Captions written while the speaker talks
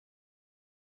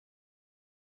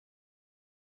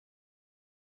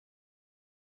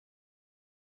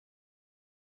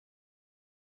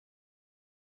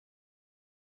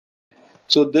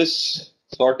So this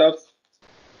sort of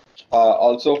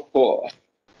also for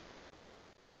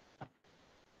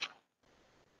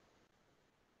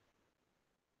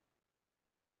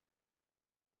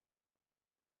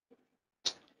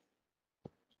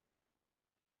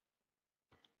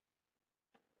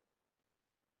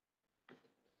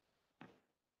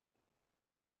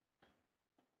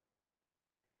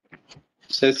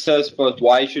says us for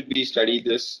why should we study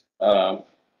this.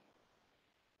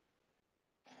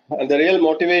 And the real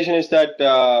motivation is that,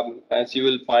 as you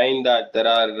will find, that there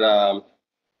are.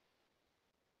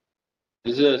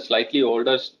 This is a slightly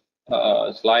older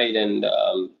slide, and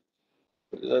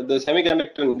the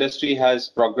semiconductor industry has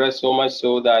progressed so much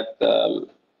so that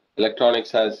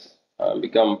electronics has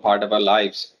become part of our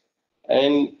lives.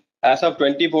 And as of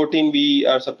 2014, we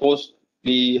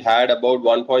had about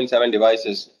 1.7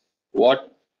 devices.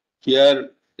 What here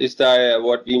is that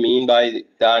what we mean by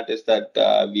that is that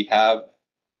we have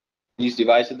these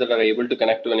devices that are able to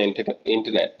connect to an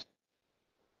internet,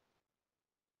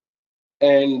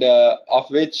 and of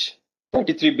which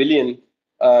 33 billion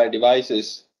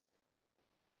devices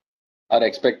are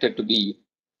expected to be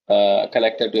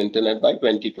connected to internet by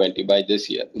 2020, by this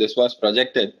year. This was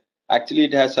projected. Actually,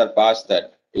 it has surpassed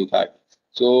that, in fact.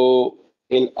 So,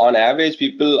 on average,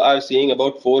 people are seeing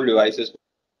about 4 devices: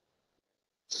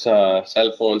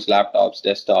 cell phones, laptops,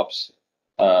 desktops,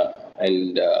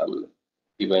 and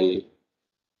even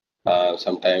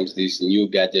sometimes these new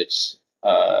gadgets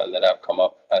that have come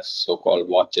up as so-called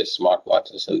watches, smart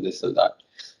watches, and this and that.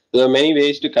 There are many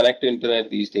ways to connect to internet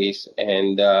these days,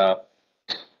 and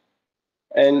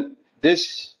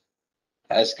this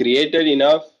has created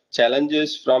enough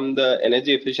challenges from the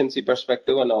energy efficiency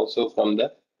perspective and also from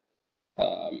the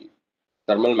um,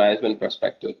 thermal management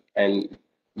perspective. And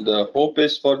the hope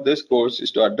is for this course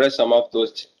is to address some of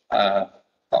those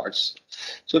parts.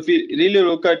 So if we really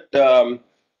look at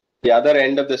the other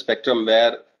end of the spectrum,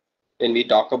 where when we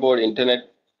talk about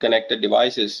internet connected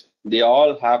devices, they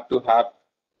all have to have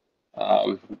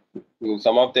um,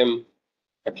 some of them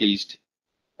at least.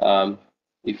 Um,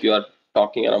 if you are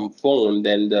talking on a phone,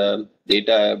 then the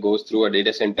data goes through a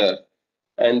data center,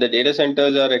 and the data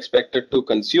centers are expected to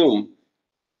consume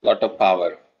a lot of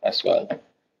power as well.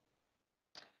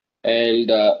 And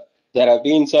there have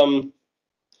been some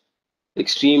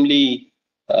extremely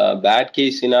bad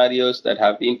case scenarios that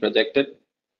have been projected,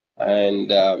 and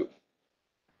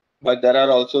but there are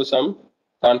also some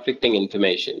conflicting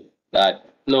information that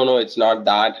no, it's not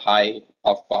that high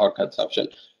of power consumption.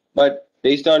 But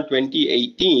based on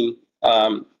 2018,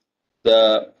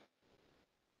 the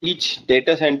each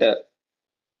data center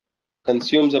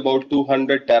consumes about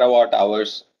 200 terawatt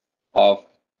hours of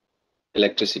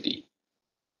electricity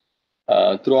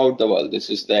throughout the world. This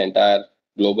is the entire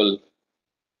global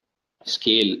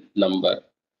scale number.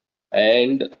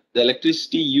 And the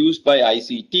electricity used by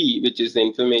ICT, which is the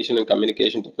information and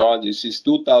communication technologies, is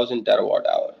 2000 terawatt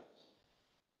hour.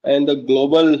 And the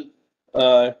global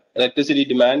electricity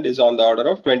demand is on the order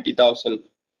of 20,000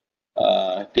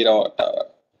 terawatt hour.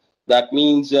 That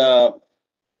means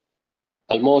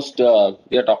almost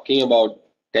we are talking about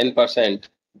 10%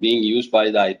 being used by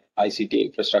the ICT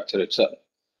infrastructure itself.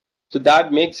 So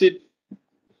that makes it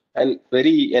a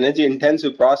very energy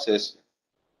intensive process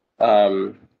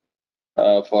for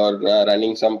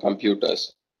running some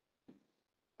computers.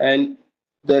 And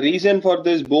the reason for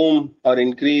this boom or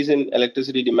increase in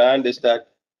electricity demand is that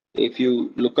if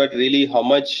you look at really how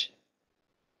much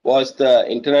was the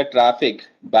internet traffic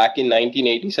back in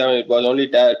 1987, it was only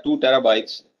 2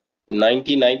 terabytes. In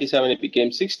 1997, it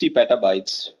became 60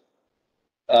 petabytes.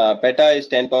 Peta is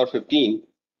 10 power 15,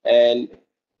 and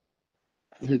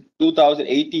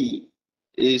 2080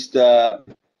 is the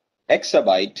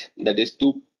exabyte, that is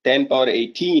 10 power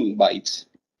 18 bytes.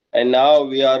 And now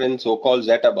we are in so-called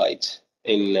zettabytes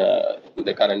in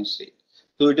the current state.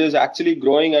 So it is actually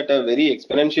growing at a very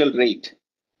exponential rate.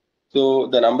 So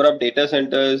the number of data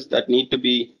centers that need to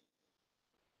be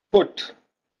put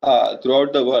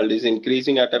throughout the world is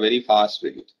increasing at a very fast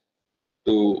rate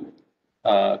to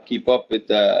keep up with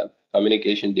the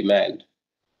communication demand.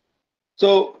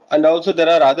 So, and also there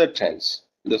are other trends,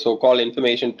 the so-called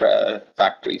information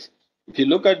factories. If you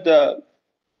look at the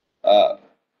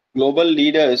global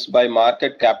leaders by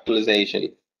market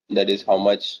capitalization, that is how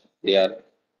much they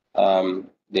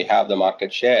have the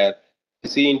market share. You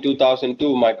see, in 2002,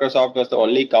 Microsoft was the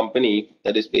only company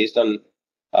that is based on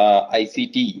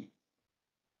ICT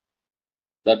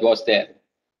that was there.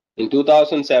 In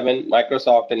 2007,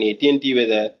 Microsoft and AT&T were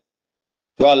there.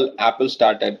 12, Apple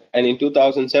started, and in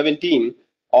 2017,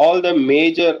 all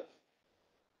the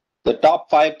top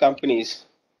 5 companies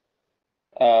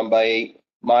by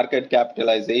market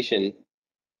capitalization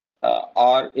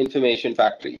are information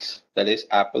factories. That is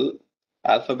Apple,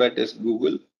 Alphabet is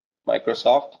Google,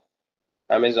 Microsoft,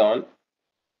 Amazon,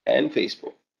 and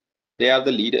Facebook. They are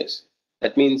the leaders.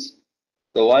 That means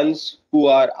the ones who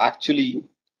are actually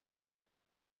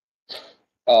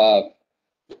uh,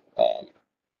 uh,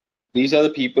 these are the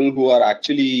people who are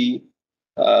actually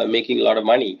making a lot of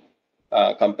money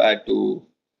compared to,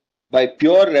 by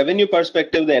pure revenue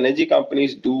perspective, the energy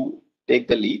companies do take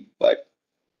the lead, but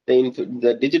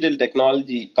the digital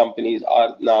technology companies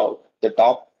are now the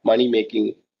top money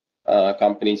making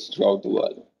companies throughout the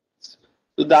world.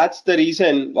 So that's the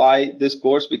reason why this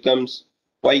course becomes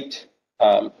quite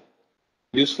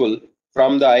useful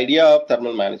from the idea of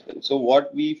thermal management. So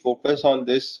what we focus on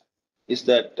this is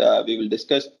that we will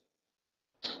discuss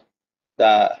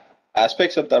the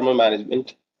aspects of thermal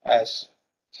management as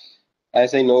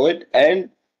I know it, and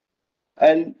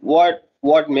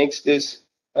what makes this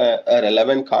a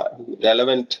relevant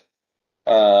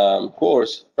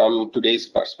course from today's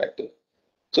perspective.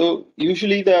 So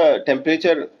usually the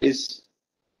temperature is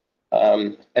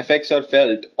effects are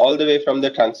felt all the way from the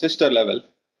transistor level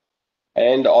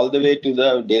and all the way to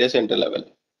the data center level.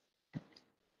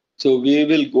 So we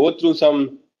will go through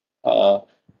some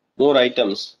more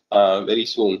items very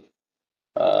soon.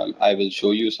 I will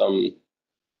show you some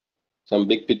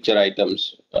big picture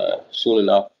items soon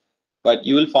enough. But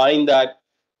you will find that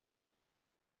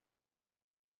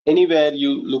anywhere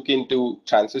you look into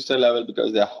transistor level,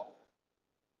 because at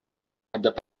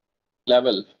the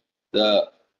level,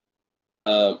 the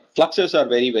fluxes are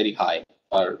very high,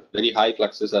 or very high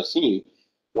fluxes are seen,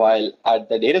 while at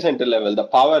the data center level, the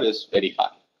power is very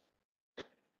high.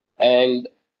 And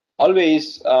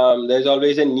always, there's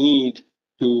always a need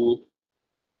to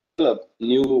develop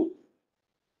new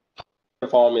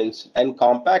performance and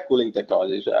compact cooling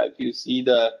technologies. If you see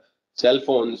the cell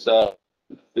phones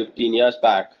 15 years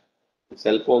back,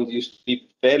 cell phones used to be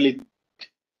fairly,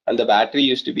 and the battery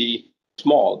used to be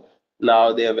small.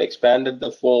 Now they have expanded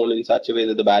the phone in such a way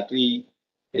that the battery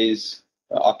is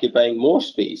occupying more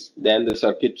space than the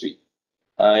circuitry,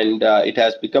 and it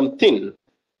has become thin,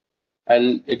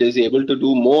 and it is able to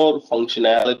do more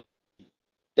functionality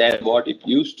than what it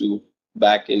used to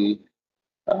back in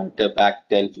back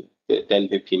 10,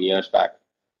 15 years back.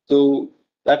 So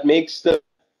that makes the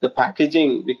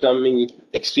packaging becoming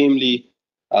extremely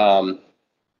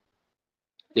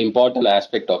important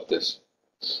aspect of this.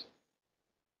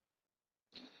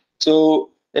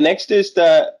 So the next is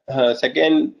the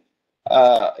second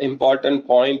important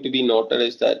point to be noted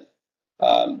is that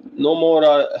no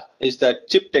more is that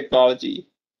chip technology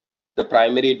the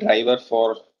primary driver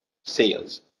for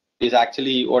sales. Is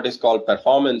actually what is called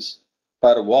performance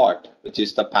per watt, which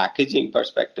is the packaging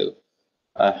perspective,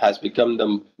 has become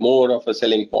the more of a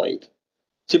selling point.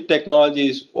 Chip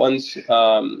technologies, once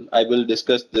I will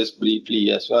discuss this briefly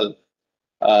as well.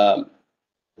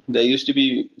 There used to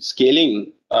be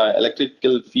scaling,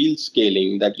 electrical field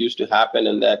scaling that used to happen,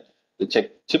 and that the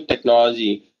chip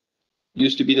technology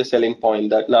used to be the selling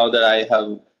point. That now that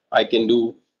I can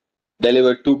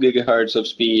deliver 2 gigahertz of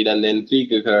speed and then 3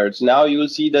 gigahertz. Now you will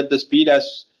see that the speed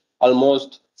has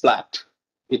almost flat.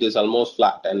 It is almost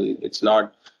flat, and it's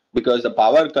not, because the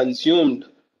power consumed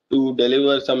to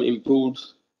deliver some improved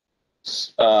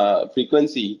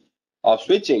frequency of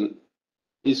switching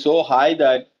is so high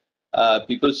that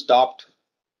people stopped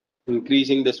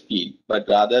increasing the speed, but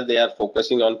rather they are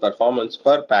focusing on performance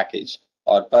per package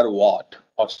or per watt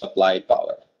of supplied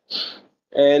power.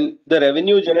 And the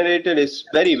revenue generated is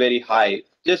very high,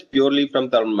 just purely from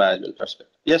thermal management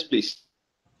perspective. Yes, please.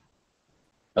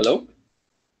 Hello?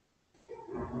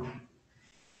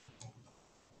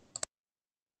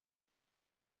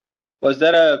 Was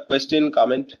there a question,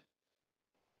 comment?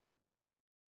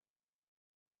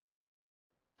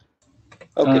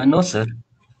 Okay. No, sir.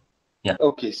 Yeah.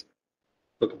 Okay.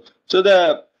 Okay. So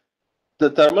the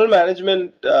thermal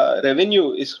management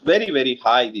revenue is very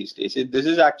high these days. This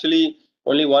is actually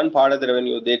only one part of the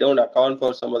revenue. They don't account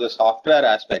for some of the software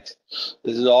aspects.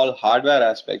 This is all hardware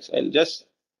aspects, and just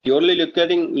purely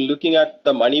looking at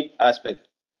the money aspect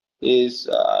is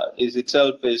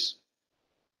itself is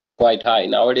quite high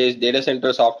nowadays. Data center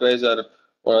softwares are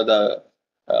one of the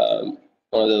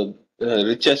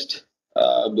richest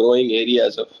growing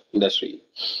areas of industry.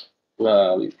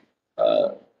 Um, uh,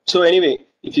 so anyway,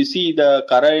 if you see the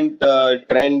current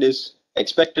trend is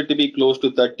expected to be close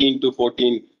to 13 to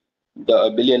 14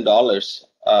 billion dollars,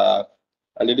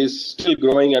 and it is still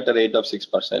growing at a rate of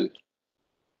 6%.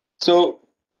 So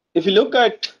if you look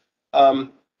at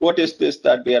what is this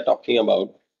that we are talking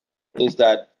about, is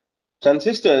that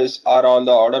transistors are on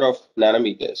the order of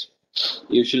nanometers.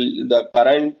 Usually,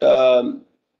 um,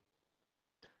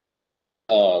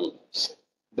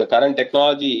 the current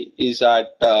technology is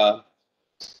at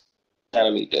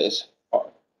nanometers.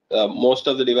 Most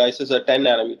of the devices are 10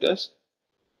 nanometers,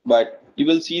 but you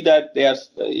will see that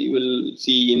you will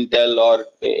see Intel or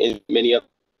in many of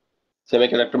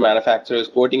semiconductor manufacturers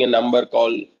quoting a number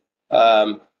called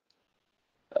uh,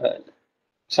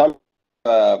 some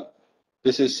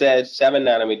this is said 7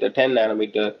 nanometer, 10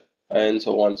 nanometer, and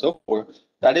so on and so forth.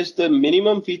 That is the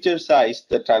minimum feature size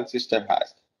the transistor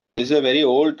has. This is a very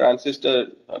old transistor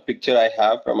picture I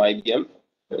have from IBM.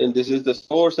 And this is the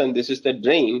source and this is the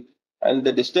drain. And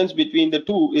the distance between the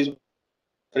two is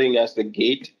referring as the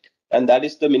gate. And that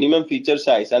is the minimum feature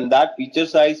size. And that feature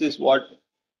size is what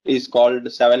is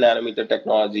called 7 nanometer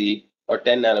technology or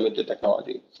 10 nanometer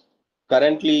technology.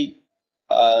 Currently,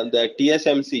 the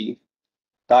TSMC,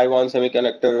 Taiwan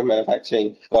Semiconductor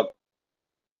Manufacturing,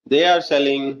 they are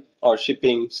selling or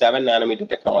shipping 7 nanometer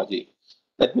technology.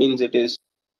 That means it is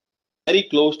very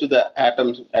close to the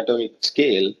atomic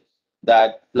scale.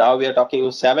 That now we are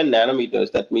talking 7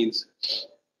 nanometers. That means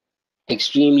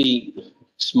extremely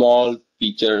small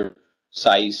feature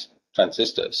size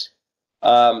transistors.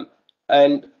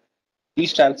 And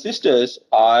these transistors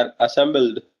are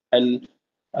assembled and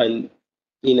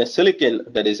in a silicon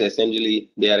that is essentially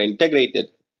they are integrated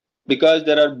because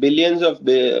there are billions of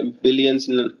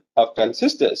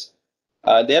transistors.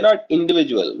 They are not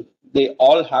individual. They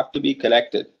all have to be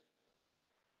connected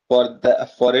for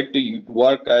it to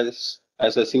work as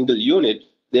a single unit.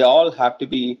 They all have to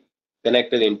be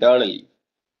connected internally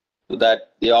so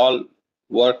that they all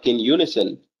work in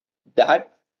unison.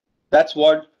 That's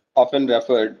what often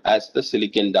referred as the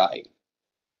silicon die.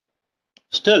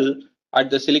 Still, at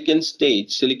the silicon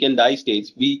die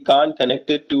stage, we can't connect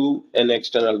it to an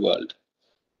external world.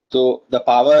 So the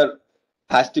power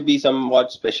has to be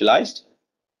somewhat specialized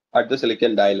at the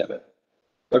silicon die level.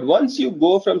 But once you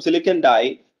go from silicon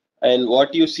die, and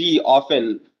what you see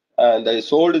often that is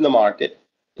sold in the market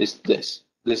is this.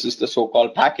 This is the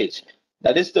so-called package.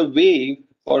 That is the way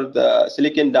for the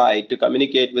silicon die to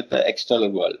communicate with the external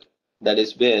world. That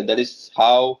is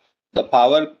how the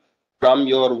power from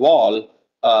your wall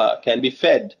can be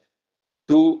fed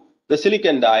to the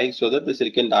silicon die so that the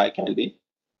silicon die can be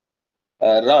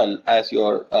run as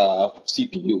your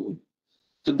CPU.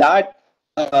 So that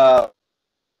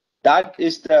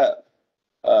is the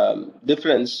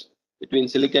difference between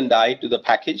silicon die to the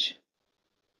package.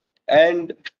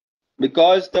 And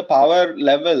because the power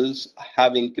levels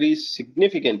have increased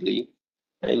significantly,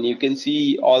 and you can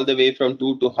see all the way from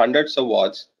 2 to hundreds of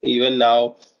watts, even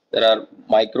now there are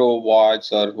micro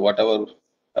watts or whatever,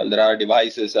 and there are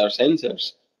devices or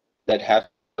sensors that have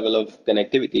level of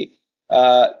connectivity.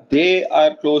 They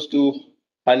are close to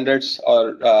hundreds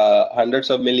of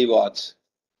milliwatts.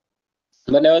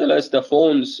 But nevertheless, the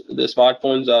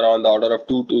smartphones are on the order of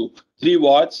 2 to 3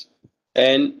 watts,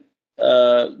 and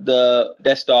the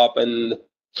desktop and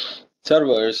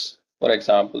servers, for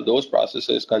example, those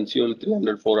processors consume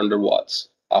 300, 400 watts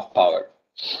of power.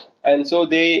 And so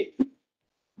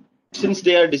since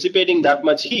they are dissipating that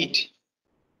much heat,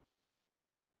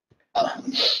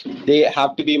 they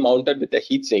have to be mounted with a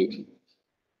heatsink.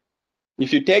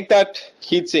 If you take that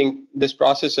heatsink, this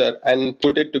processor, and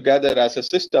put it together as a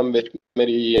system with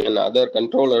memory and other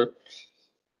controller,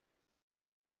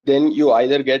 then you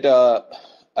either get the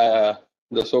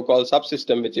so-called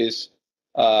subsystem,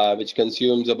 which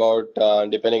consumes about,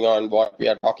 depending on what we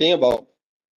are talking about,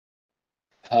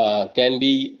 can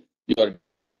be your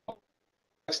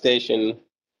station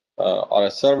or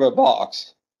a server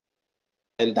box,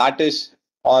 and that is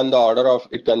on the order of,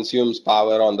 it consumes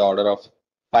power on the order of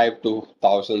 5 to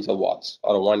thousands of watts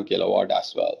or 1 kilowatt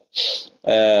as well.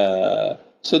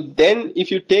 So then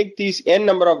if you take these n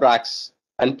number of racks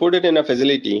and put it in a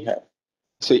facility,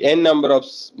 so n number of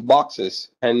boxes,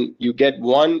 and you get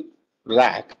one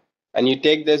rack, and you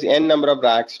take this n number of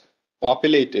racks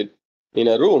populated in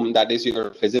a room, that is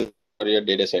your facility or your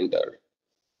data center.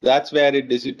 That's where it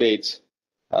dissipates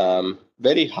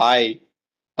very high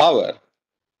power.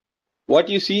 What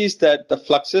you see is that the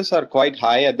fluxes are quite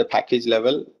high at the package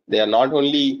level. They are not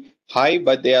only high,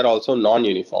 but they are also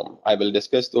non-uniform. I will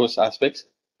discuss those aspects.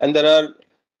 And there are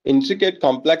intricate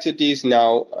complexities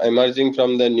now emerging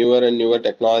from the newer and newer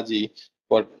technology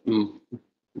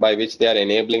by which they are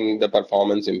enabling the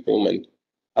performance improvement.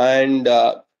 And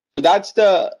that's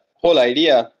the whole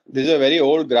idea. This is a very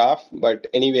old graph, but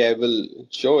anyway, I will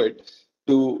show it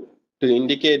to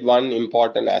indicate one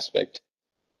important aspect.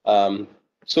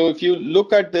 So if you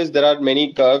look at this, there are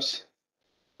many curves.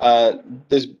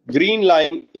 This green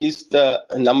line is the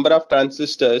number of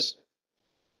transistors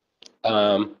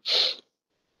um,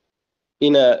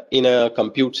 in a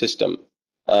compute system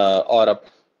or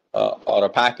a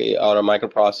package or a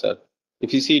microprocessor.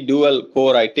 If you see dual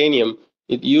core titanium,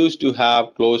 it used to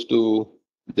have close to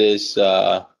this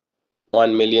 1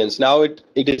 millions. Now it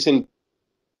is in.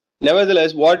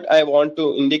 Nevertheless, what I want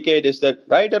to indicate is that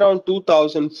right around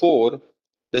 2004,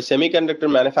 the semiconductor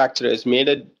manufacturers made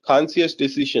a conscious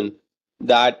decision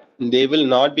that they will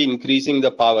not be increasing the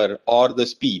power or the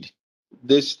speed.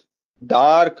 This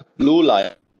dark blue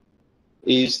line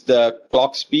is the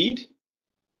clock speed.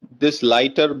 This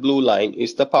lighter blue line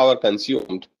is the power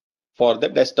consumed for the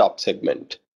desktop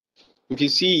segment. If you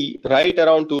see right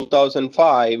around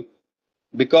 2005,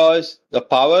 because the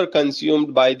power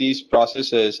consumed by these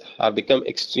processors have become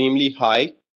extremely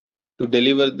high to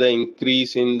deliver the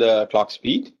increase in the clock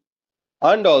speed,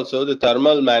 and also the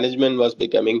thermal management was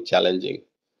becoming challenging.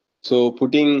 So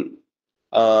putting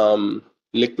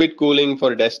liquid cooling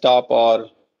for desktop or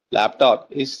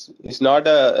laptop is not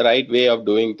a right way of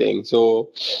doing things. So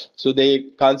they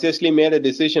consciously made a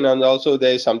decision, and also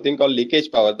there is something called leakage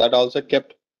power that also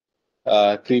kept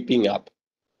creeping up.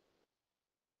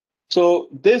 So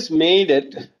this made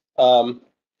it one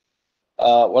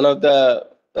of the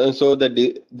so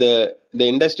the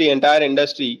industry, entire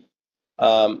industry,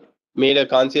 made a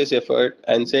conscious effort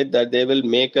and said that they will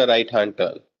make a right hand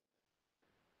turn,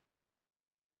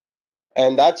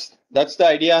 and that's the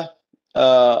idea.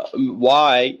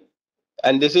 Why?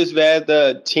 And this is where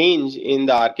the change in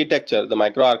the architecture, the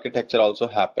micro architecture, also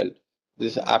happened.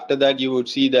 This after that you would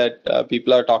see that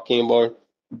people are talking about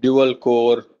dual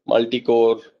core, multi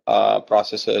core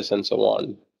processors and so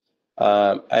on.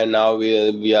 And now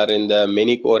we are in the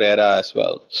many core era as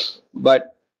well.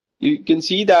 But you can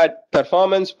see that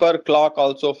performance per clock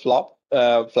also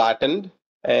flattened,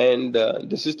 and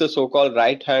this is the so-called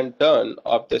right-hand turn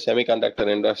of the semiconductor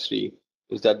industry.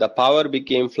 Is that the power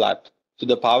became flat, so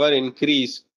the power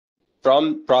increase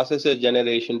from processor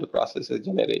generation to processor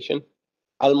generation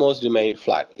almost remained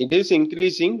flat. It is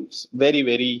increasing very,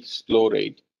 very slow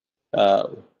rate.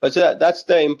 But that's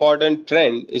the important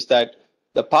trend, is that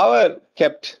the power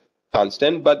kept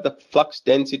constant, but the flux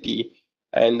density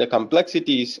and the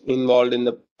complexities involved in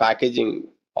the packaging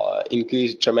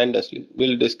increased tremendously.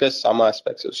 We'll discuss some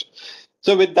aspects of it.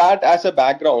 So with that as a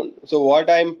background, so what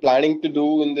I'm planning to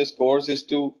do in this course is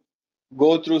to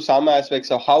go through some aspects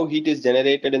of how heat is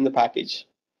generated in the package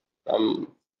from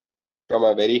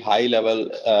a very high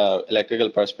level electrical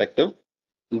perspective.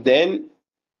 Then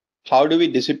how do we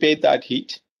dissipate that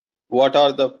heat? What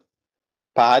are the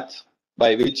paths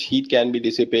by which heat can be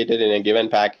dissipated in a given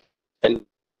pack? And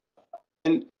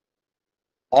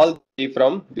all the way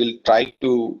from, we'll try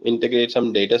to integrate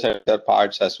some data center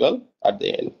parts as well at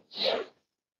the end.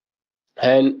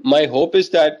 And my hope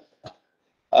is that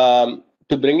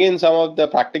to bring in some of the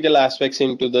practical aspects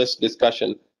into this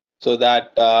discussion, so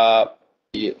that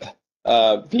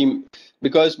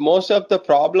because most of the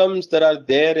problems that are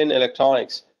there in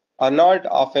electronics are not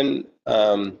often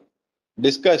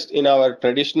discussed in our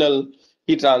traditional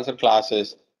heat transfer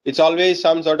classes. It's always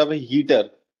some sort of a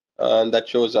heater that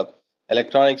shows up.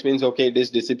 Electronics means, okay, it is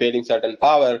dissipating certain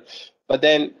power, but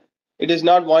then it is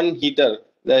not one heater.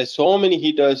 There are so many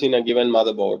heaters in a given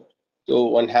motherboard. So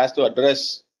one has to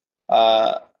address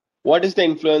what is the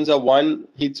influence of one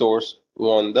heat source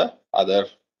on the other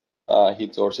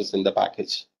heat sources in the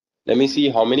package. Let me see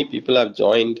how many people have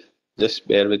joined. Just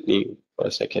bear with me for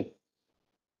a second.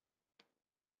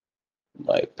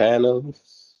 My panel.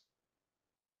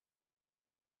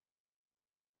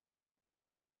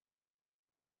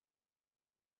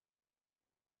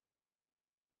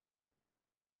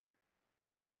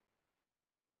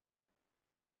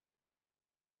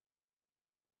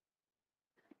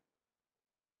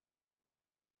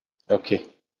 Okay.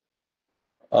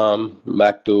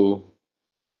 Back to.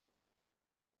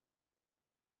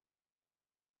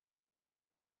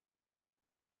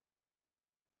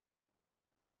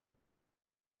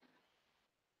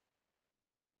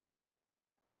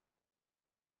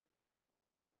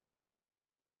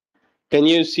 Can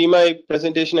you see my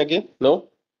presentation again? No?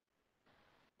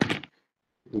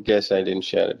 Guess I didn't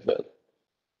share it well.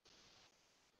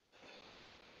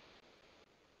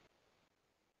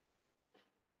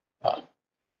 Ah.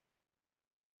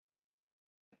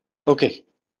 Okay.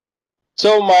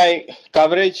 So my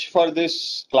coverage for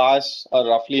this class are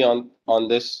roughly on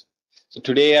this. So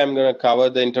today I'm going to cover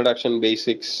the introduction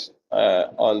basics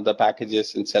on the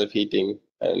packages and self-heating,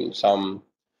 and some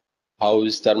how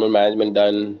is thermal management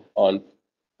done on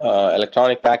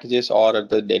electronic packages or at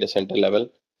the data center level.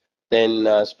 Then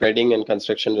spreading and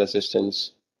construction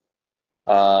resistance.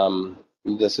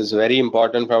 This is very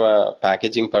important from a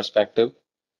packaging perspective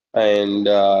and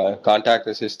contact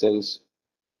resistance.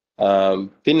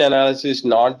 Pin analysis,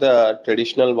 not the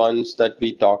traditional ones that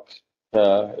we talk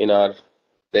in our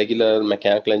regular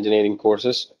mechanical engineering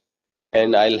courses.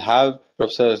 And I'll have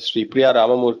Professor Sripriya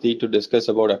Ramamurthy to discuss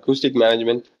about acoustic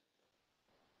management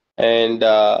and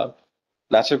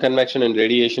natural convection and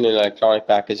radiation in electronic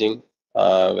packaging.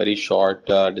 Very short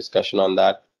discussion on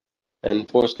that. And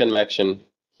force convection.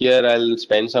 Here I'll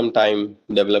spend some time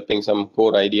developing some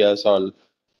core ideas on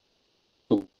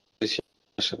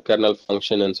kernel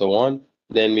function and so on.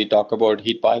 Then we talk about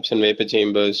heat pipes and vapor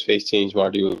chambers, phase change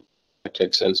module,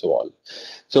 metrics, and so on.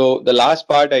 So the last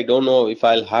part, I don't know if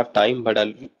I'll have time, but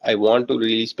I want to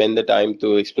really spend the time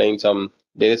to explain some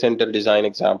data center design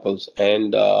examples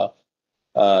and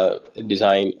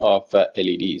design of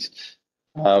LEDs.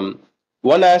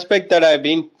 One aspect that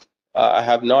I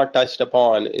have not touched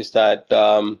upon is that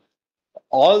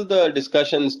all the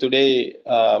discussions today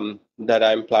that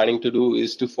I'm planning to do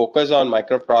is to focus on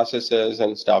microprocessors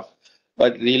and stuff.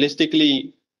 But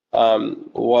realistically,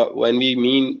 when we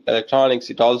mean electronics,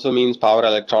 it also means power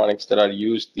electronics that are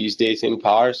used these days in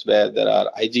cars where there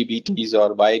are IGBTs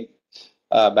or wide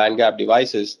bandgap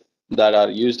devices that are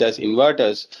used as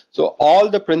inverters. So all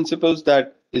the principles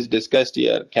that is discussed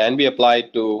here can be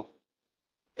applied to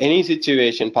any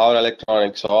situation, power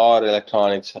electronics or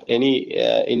electronics, any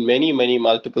in many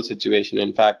multiple situations.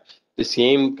 In fact, the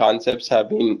same concepts have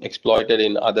been exploited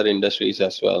in other industries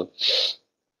as well,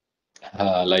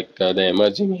 like the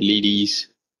emerging LEDs.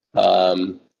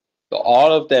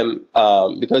 All of them,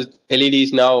 because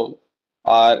LEDs now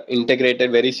are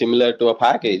integrated very similar to a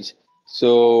package.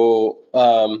 So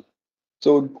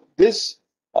this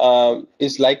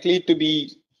is likely to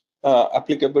be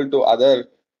applicable to other,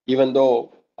 even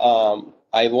though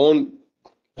I won't,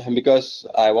 because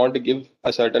I want to give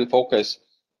a certain focus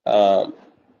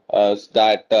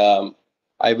that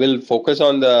I will focus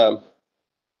on the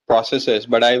processes,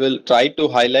 but I will try to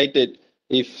highlight it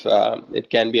if it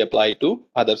can be applied to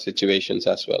other situations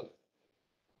as well.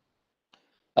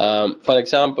 For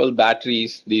example,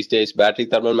 batteries these days, battery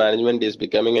thermal management is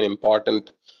becoming an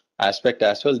important aspect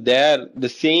as well. There, the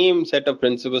same set of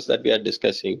principles that we are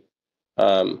discussing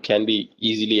can be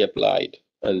easily applied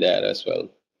and there as well.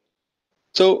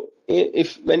 So,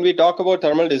 if when we talk about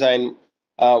thermal design,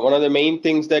 one of the main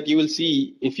things that you will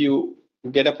see if you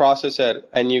get a processor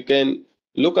and you can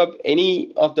look up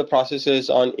any of the processors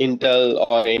on Intel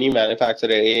or any manufacturer,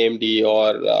 AMD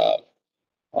or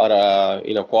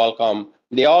Qualcomm,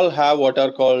 they all have what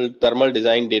are called thermal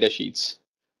design data sheets,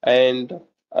 and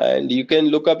you can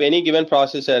look up any given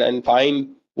processor and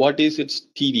find what is its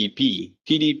TDP.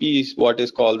 TDP is what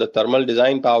is called the thermal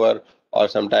design power, or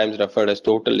sometimes referred as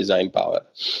total design power,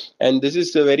 and this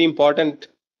is a very important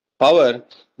power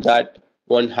that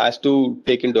one has to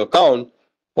take into account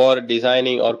for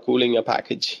designing or cooling a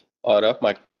package or a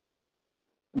mic.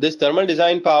 This thermal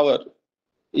design power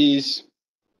is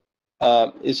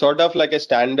sort of like a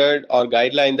standard or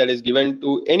guideline that is given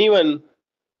to anyone,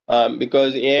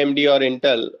 because AMD or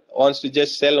Intel wants to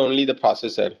just sell only the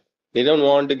processor. They don't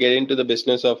want to get into the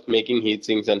business of making heat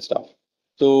sinks and stuff.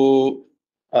 So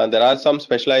there are some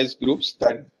specialized groups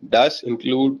that does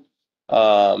include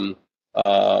um,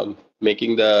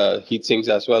 making the heat sinks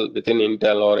as well within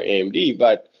Intel or AMD,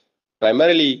 but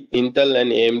primarily Intel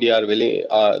and AMD are willing.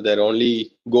 Their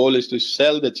only goal is to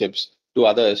sell the chips to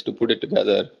others to put it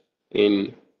together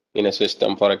in a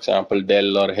system. For example,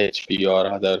 Dell or HP or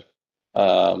other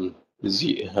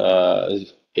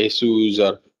Asus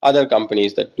or other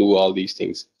companies that do all these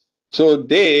things. So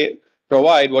they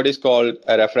provide what is called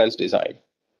a reference design.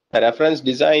 A reference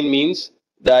design means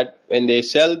that when they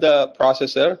sell the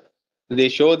processor, they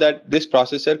show that this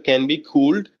processor can be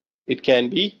cooled. It can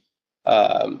be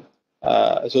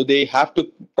so they have to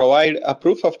provide a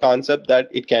proof of concept that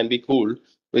it can be cooled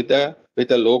with a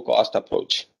low cost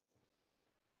approach,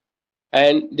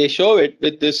 and they show it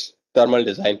with this thermal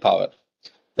design power.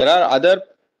 There are other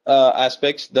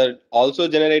aspects that also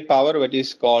generate power, which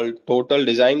is called total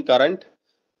design current.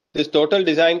 This total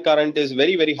design current is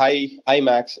very high,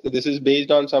 Imax. This is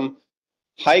based on some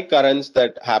high currents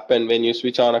that happen when you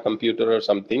switch on a computer or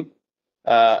something.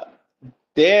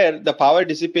 There, the power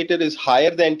dissipated is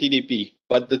higher than TDP,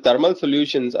 but the thermal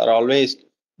solutions are always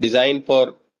designed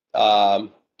for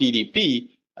TDP,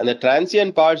 and the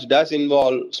transient parts does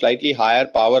involve slightly higher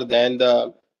power than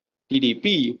the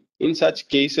TDP. In such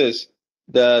cases,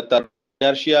 the thermal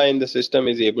inertia in the system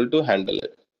is able to handle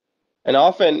it. And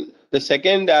often, the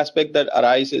second aspect that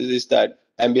arises is that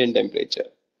ambient temperature.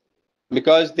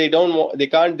 because they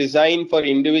can't design for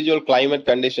individual climate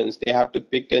conditions. They have to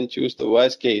pick and choose the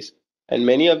worst case. And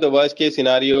many of the worst case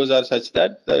scenarios are such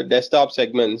that the desktop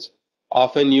segments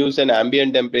often use an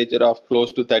ambient temperature of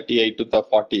close to 38 to the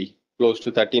 40, close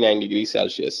to 39 degrees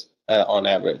Celsius on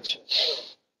average.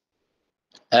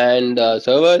 And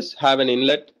servers have an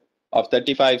inlet of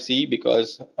 35C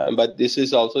because, but this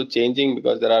is also changing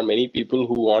because there are many people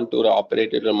who want to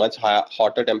operate at a much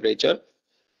hotter temperature.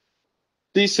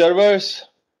 These servers,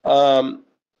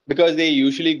 because they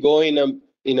usually go in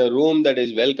a room that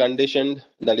is well conditioned,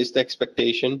 that is the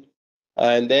expectation.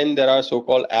 And then there are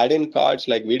so-called add-in cards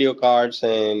like video cards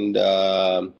and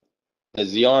the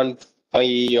Xeon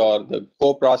Phi or the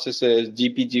co-processors,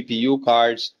 GPU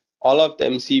cards. All of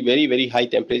them see very, very high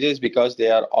temperatures because they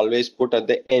are always put at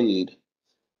the end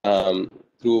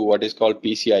through what is called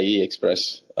PCIe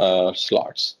Express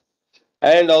slots.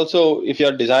 And also, if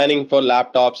you're designing for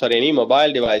laptops or any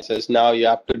mobile devices, now you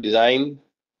have to design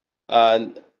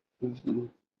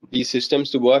these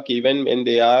systems to work even when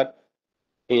they are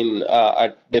in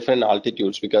at different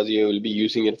altitudes, because you will be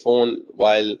using your phone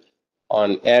while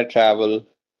on air travel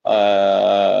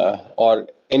or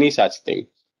any such thing.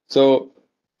 So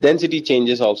density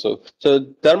changes also. So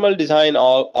thermal design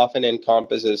often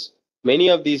encompasses many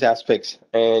of these aspects,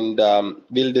 and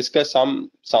we'll discuss some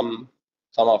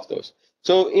of those.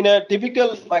 So in a typical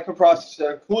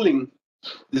microprocessor cooling,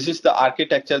 this is the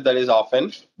architecture that is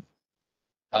often.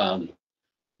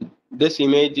 This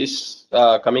image is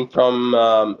coming from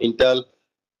Intel,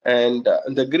 and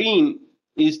the green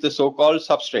is the so-called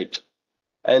substrate,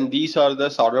 and these are the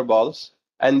solder balls,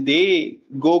 and they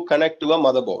go connect to a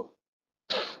motherboard.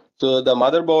 So the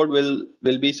motherboard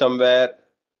will be somewhere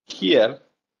here.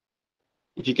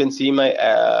 If you can see my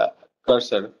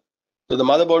cursor, so the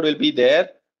motherboard will be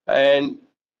there, and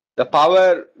the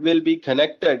power will be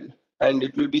connected, and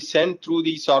it will be sent through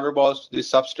these solder balls to the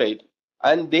substrate,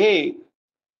 and they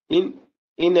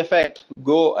in effect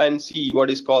go and see what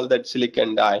is called that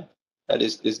silicon die, that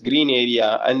is this green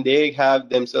area, and they have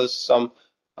themselves some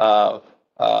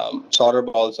solder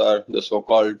balls or the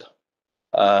so-called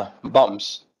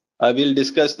bumps. I will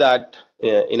discuss that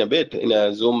in a bit in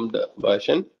a zoomed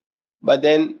version. But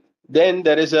then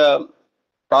there is a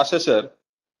processor,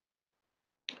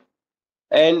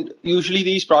 and usually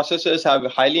these processors have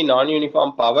highly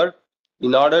non-uniform power.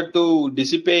 In order to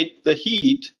dissipate the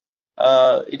heat,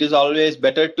 it is always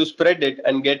better to spread it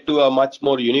and get to a much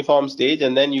more uniform stage,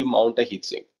 and then you mount a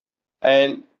heatsink.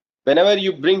 And whenever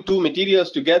you bring two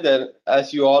materials together,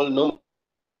 as you all know,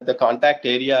 the contact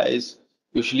area is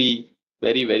usually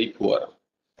very, very poor.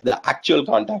 The actual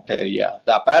contact area,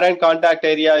 the apparent contact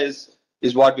area is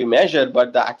what we measure,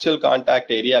 but the actual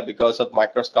contact area, because of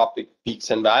microscopic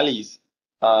peaks and valleys,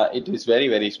 it is very,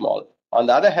 very small. On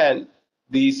the other hand,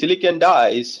 the silicon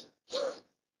dies,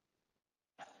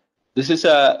 this is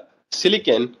a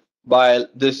silicon, while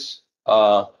this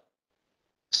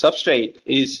substrate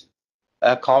is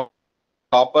a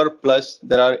copper plus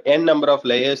there are n number of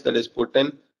layers that is put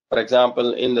in. For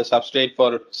example, in the substrate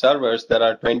for servers, there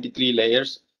are 23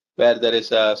 layers where there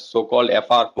is a so-called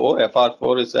FR4.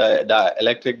 FR4 is a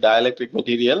dielectric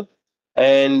material,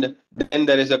 and then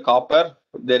there is a copper,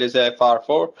 there is a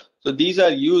FR4. So these are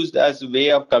used as a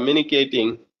way of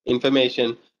communicating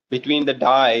information between the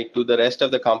die to the rest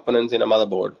of the components in a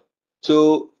motherboard.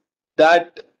 So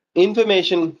that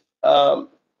information, so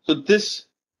this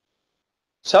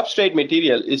substrate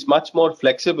material is much more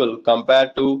flexible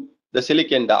compared to the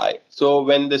silicon die. So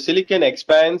when the silicon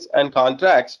expands and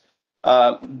contracts,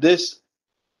 this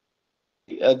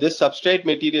substrate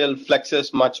material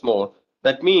flexes much more.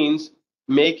 That means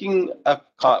making a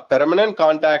permanent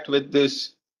contact with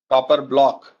this copper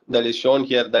block that is shown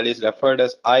here, that is referred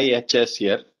as IHS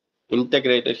here,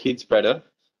 integrated heat spreader.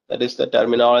 That is the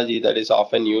terminology that is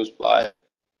often used by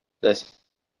the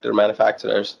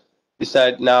manufacturers. Is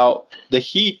that now the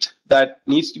heat that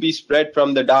needs to be spread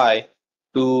from the die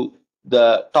to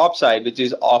the top side, which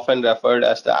is often referred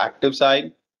as the active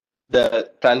side.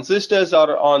 The transistors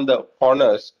are on the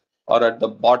corners or at the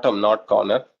bottom, not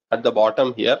corner, at the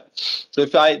bottom here. So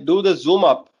if I do the zoom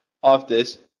up of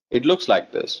this, it looks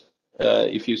like this.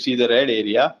 If you see the red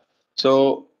area,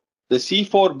 so the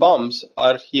C4 bumps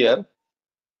are here,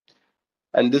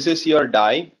 and this is your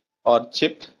die or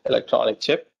chip, electronic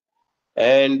chip,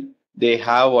 and they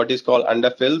have what is called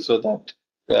underfill, so that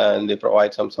they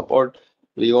provide some support.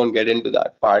 We won't get into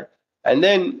that part. And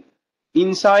then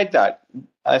inside that,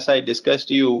 as I discussed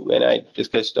to you when I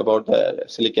discussed about the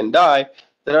silicon die,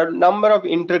 there are a number of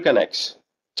interconnects.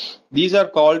 These are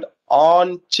called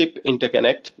on-chip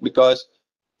interconnect because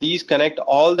these connect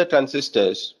all the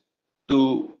transistors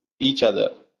to each other.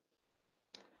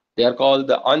 They are called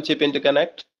the on-chip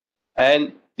interconnect.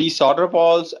 And these solder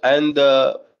balls and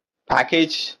the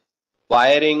package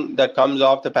wiring that comes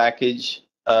off the package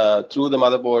through the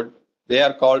motherboard, they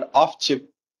are called off-chip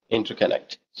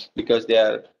interconnect, because they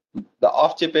are the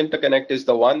off-chip interconnect is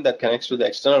the one that connects to the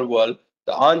external world.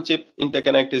 The on-chip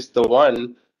interconnect is the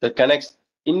one that connects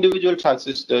individual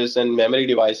transistors and memory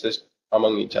devices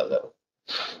among each other.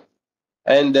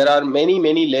 And there are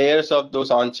many layers of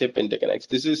those on-chip interconnects.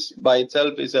 This is by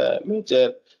itself is a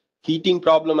major heating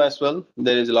problem as well.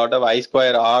 There is a lot of I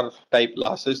square R type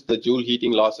losses, the Joule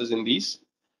heating losses in these.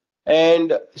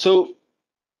 And so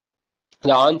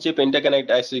the on-chip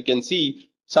interconnect, as you can see,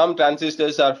 some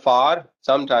transistors are far,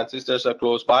 some transistors are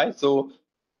close by. So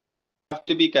have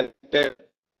to be connected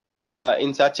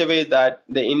in such a way that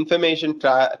the information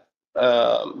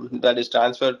that is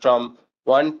transferred from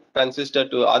one transistor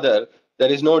to other, there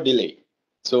is no delay.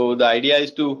 So the idea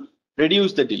is to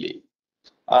reduce the delay.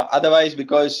 Otherwise,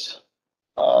 because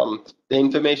the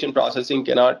information processing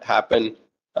cannot happen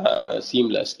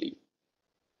seamlessly.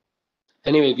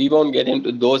 Anyway, we won't get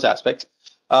into those aspects.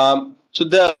 So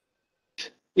the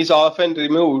is often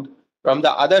removed from the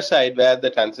other side where the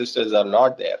transistors are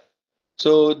not there.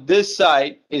 So this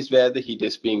side is where the heat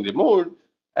is being removed,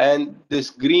 and this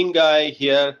green guy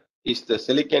here is the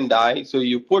silicon die. So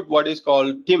you put what is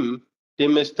called TIM.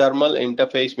 TIM is thermal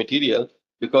interface material,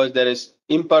 because there is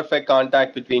imperfect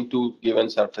contact between two given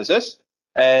surfaces,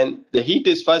 and the heat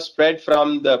is first spread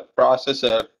from the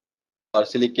processor or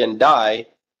silicon die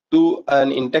to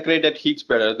an integrated heat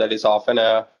spreader that is often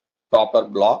a copper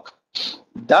block.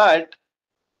 That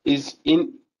is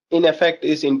in effect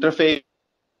is interface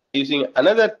using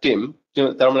another TIM,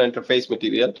 thermal interface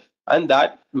material, and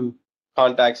that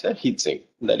contacts a heatsink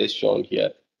that is shown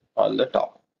here on the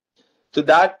top. So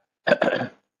that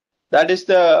that is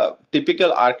the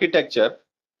typical architecture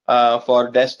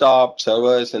for desktop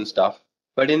servers and stuff.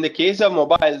 But in the case of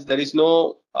mobiles, there is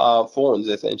no phones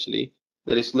essentially.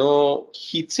 There is no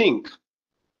heatsink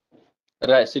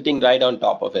sitting right on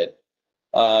top of it.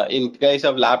 In case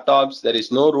of laptops, there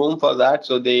is no room for that,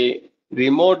 so they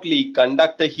remotely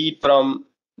conduct the heat from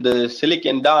the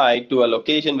silicon die to a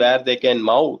location where they can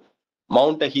mount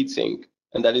a heatsink,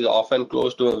 and that is often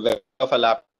close to a web of a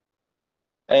laptop.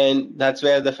 And that's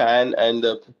where the fan and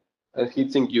the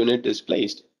heatsink unit is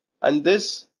placed. And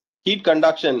this heat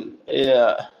conduction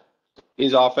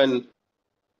is often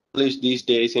accomplished these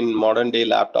days in modern day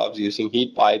laptops using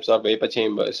heat pipes or vapor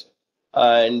chambers.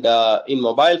 And in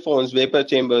mobile phones, vapor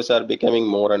chambers are becoming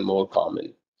more and more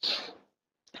common.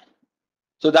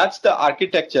 So that's the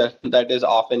architecture that is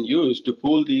often used to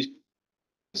cool these.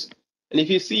 And if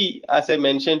you see, as I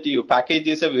mentioned to you, package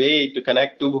is a way to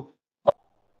connect to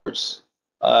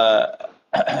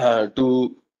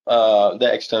to the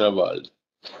external world.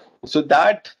 So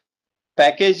that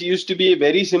package used to be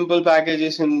very simple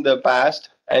packages in the past,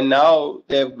 and now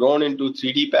they've grown into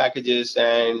 3D packages,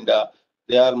 and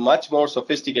they are much more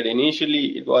sophisticated.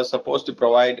 Initially, it was supposed to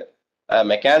provide a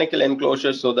mechanical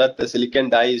enclosure so that the silicon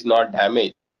die is not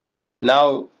damaged.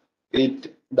 Now,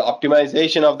 the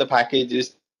optimization of the package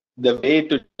is the way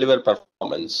to deliver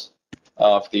performance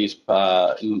of these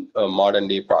modern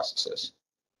day processors.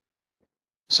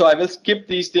 So I will skip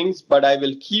these things, but I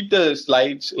will keep the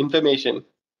slides information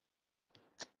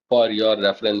for your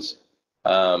reference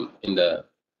in the.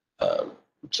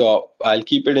 So I'll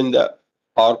keep it in the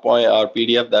PowerPoint or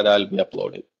PDF that I'll be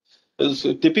uploading.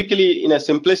 So typically, in a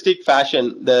simplistic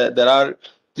fashion, there are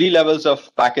 3 levels of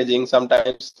packaging.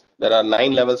 Sometimes there are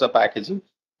 9 levels of packaging,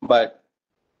 but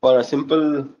for a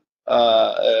simple,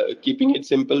 keeping it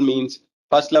simple means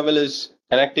first level is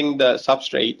connecting the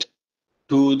substrate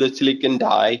to the silicon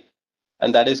die,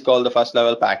 and that is called the first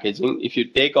level packaging. If you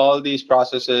take all these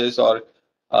processes or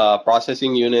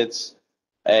processing units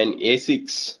and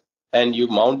ASICs and you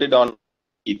mount it on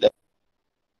the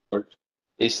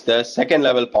is the second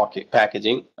level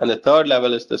packaging, and the third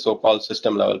level is the so-called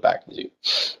system level packaging.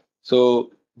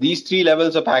 So these 3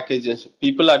 levels of packages,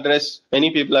 many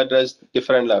people address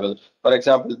different levels. For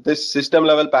example, this system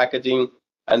level packaging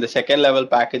and the second level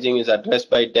packaging is addressed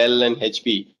by Dell and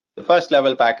HP. The first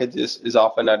level package is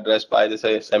often addressed by the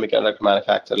semiconductor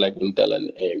manufacturer like Intel and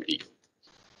AMD.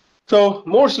 So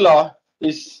Moore's law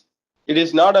is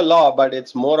not a law, but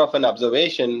it's more of an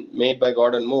observation made by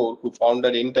Gordon Moore, who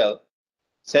founded Intel,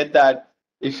 said that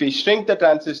if we shrink the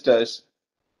transistors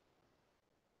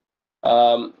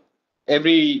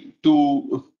every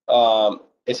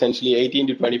essentially 18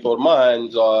 to 24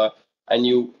 months, and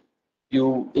you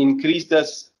increase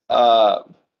this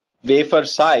wafer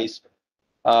size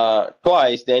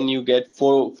twice, then you get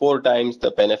four times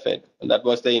the benefit. And that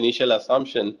was the initial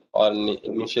assumption or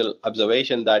initial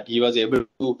observation, that he was able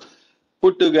to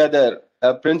put together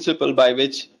a principle by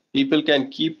which people can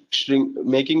keep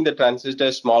making the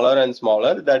transistors smaller and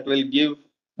smaller. That will give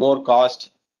more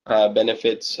cost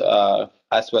benefits,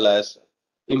 as well as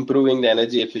improving the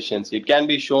energy efficiency. It can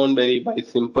be shown by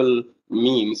simple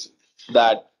means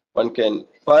that one can,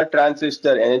 per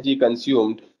transistor energy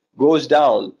consumed goes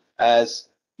down as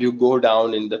you go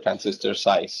down in the transistor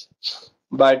size.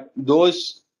 But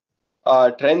those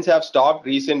trends have stopped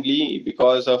recently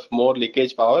because of more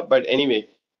leakage power. But anyway,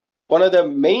 one of the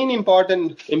main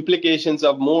important implications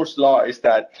of Moore's law is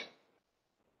that,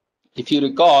 if you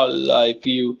recall, if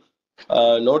you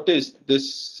notice,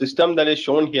 this system that is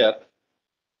shown here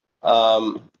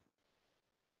um,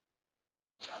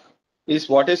 is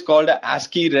what is called a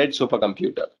ASCII-read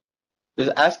supercomputer. This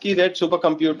ASCII-read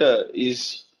supercomputer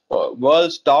is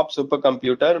world's top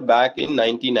supercomputer back in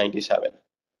 1997.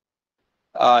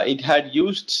 It had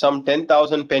used some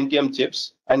 10,000 Pentium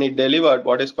chips, and it delivered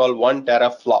what is called 1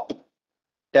 teraflop.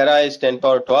 Tera is 10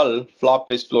 power 12,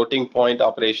 flop is floating point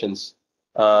operations.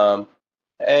 And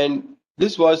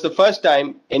this was the first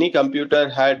time any computer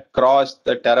had crossed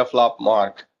the teraflop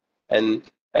mark. And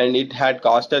it had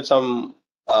costed some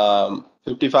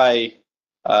 $55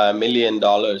 million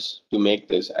to make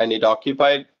this. And it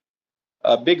occupied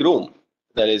a big room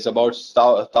that is about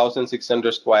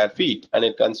 1,600 square feet, and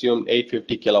it consumed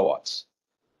 850 kilowatts.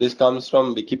 This comes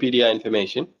from Wikipedia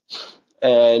information.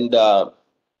 And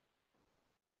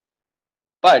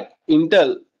but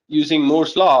Intel, using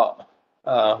Moore's law,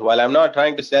 while I'm not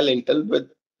trying to sell Intel, but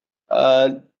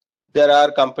there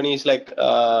are companies like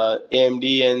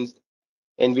AMD and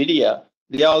NVIDIA.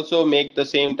 They also make the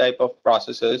same type of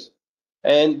processors,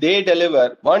 and they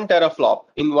deliver 1 teraflop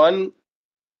in one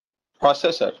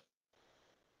processor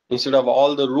instead of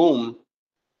all the room,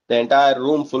 the entire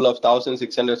room full of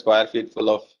 1,600 square feet full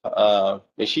of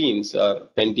machines,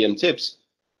 Pentium chips,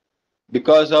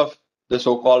 because of the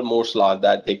so-called Moore's law,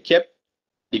 that they kept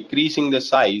decreasing the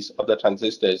size of the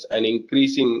transistors and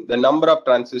increasing the number of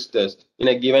transistors in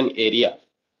a given area.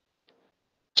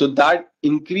 So that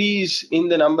increase in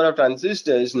the number of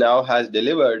transistors now has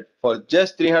delivered, for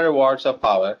just 300 watts of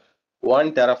power,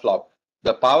 1 teraflop.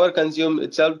 The power consumed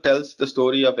itself tells the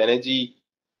story of energy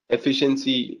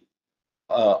efficiency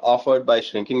offered by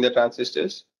shrinking the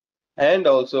transistors, and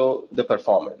also the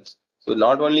performance. So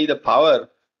not only the power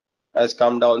has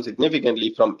come down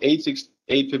significantly from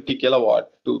 850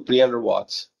 kilowatt to 300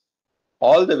 watts,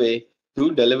 all the way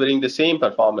to delivering the same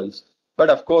performance. But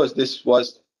of course, this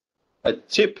was a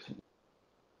chip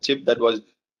that was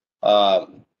uh,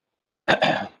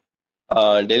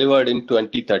 delivered in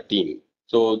 2013.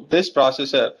 So this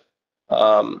processor,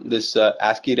 this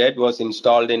ASCII-read, was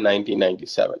installed in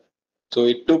 1997. So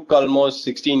it took almost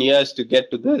 16 years to get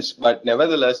to this, but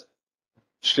nevertheless,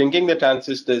 shrinking the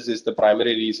transistors is the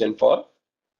primary reason for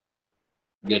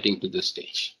getting to this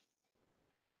stage.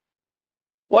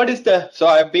 So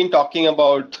I've been talking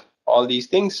about all these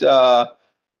things.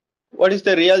 What is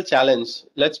the real challenge?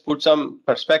 Let's put some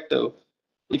perspective.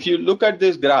 If you look at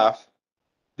this graph,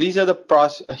 these are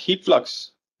the heat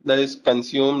flux that is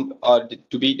consumed or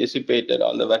to be dissipated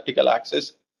on the vertical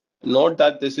axis. Note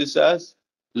that this is a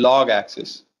log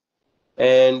axis,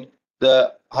 and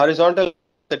the horizontal,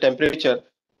 the temperature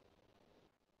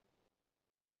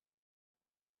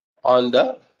on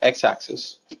the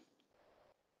x-axis.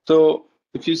 So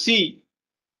if you see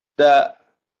the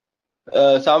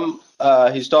some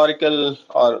historical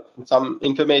or some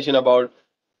information about,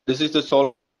 this is the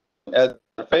solar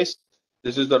surface,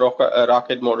 this is the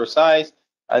rocket motor size,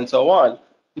 and so on.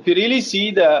 If you really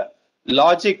see the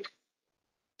logic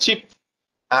chip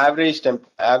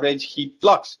average heat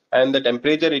flux and the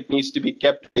temperature it needs to be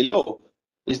kept below,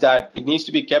 is that it needs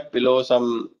to be kept below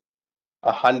some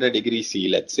 100 degrees C,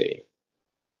 let's say.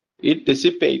 It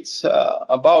dissipates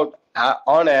about,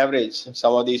 on average,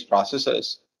 some of these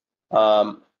processors,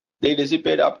 they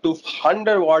dissipate up to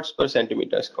 100 watts per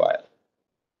centimeter square.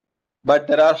 But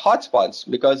there are hotspots,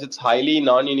 because it's highly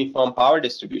non-uniform power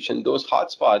distribution. Those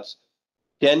hotspots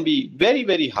can be very,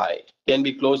 very high, can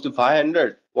be close to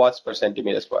 500 watts per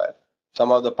centimeter square.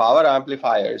 Some of the power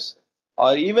amplifiers,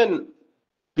 or even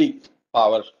peak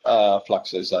power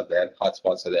fluxes are there,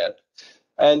 hotspots are there,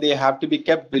 and they have to be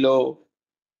kept below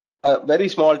very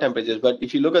small temperatures. But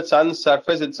if you look at sun's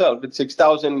surface itself, it's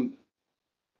 6,000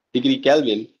 degree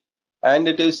Kelvin, and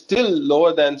it is still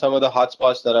lower than some of the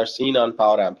hotspots that are seen on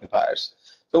power amplifiers.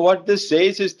 So what this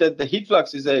says is that the heat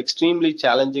flux is an extremely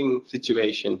challenging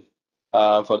situation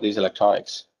for these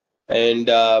electronics. And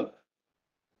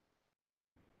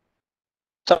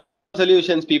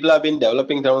solutions, people have been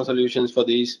developing thermal solutions for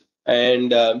these,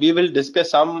 and we will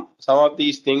discuss some of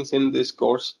these things in this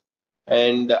course.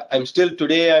 And I'm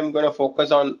going to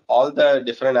focus on all the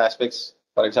different aspects.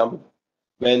 For example,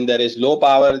 when there is low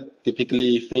power,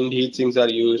 typically finned heat sinks are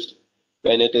used.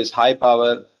 When it is high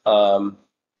power,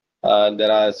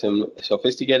 there are some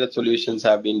sophisticated solutions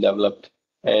have been developed,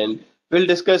 and we'll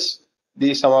discuss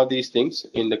some of these things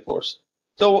in the course.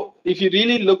 So if you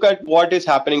really look at what is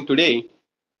happening today,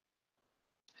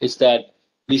 is that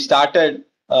we started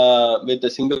with a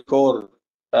single core,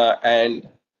 and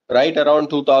right around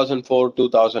 2004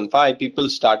 2005 people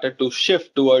started to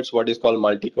shift towards what is called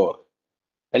multi-core,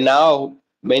 and now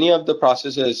many of the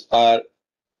processes are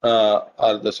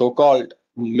the so-called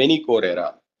many core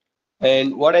era.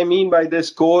 And what I mean by this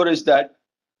core is that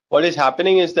what is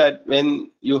happening is that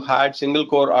when you had single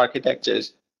core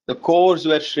architectures, the cores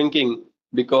were shrinking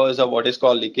because of what is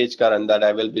called leakage current that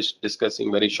I will be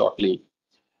discussing very shortly,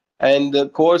 and the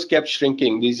cores kept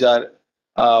shrinking. These are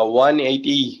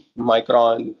 180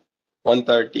 micron,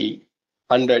 130,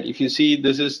 100. If you see,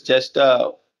 this is just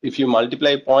if you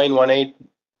multiply 0.18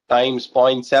 times zero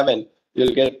point 0.7,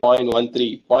 you'll get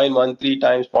 0.13. 0.13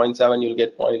 times zero point 0.7, you'll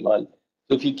get 0.1.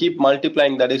 So if you keep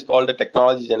multiplying, that is called a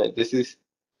technology generation. This is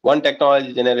one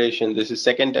technology generation. This is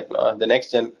the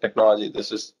next gen technology.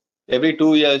 This is every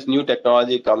 2 years, new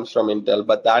technology comes from Intel,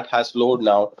 but that has slowed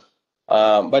now.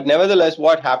 But nevertheless,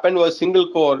 what happened was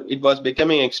single core, it was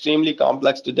becoming extremely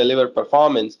complex to deliver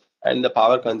performance, and the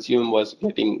power consumed was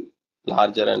getting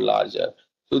larger and larger.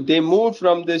 So they moved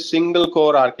from this single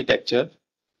core architecture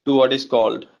to what is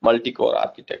called multi-core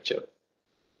architecture.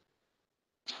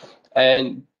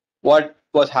 And what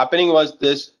was happening was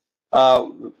this,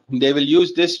 they will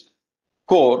use this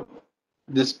core.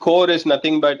 This core is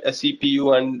nothing but a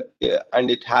CPU, and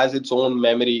it has its own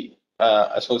memory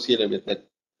associated with it.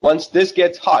 Once this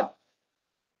gets hot,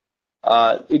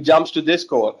 it jumps to this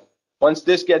core. Once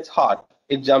this gets hot,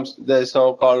 it jumps the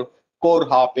so-called core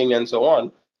hopping and so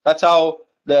on. That's how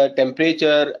the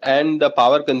temperature and the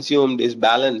power consumed is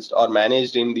balanced or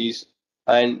managed in these.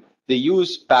 And they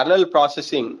use parallel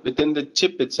processing within the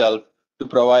chip itself to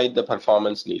provide the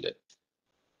performance needed.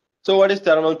 So what is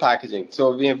thermal packaging?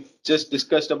 So we have just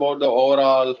discussed about the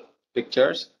overall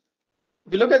pictures.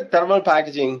 If you look at thermal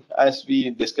packaging, as we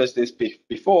discussed this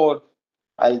before,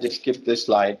 I'll just skip this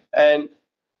slide. And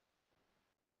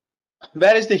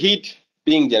where is the heat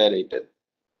being generated?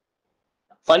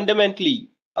 Fundamentally,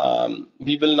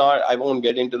 we will not, I won't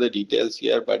get into the details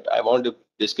here, but I want to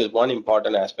discuss one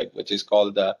important aspect, which is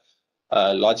called the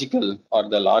logical or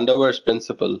the Landauer's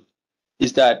principle,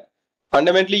 is that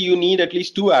fundamentally you need at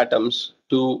least two atoms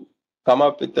to come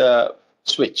up with a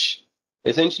switch.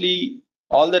 Essentially,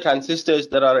 all the transistors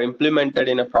that are implemented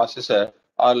in a processor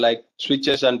are like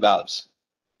switches and valves.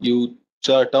 You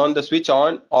turn the switch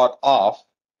on or off,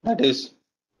 that is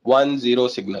 1-0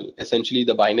 signal, essentially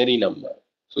the binary number.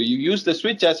 So you use the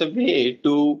switch as a way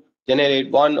to generate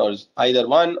either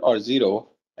one or zero.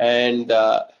 And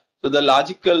so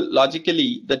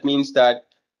logically, that means that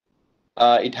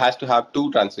it has to have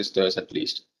two transistors at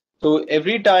least. So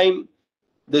every time,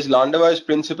 this Landauer's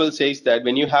principle says that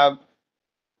when you have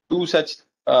two such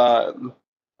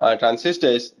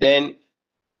transistors, then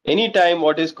anytime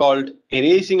what is called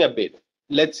erasing a bit,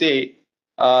 let's say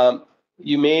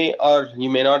you may or you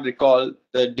may not recall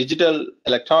the digital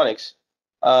electronics.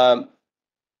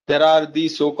 There are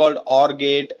these so-called OR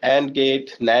gate, AND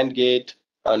gate, NAND gate,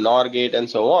 NOR gate, and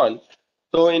so on.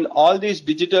 So in all these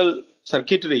digital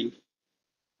circuitry,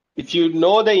 if you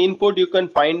know the input, you can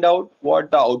find out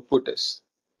what the output is.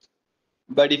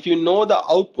 But if you know the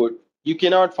output, you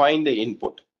cannot find the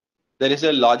input. There is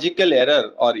a logical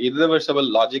error or irreversible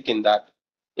logic in that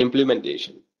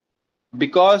implementation.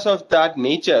 Because of that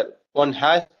nature, one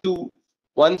has to,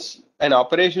 once an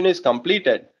operation is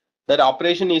completed, that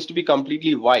operation needs to be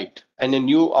completely wiped and a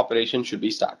new operation should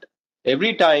be started.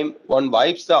 Every time one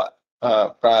wipes the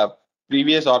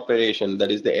previous operation,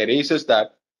 that is, the erases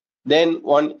that, then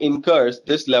one incurs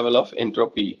this level of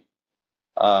entropy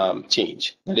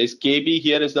change. That is, Kb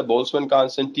here is the Boltzmann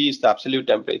constant, T is the absolute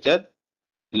temperature,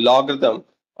 logarithm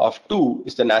of 2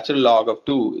 is the natural log of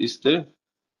 2 is the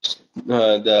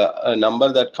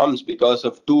number that comes because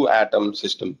of two atom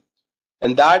system,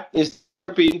 and that is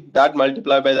entropy that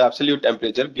multiplied by the absolute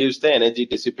temperature gives the energy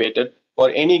dissipated for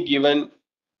any given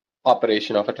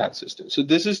operation of a transistor. So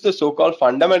this is the so-called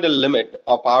fundamental limit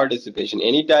of power dissipation.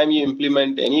 Anytime you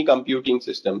implement any computing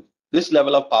system, this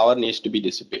level of power needs to be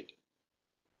dissipated.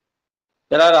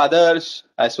 There are others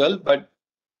as well, but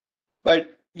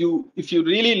if you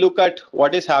really look at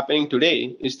what is happening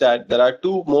today, is that there are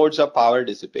two modes of power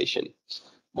dissipation.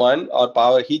 one, or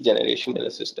power heat generation in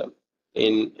a system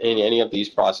in any of these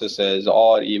processes,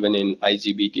 or even in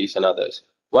IGBTs and others.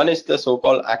 One is the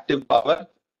so-called active power,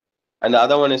 and the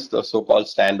other one is the so-called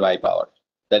standby power.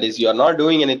 That is, you're not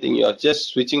doing anything, you're just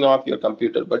switching off your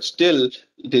computer, but still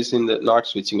it is in the not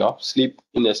switching off, sleep,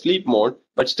 in a sleep mode,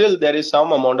 but still there is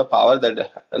some amount of power that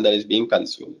is being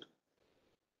consumed.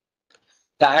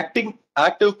 The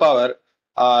active power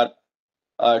are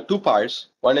two parts.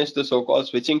 One is the so-called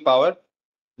switching power,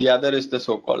 the other is the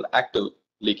so-called active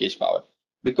leakage power.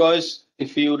 Because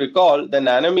if you recall, the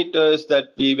nanometers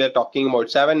that we were talking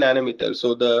about, 7 nanometers,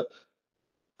 so the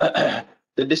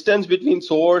the distance between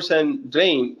source and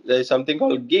drain, there is something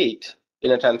called gate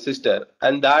in a transistor,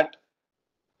 and that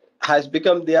has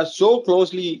become, they are so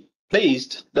closely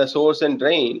placed, the source and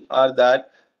drain, are that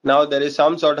now there is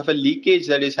some sort of a leakage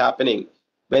that is happening.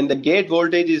 When the gate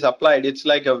voltage is applied, it's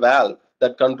like a valve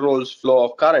that controls flow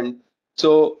of current.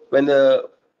 So when the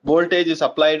voltage is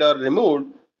applied or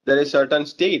removed, there is certain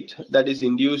state that is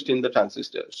induced in the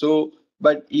transistor. So,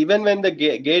 but even when the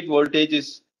gate voltage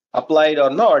is applied or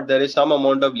not, there is some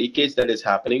amount of leakage that is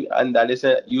happening, and that is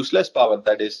a useless power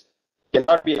that is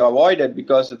cannot be avoided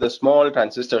because of the small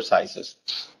transistor sizes.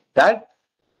 That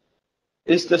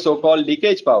is the so-called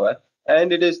leakage power,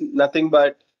 and it is nothing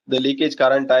but the leakage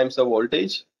current times the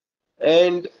voltage.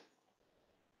 And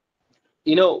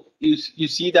you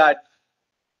see that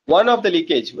one of the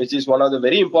leakage, which is one of the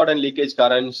very important leakage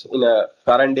currents in a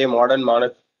current day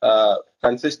modern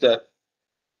transistor.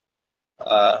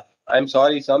 I'm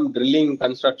sorry, some drilling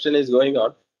construction is going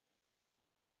on.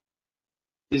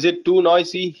 Is it too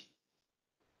noisy?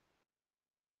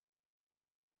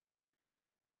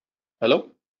 Hello?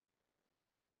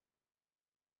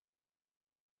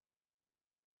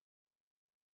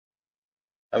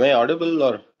 Am I audible,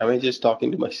 or am I just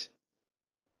talking to myself?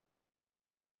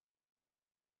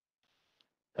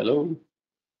 Hello?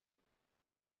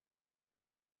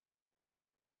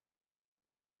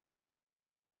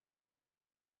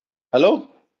 Hello?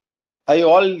 Are you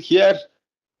all here?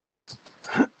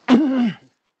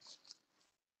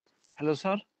 Hello,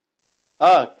 sir.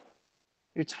 Ah,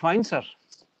 It's fine, sir.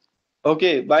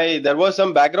 okay. There was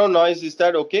some background noise. Is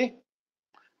that okay?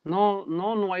 No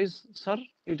noise, sir.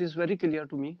 It is very clear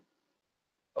to me.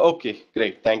 Okay,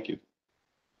 great. Thank you.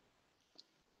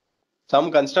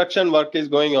 Some construction work is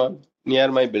going on near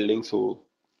my building, so.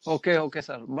 Okay,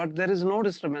 sir. But there is no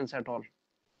disturbance at all.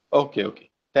 Okay.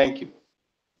 Thank you.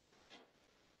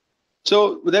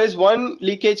 So there is one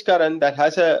leakage current that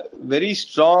has a very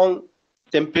strong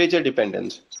temperature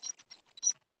dependence.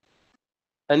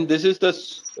 And this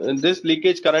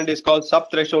leakage current is called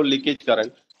subthreshold leakage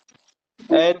current.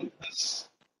 And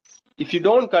if you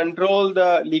don't control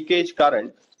the leakage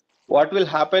current, what will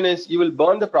happen is you will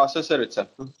burn the processor itself,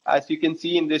 as you can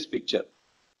see in this picture.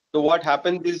 So what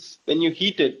happens is when you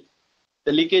heat it,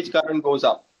 the leakage current goes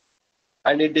up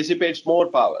and it dissipates more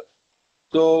power.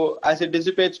 So as it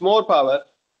dissipates more power,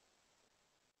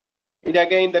 it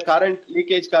again, the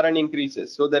leakage current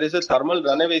increases. So there is a thermal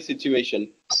runaway situation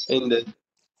in this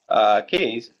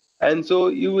case. And so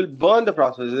you will burn the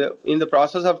processor. In the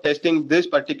process of testing this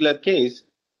particular case,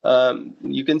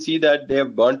 you can see that they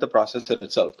have burnt the processor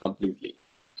itself completely.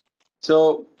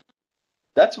 So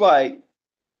that's why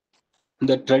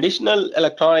the traditional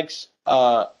electronics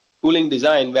cooling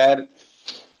design, where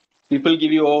people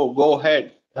give you, oh, go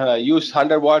ahead, use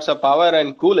 100 watts of power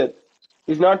and cool it,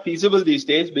 is not feasible these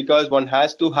days, because one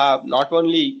has to have not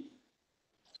only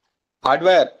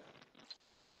hardware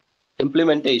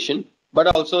implementation but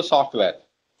also software.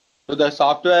 So the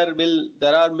software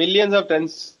there are millions of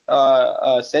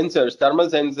sensors, thermal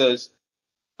sensors,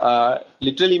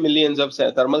 literally millions of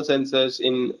thermal sensors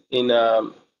in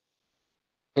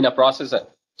a processor.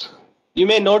 You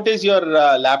may notice your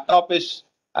laptop is,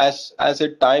 as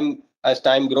time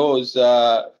grows,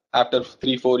 after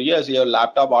 3-4 years, your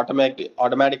laptop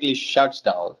automatically shuts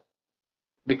down,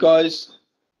 because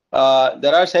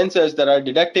there are sensors that are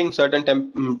detecting certain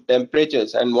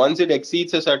temperatures, and once it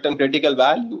exceeds a certain critical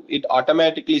value, it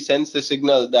automatically sends the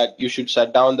signal that you should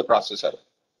shut down the processor.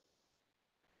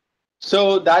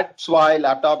 So that's why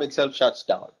laptop itself shuts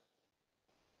down.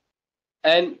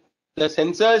 And the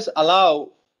sensors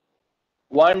allow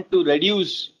one to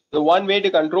reduce. The one way to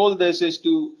control this is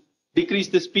to decrease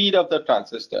the speed of the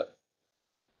transistor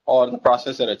or the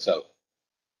processor itself.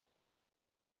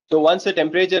 So once the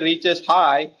temperature reaches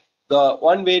high, the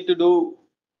one way to do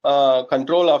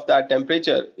control of that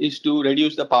temperature is to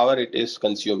reduce the power it is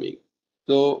consuming.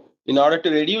 So in order to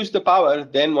reduce the power,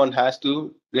 then one has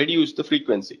to reduce the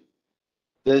frequency.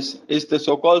 This is the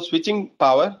so-called switching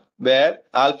power, where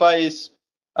alpha is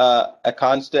a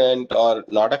constant or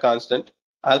not a constant.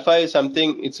 Alpha is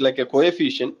something, it's like a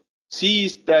coefficient. C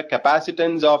is the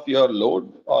capacitance of your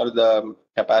load or the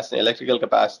electrical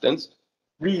capacitance.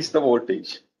 V is the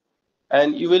voltage.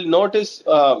 And you will notice,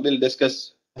 we'll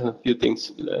discuss a few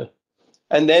things.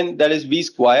 And then that is V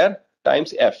square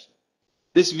times F.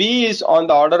 This V is on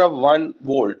the order of 1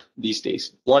 volt these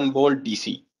days, 1 volt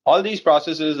DC. All these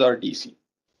processes are DC.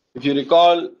 If you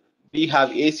recall, we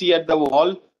have AC at the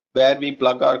wall where we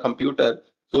plug our computer.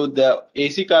 So the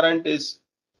AC current is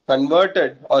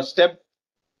converted or step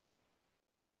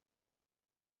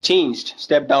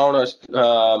down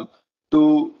or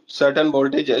to certain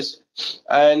voltages.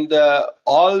 And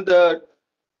all the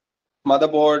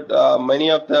motherboard,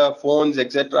 many of the phones,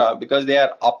 etc., because they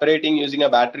are operating using a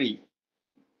battery,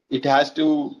 it has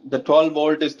to, the 12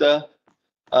 volt is the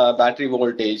battery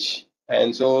voltage.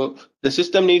 And so the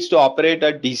system needs to operate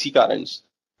at DC currents.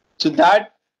 So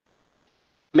that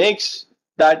makes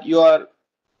that your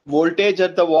voltage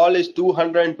at the wall is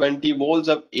 220 volts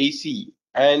of AC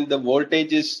and the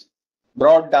voltage is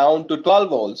brought down to 12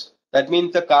 volts. That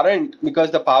means the current,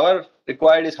 because the power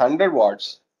required is 100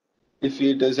 watts, if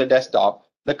it is a desktop,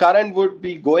 the current would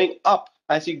be going up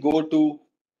as you go to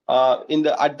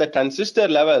at the transistor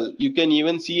level. You can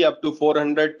even see up to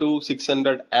 400 to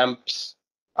 600 amps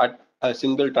at a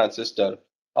single transistor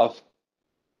of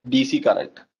DC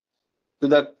current. So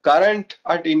the current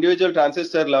at individual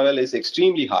transistor level is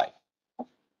extremely high.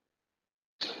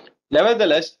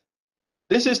 Nevertheless,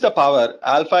 this is the power.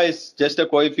 Alpha is just a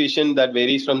coefficient that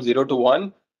varies from 0 to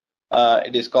 1.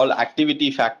 It is called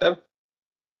activity factor.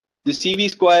 The CV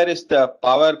square is the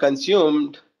power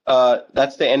consumed.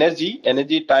 That's the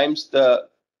energy times the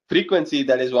frequency,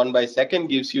 that is 1 by second,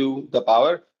 gives you the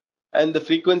power. And the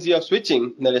frequency of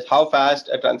switching, that is how fast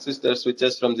a transistor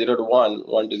switches from 0 to 1,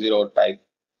 1 to 0 type.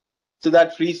 So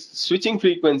that switching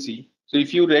frequency, so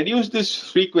if you reduce this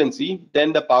frequency,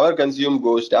 then the power consumed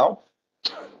goes down.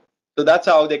 So that's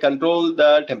how they control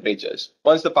the temperatures.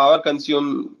 Once the power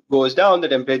consumed goes down, the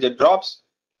temperature drops.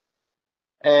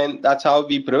 And that's how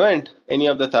we prevent any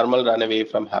of the thermal runaway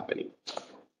from happening.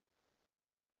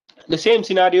 The same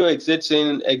scenario exists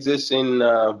in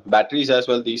batteries as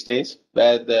well these days,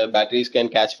 where the batteries can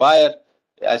catch fire,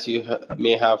 as you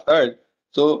may have heard.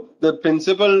 So the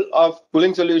principle of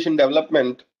cooling solution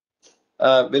development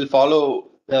will follow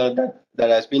that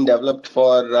has been developed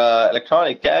for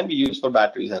electronic can be used for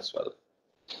batteries as well.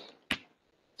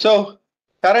 So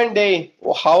current day,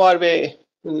 how are we?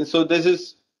 So this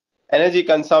is energy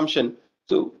consumption.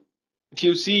 So if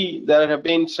you see, there have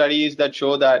been studies that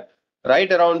show that right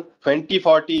around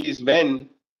 2040 is when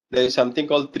there is something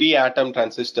called 3-atom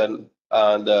transistor.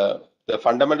 The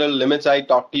fundamental limits I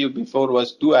talked to you before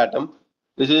was 2-atom.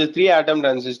 This is a 3-atom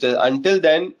transistor. Until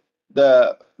then,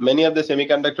 many of the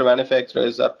semiconductor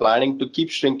manufacturers are planning to keep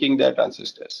shrinking their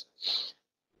transistors.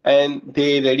 And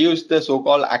they reduce the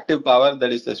so-called active power,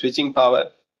 that is the switching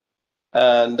power,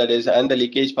 and the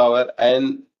leakage power,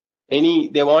 and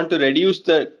they want to reduce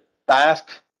the task,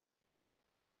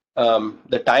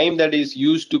 the time that is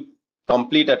used to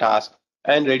complete a task,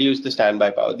 and reduce the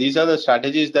standby power. These are the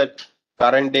strategies that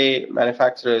current day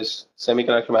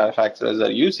semiconductor manufacturers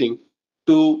are using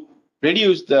to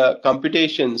reduce the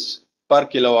computations per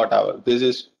kilowatt hour. This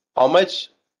is how much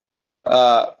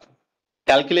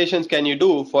calculations can you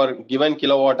do for given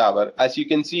kilowatt hour. As you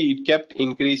can see, it kept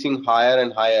increasing higher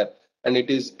and higher, and it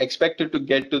is expected to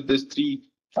get to this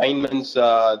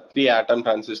 3-atom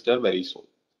transistor very soon.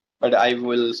 But I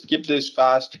will skip this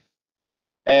fast.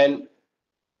 And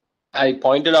I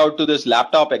pointed out to this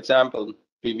laptop example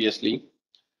previously.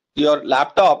 Your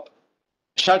laptop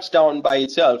shuts down by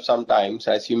itself sometimes,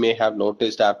 as you may have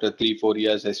noticed after 3-4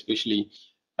 years especially,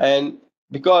 and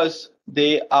because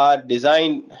they are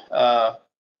designed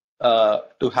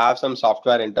to have some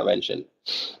software intervention.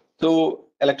 So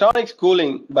electronics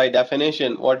cooling, by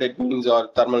definition, what it means, or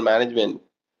thermal management,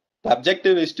 the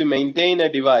objective is to maintain a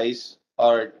device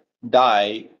or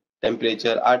die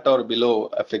temperature at or below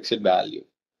a fixed value.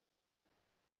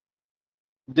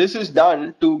 This is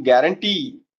done to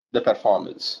guarantee the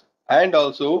performance and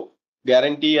also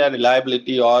guarantee a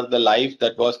reliability or the life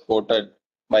that was quoted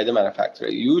by the manufacturer.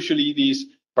 Usually these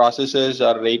processes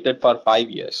are rated for 5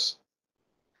 years.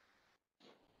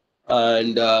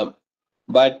 And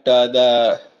but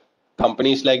the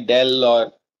companies like Dell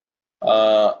or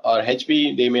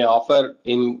HP, they may offer,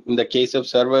 in the case of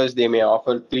servers, they may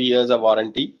offer 3 years of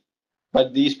warranty.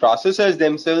 But these processors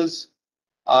themselves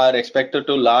are expected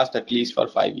to last at least for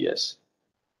 5 years.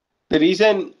 The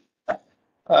reason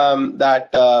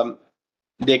that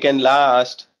they can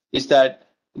last is that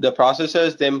the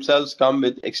processors themselves come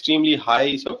with extremely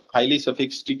highly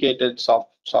sophisticated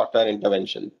software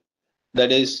intervention.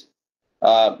 That is,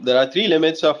 there are three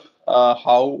limits of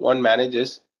how one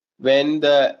manages. When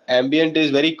the ambient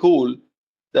is very cool,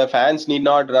 the fans need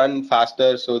not run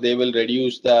faster, so they will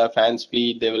reduce the fan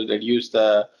speed, they will reduce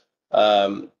the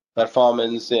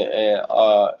performance, they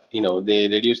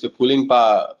reduce the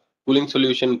cooling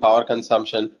solution power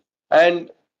consumption,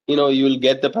 and you will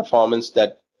get the performance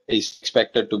that is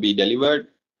expected to be delivered,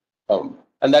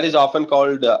 and that is often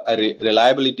called a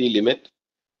reliability limit.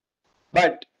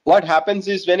 But what happens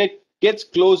is when it gets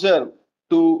closer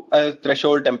to a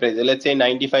threshold temperature, let's say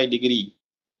 95 degree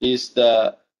is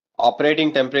the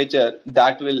operating temperature,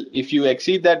 that will, if you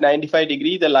exceed that 95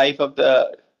 degree, the life of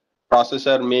the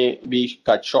processor may be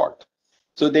cut short.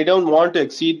 So they don't want to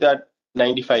exceed that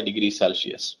 95 degrees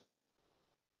Celsius.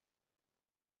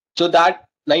 So that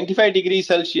 95 degrees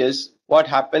Celsius, what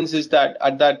happens is that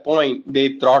at that point,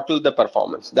 they throttle the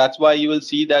performance. That's why you will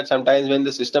see that sometimes when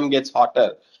the system gets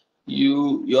hotter,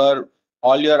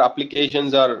 all your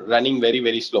applications are running very,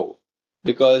 very slow,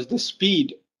 because the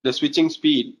switching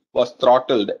speed was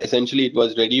throttled. Essentially, it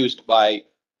was reduced by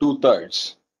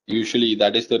 2/3. Usually,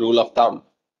 that is the rule of thumb,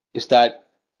 is that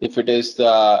if it is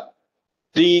the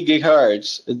 3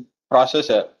 gigahertz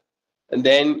processor, and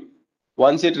then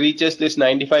once it reaches this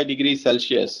 95 degrees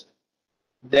Celsius,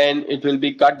 then it will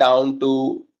be cut down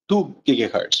to 2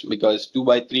 gigahertz, because 2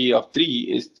 by 3 of 3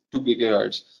 is 2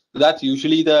 gigahertz. So that's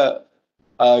usually the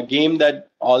game that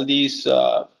all these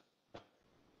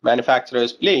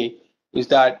manufacturers play, is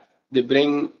that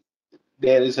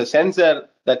there is a sensor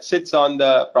that sits on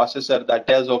the processor that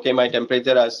tells, okay, my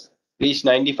temperature has reached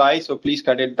 95, so please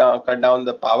cut down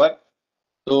the power.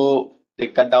 So they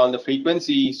cut down the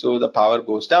frequency, so the power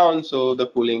goes down, so the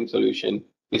cooling solution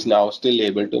is now still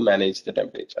able to manage the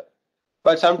temperature.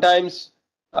 But sometimes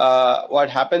what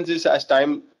happens is, as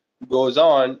time goes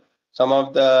on, some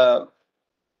of the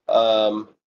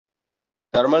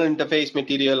thermal interface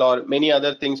material or many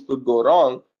other things could go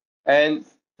wrong, and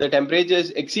the temperature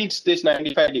exceeds this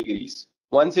 95 degrees.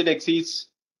 Once it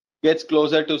gets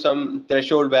closer to some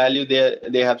threshold value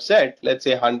they have set, let's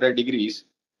say 100 degrees,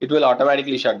 it will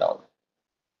automatically shut down.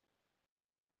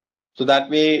 So that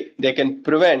way they can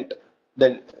prevent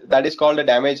that is called a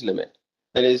damage limit.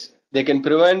 That is, they can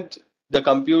prevent the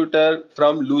computer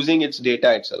from losing its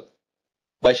data itself.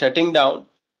 By shutting down,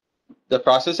 the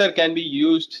processor can be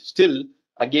used still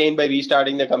again by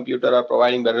restarting the computer or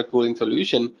providing better cooling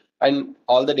solution, and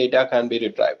all the data can be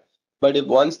retrieved. But if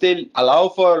once they allow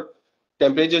for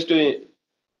temperatures to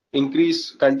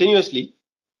increase continuously,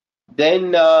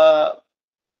 then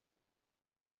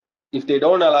if they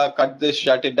don't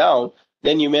shut it down,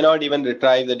 then you may not even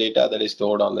retrieve the data that is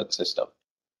stored on that system.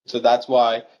 So that's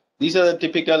why these are the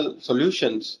typical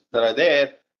solutions that are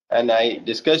there, and I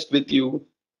discussed with you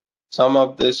some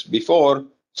of this before.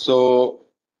 So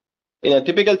in a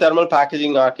typical thermal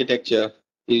packaging architecture,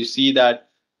 you see that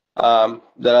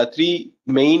there are three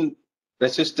main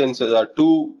resistances, or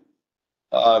two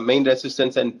main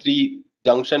resistance and three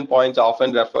junction points,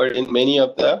 often referred in many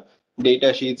of the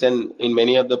data sheets and in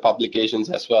many of the publications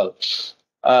as well.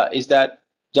 Is that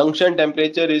junction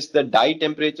temperature is the die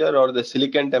temperature or the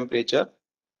silicon temperature.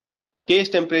 Case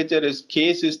temperature is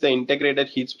the integrated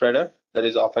heat spreader, that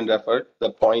is often referred,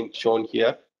 the point shown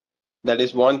here. That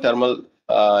is one thermal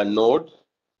node.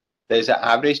 There is an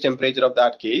average temperature of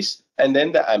that case, and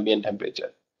then the ambient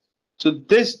temperature. So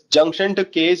this junction to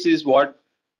case is what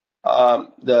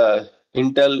the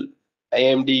Intel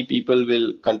AMD people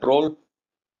will control,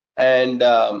 and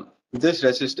this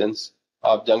resistance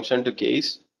of junction to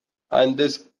case, and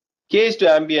this case to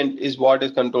ambient is what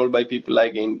is controlled by people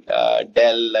like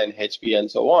Dell and HP and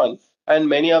so on, and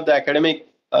many of the academic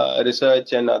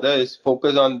research and others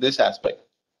focus on this aspect,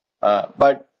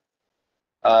 but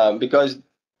because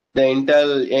the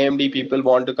Intel AMD people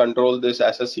want to control this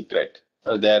as a secret,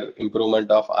 their improvement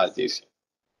of RJC.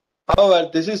 However,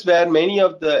 this is where many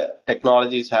of the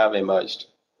technologies have emerged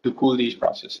to cool these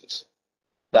processes.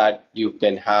 That you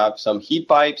can have some heat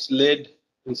pipes lid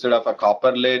instead of a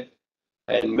copper lid,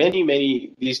 and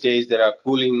many these days there are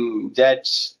cooling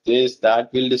jets, this,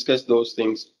 that. We'll discuss those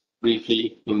things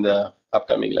briefly in the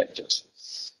upcoming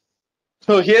lectures.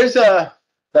 So here's that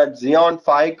Xeon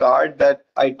Phi card that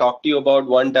I talked to you about,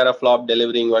 1 teraflop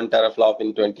delivering 1 teraflop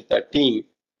in 2013.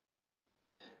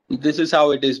 This is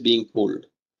how it is being cooled.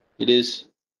 It is,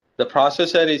 the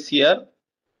processor is here,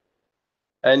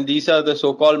 and these are the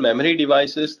so-called memory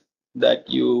devices that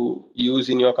you use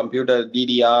in your computer,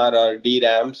 DDR or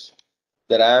DRAMs.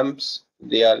 The RAMs,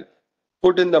 they are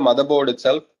put in the motherboard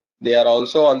itself. They are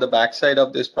also on the backside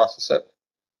of this processor.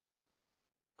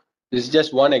 This is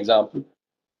just one example.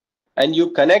 And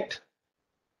you connect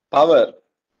power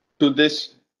to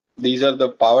this. These are the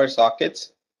power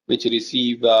sockets which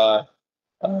receive power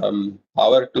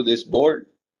to this board.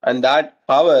 And that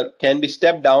power can be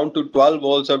stepped down to 12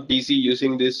 volts of DC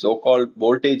using these so-called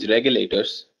voltage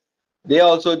regulators. They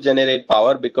also generate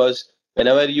power because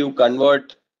whenever you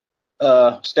convert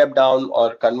step down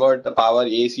or convert the power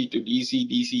AC to DC,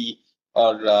 DC,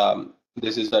 or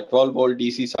this is a 12 volt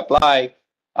DC supply,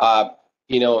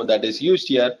 that is used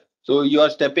here. So you are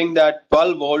stepping that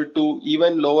 12 volt to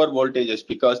even lower voltages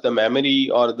because the memory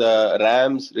or the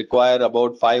RAMs require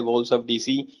about 5 volts of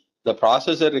DC. The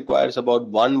processor requires about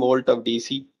 1 volt of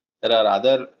DC. There are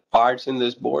other parts in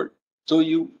this board. So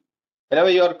whenever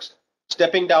you're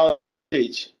stepping down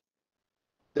voltage,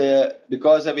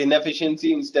 because of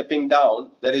inefficiency in stepping down,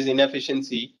 there is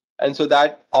inefficiency, and so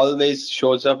that always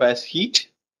shows up as heat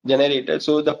generated.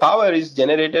 So the power is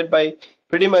generated by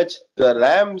pretty much the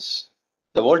RAMs,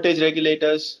 the voltage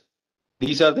regulators.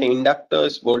 These are the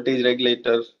inductors. Voltage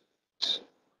regulators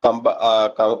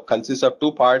consists of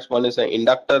two parts. One is an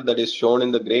inductor that is shown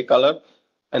in the gray color,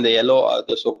 and the yellow are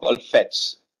the so-called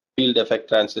FETs, field effect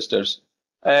transistors,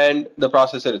 and the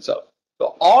processor itself.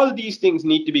 So all these things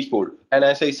need to be cooled. And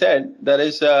as I said, there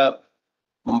is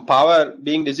power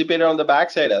being dissipated on the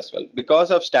backside as well because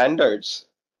of standards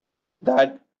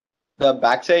that the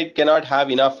backside cannot have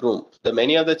enough room.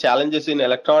 Many of the challenges in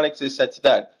electronics is such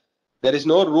that there is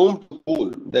no room to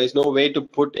cool. There is no way to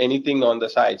put anything on the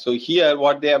side. So here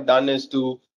what they have done is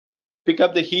to pick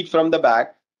up the heat from the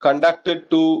back, conduct it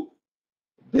to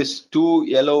these two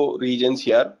yellow regions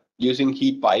here using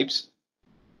heat pipes,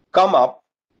 come up,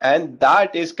 and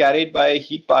that is carried by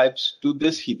heat pipes to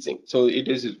this heatsink. So it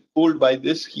is cooled by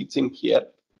this heatsink here.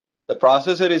 The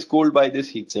processor is cooled by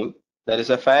this heatsink. There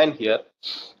is a fan here,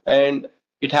 and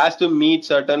it has to meet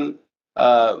certain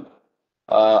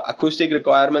acoustic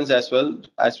requirements as well.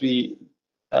 As we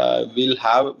will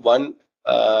have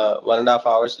 1.5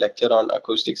 hours lecture on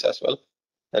acoustics as well.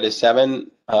 That is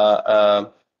 7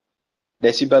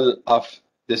 decibel of,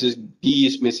 this is D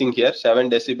is missing here, 7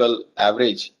 decibel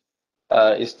average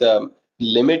is the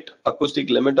acoustic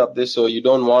limit of this. So you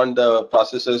don't want the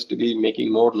processors to be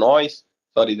making more noise,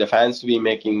 the fans to be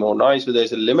making more noise. So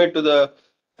there's a limit to the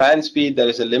fan speed, there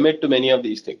is a limit to many of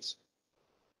these things.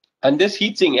 And this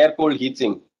heatsink, air-cooled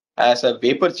heatsink, has a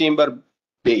vapor chamber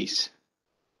base.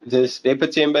 This vapor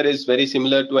chamber is very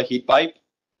similar to a heat pipe,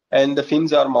 and the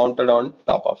fins are mounted on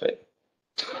top of it.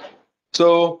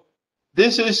 So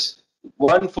this is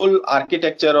one full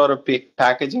architecture or a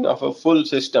packaging of a full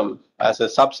system as a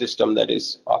subsystem that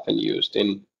is often used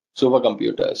in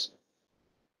supercomputers.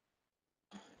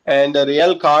 And the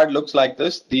real card looks like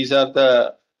this. This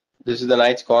is the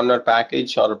Knight's Corner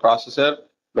package or a processor,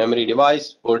 memory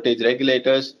device, voltage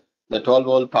regulators. The 12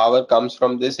 volt power comes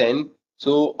from this end.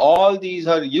 So all these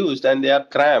are used and they are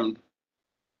crammed.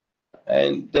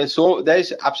 And there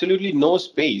is absolutely no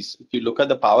space. If you look at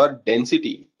the power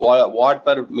density, watt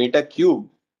per meter cube,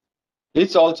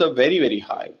 it's also very, very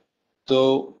high.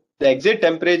 So the exit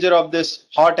temperature of this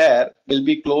hot air will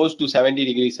be close to 70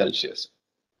 degrees Celsius.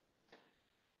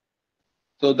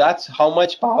 So that's how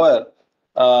much power,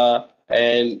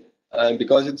 and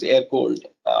because it's air cooled,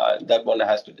 that one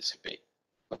has to dissipate.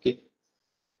 Okay.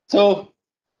 So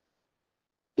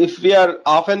if we are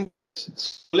often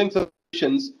cooling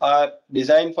solutions are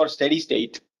designed for steady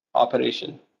state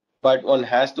operation, but one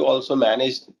has to also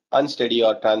manage unsteady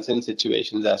or transient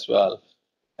situations as well.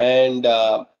 And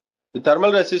the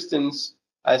thermal resistance,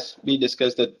 as we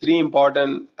discussed, the three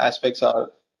important aspects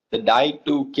are the die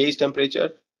to case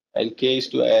temperature and case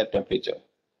to air temperature.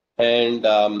 And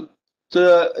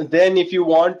so then if you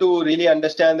want to really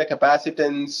understand the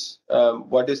capacitance,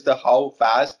 what is how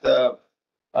fast there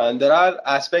are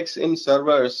aspects in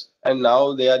servers, and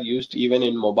now they are used even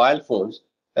in mobile phones.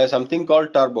 There's something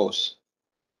called turbos.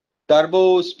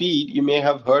 Turbo speed, you may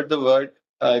have heard the word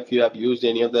if you have used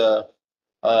any of the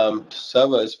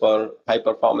servers for high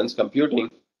performance computing,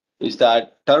 is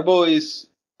that turbo is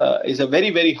a very,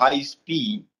 very high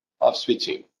speed of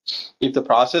switching. If the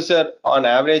processor on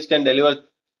average can deliver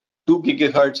 2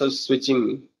 gigahertz of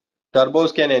switching,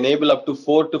 turbos can enable up to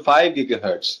 4 to 5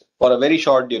 gigahertz for a very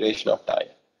short duration of time.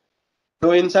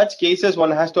 So in such cases,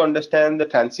 one has to understand the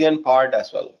transient part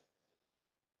as well.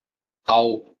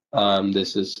 How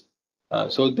this is.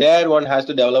 So there one has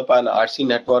to develop an RC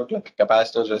network, like a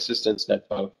capacitance resistance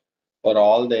network for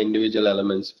all the individual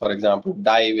elements. For example,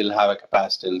 die will have a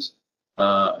capacitance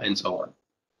and so on.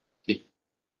 Okay.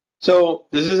 So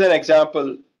this is an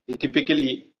example.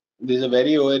 Typically, this is a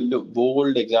very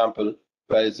old example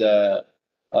where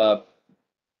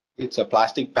it's a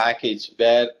plastic package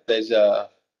where there's a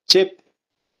chip,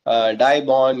 die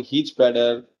bond, heat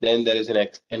spreader, then there is an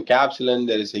encapsulant,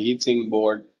 there is a heat sink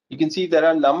board. You can see there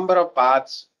are a number of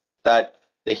paths that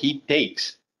the heat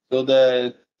takes. So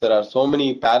there are so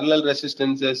many parallel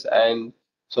resistances and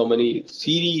so many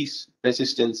series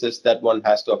resistances that one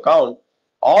has to account.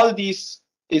 All these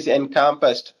is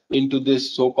encompassed into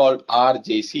this so-called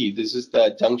RJC. This is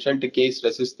the junction to case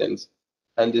resistance,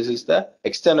 and this is the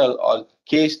external or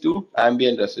case to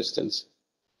ambient resistance.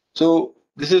 So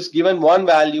this is given one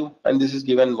value, and this is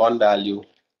given one value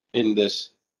in this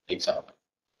example.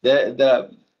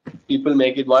 The people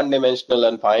make it one-dimensional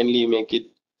and finally make it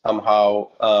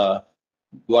somehow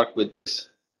work with this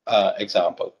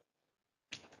example.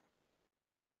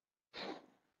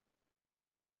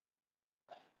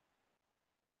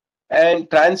 And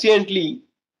transiently,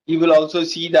 you will also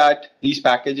see that these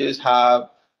packages have,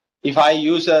 if I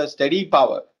use a steady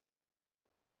power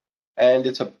and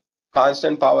it's a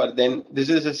constant power, then this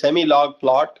is a semi-log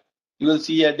plot. You will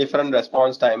see a different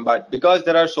response time. But because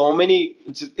there are so many,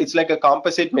 it's like a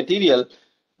composite material,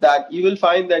 that you will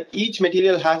find that each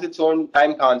material has its own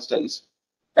time constants.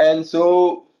 And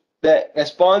so the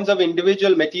response of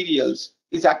individual materials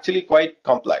is actually quite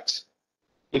complex.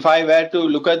 If I were to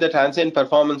look at the transient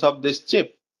performance of this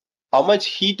chip, how much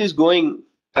heat is going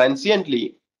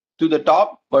transiently to the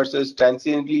top versus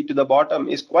transiently to the bottom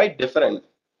is quite different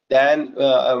than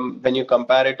when you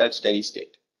compare it at steady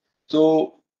state.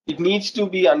 So it needs to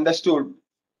be understood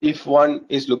if one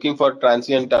is looking for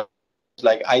transient terms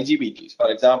like IGBTs.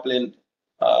 For example, in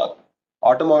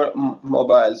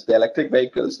automobiles, the electric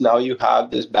vehicles, now you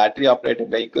have this battery operated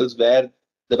vehicles where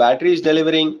the battery is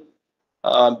delivering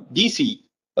DC,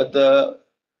 but the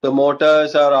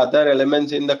motors or other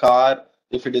elements in the car,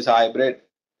 if it is hybrid,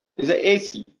 is a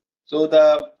AC. So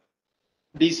the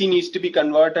DC needs to be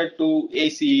converted to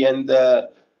AC, and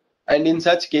in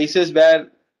such cases where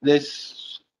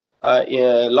there's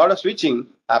a lot of switching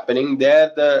happening,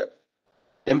 there the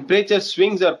temperature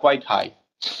swings are quite high.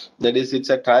 That is, it's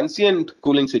a transient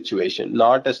cooling situation,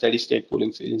 not a steady state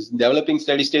cooling. Developing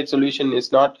steady state solution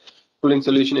is not cooling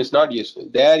solution is not useful.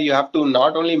 There you have to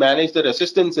not only manage the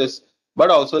resistances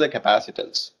but also the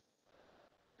capacitance.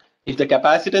 If the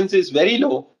capacitance is very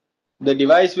low, the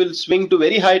device will swing to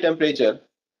very high temperature,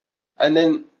 and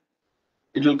then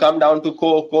it will come down to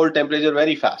cold temperature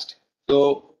very fast.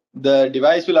 So the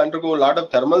device will undergo a lot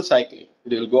of thermal cycling.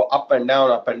 It will go up and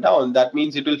down, up and down. That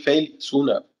means it will fail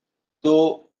sooner.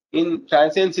 So in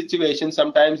transient situations,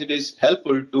 sometimes it is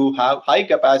helpful to have high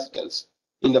capacitance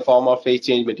in the form of phase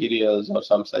change materials or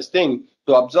some such thing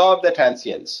to absorb the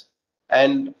transients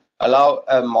and allow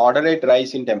a moderate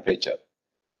rise in temperature.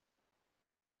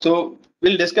 So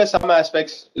we'll discuss some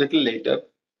aspects a little later,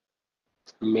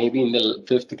 maybe in the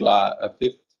fifth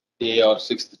day or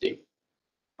sixth day.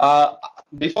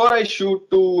 Before I shoot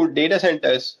to data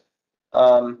centers,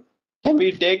 can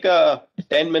we take a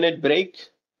 10-minute break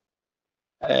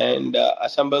and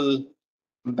assemble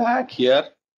back here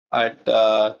at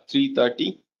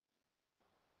 3:30?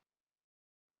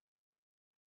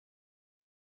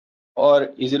 Or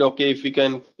is it okay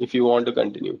if you want to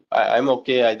continue? I'm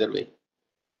okay either way.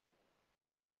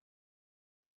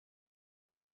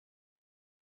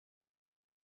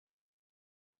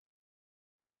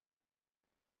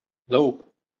 Hello.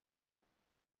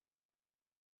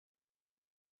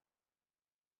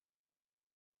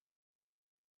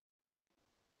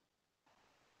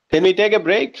 Can we take a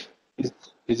break?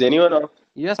 Is anyone on?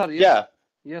 Yes, sir. Yes. Yeah.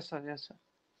 Yes, sir. Yes, sir.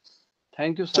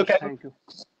 Thank you, So sir. Thank you.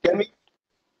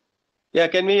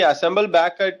 Can we assemble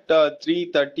back at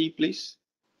 3:30, please?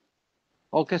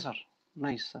 Okay, sir.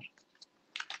 Nice, sir.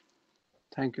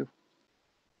 Thank you.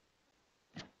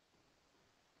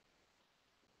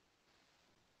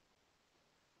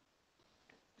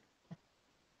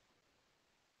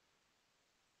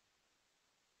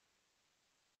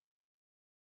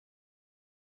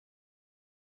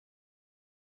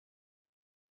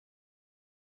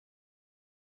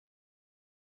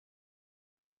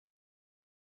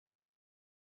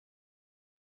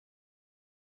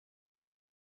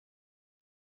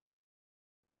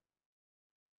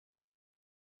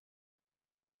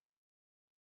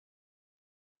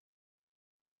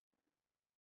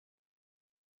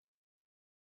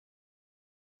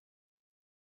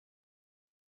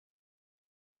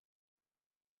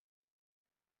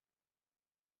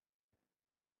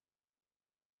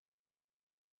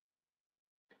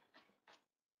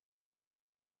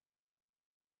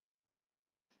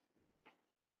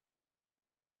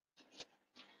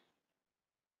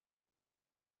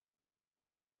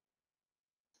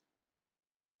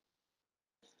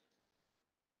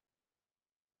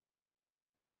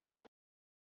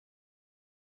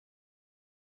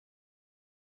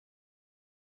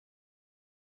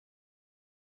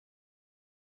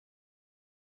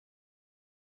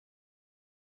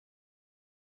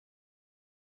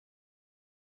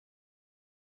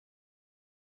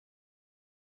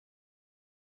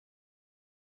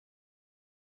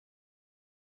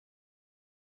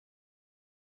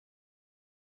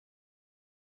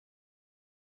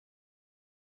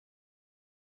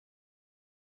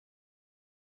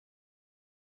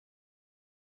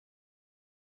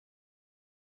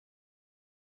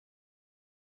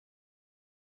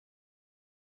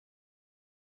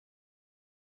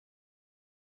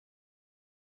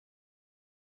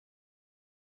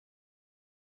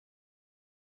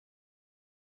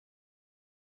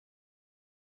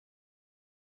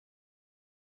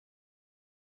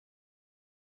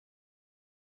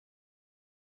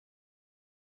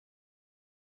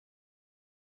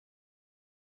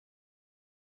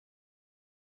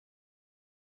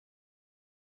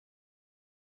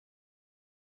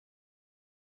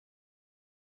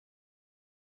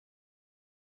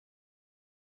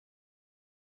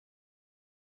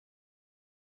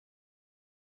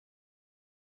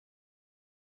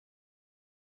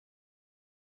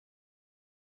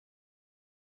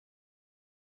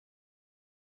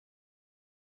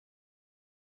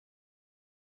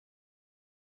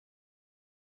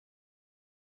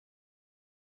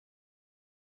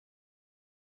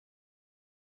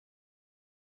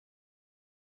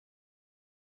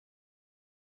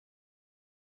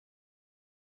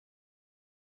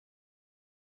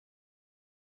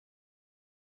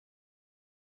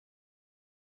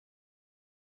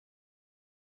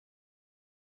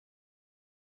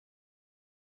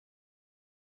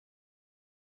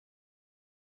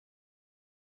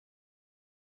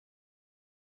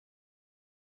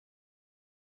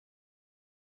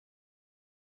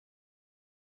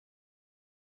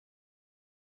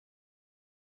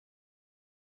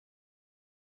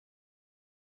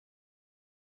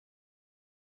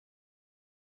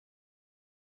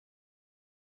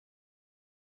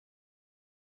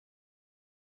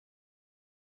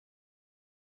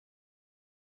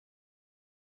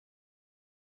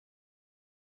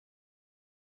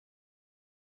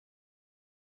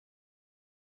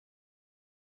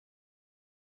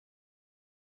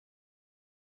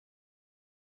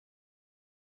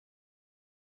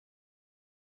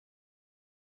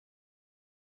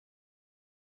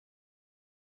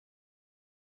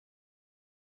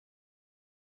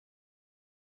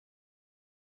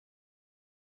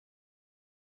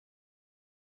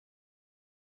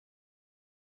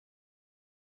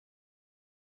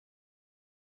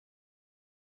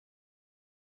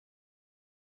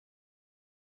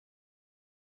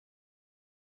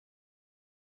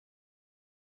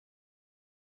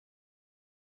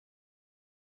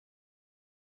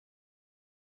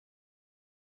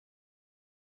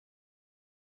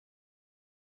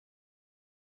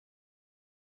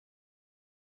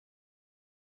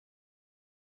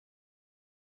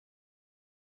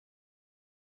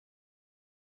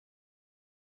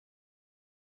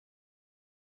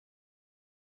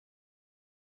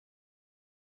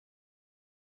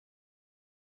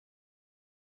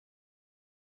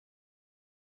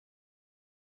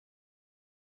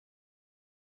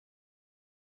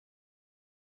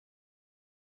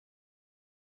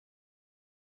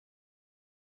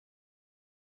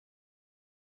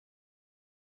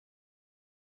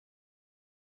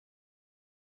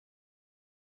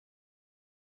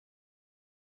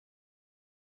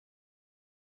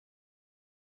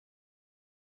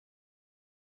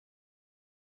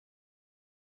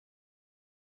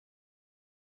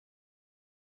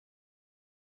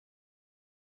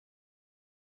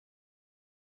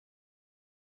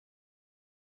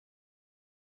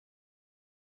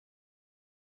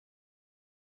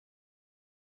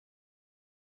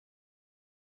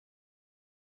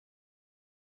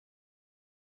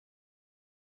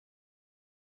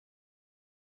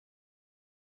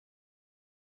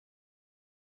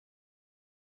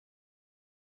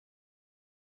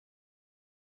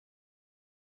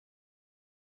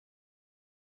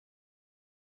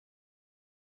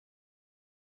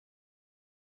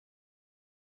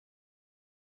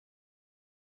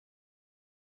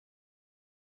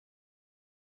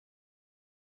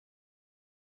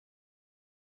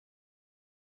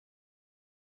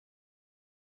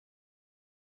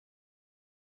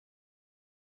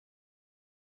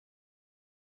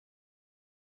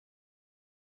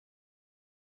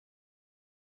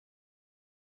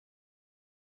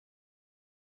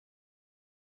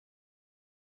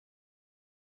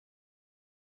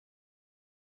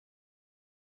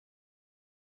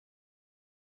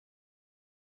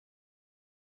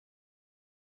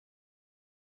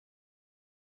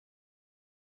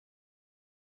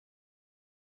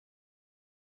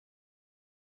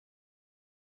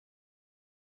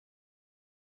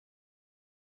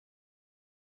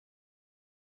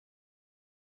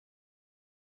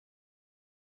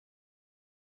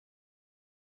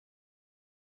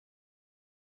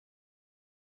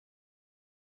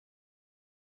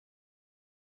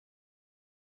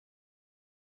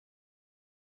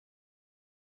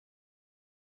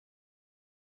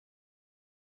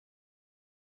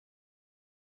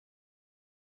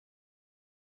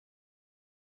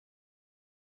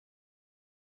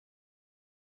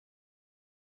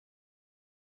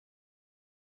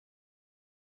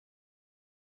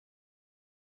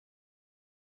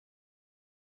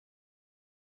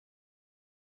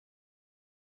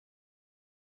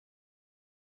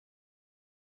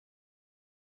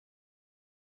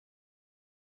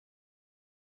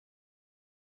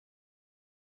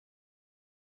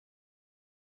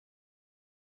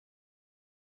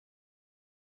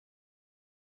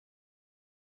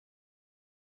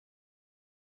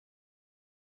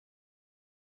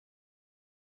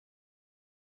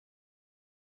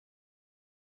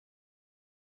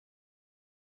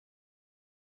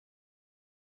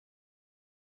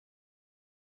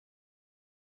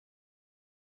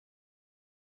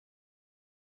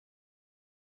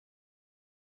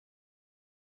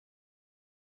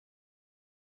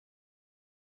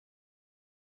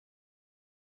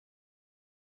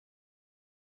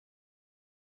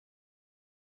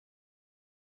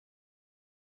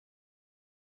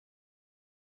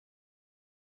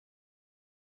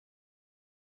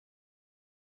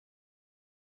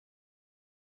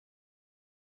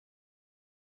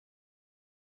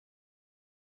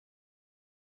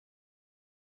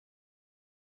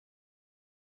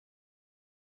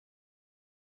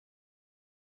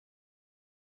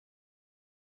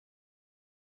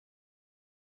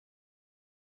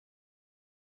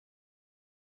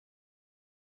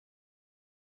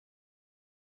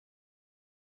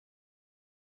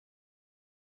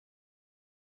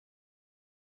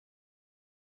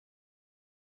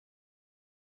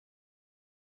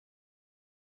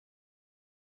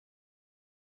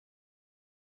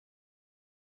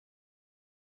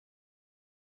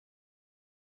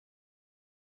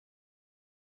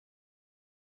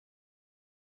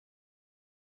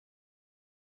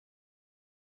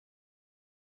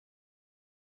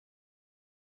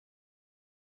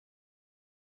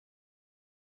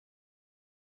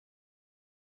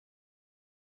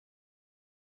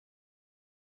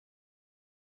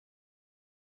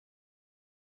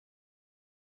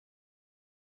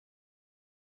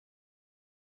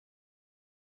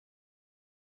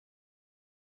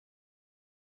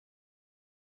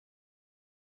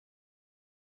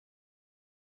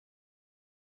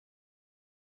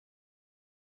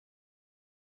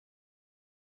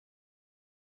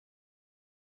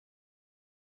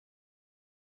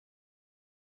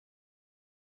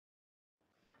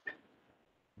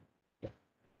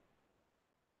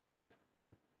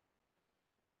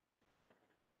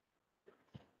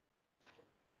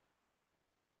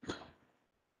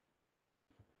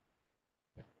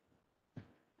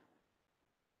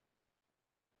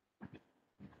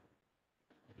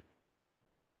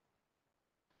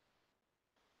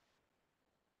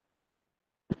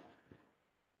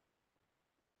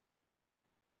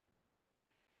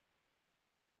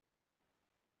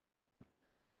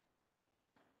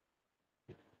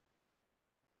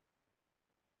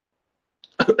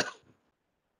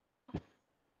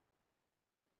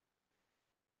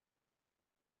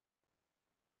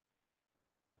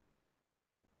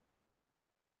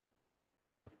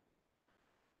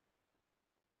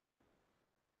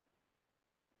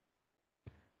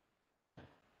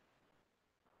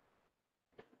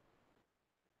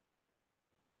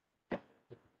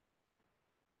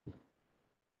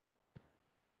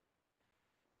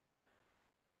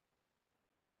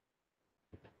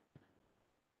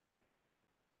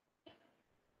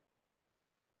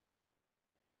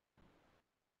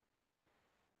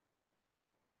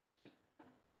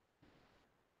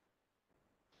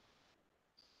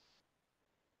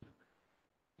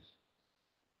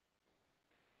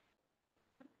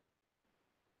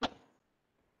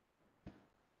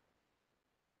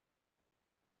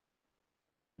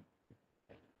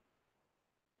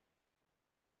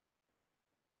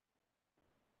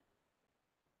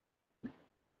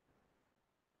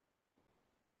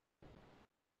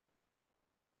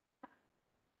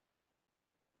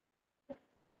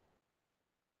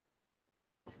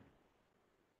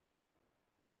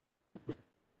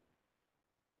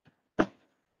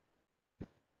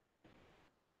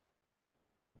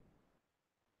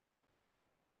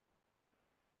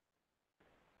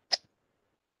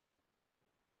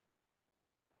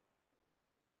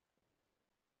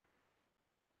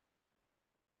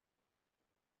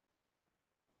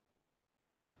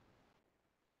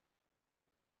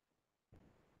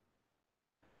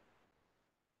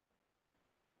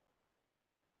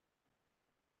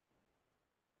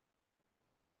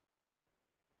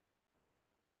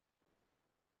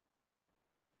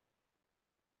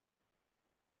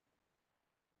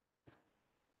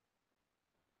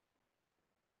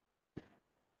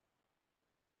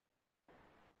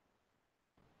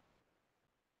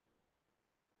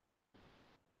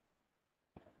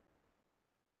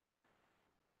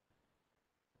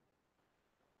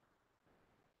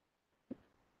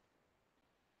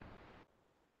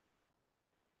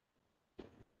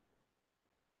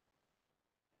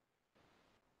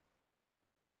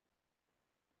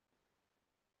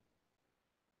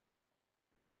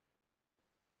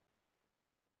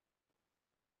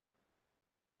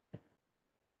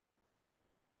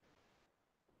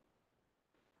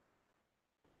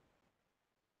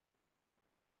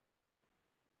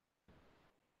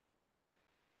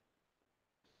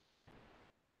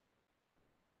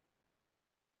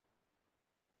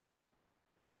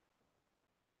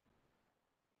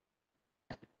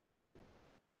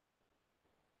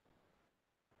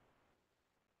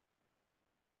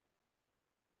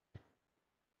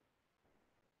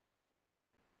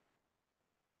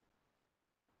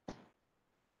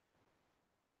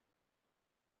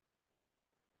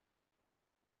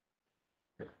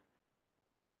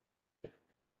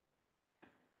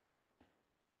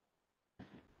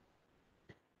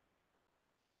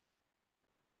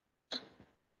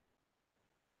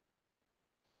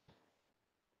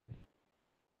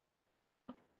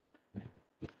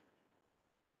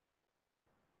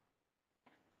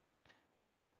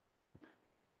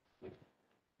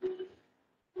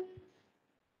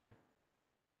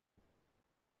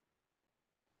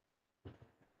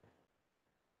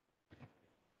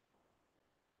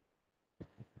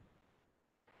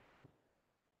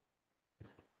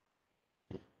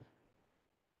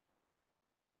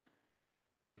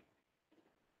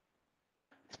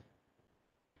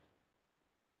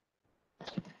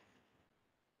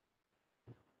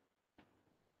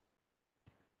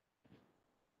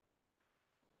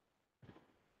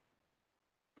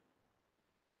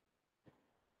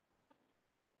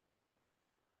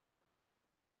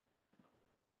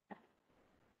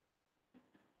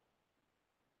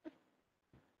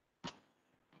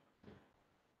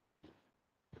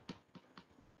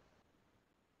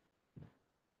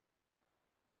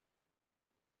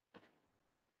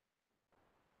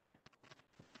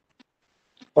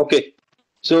 Okay,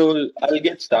 so I'll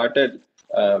get started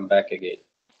back again.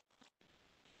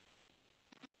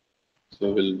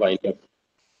 So we'll wind up.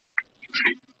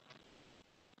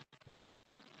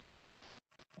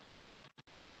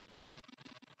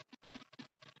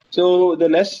 So the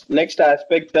next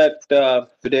aspect that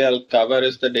today I'll cover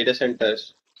is the data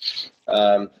centers,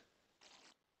 um,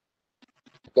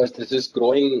 because this is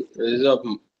growing. This is a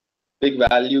big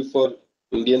value for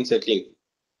Indian settling,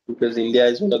 because India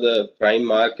is one of the prime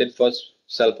market for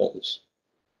cell phones.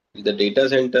 The data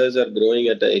centers are growing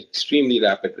at an extremely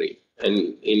rapid rate,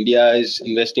 and India is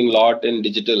investing a lot in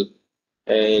digital.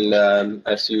 And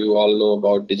as you all know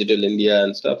about digital India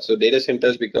and stuff, so data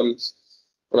centers becomes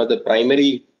one of the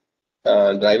primary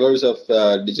drivers of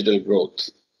digital growth.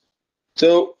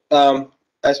 So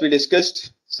as we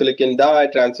discussed, silicon die,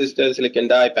 transistor, silicon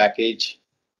die package.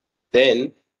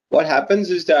 Then what happens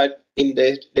is that in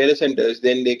data centers,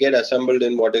 then they get assembled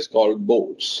in what is called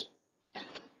boards.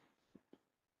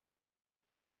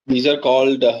 These are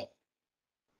called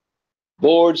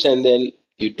boards, and then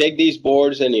you take these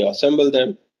boards and you assemble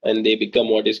them, and they become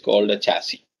what is called a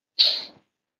chassis.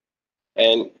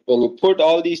 And when you put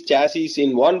all these chassis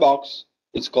in one box,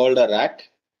 it's called a rack.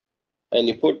 And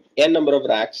you put n number of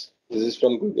racks. This is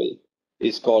from Google.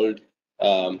 Is called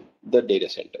the data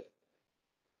center.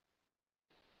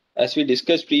 As we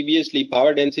discussed previously,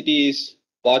 power density is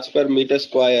watts per meter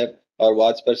square or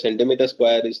watts per centimeter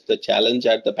square is the challenge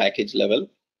at the package level.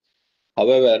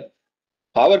 However,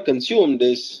 power consumed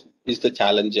is the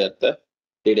challenge at the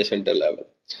data center level.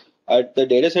 At the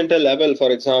data center level,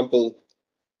 for example,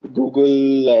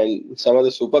 Google and some of the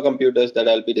supercomputers that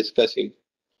I'll be discussing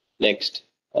next,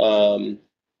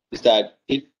 is that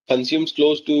it consumes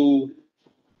close to,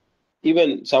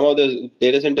 even some of the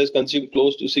data centers consume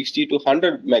close to 60 to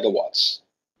 100 megawatts.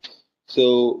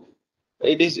 So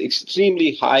it is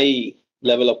extremely high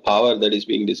level of power that is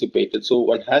being dissipated. So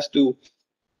one has to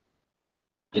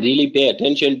really pay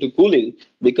attention to cooling,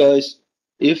 because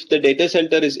if the data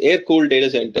center is air-cooled data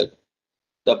center,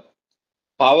 the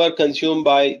power consumed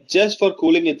by just for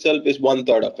cooling itself is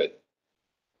 1/3 of it.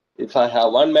 If I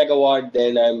have 1 megawatt,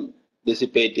 then I'm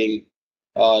dissipating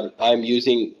or I'm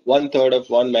using 1/3 of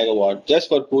 1 megawatt just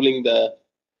for cooling the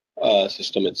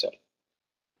system itself.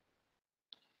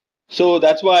 So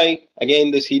that's why,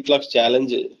 again, this heat flux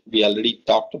challenge we already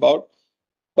talked about.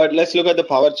 But let's look at the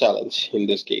power challenge in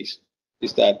this case.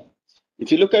 Is that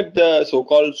if you look at the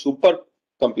so-called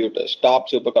supercomputers, top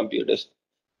supercomputers,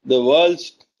 the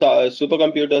world's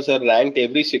supercomputers are ranked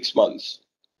every 6 months.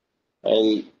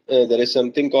 And there is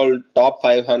something called top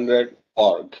 500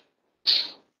 org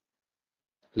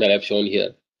that I've shown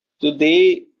here. So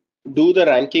they do the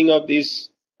ranking of these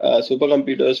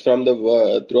supercomputers from the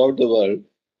throughout the world,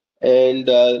 and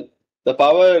the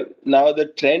power now the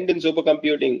trend in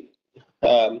supercomputing.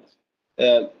 Um,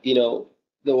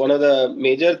 the one of the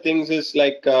major things is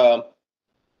like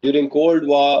during Cold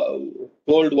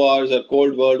Wars or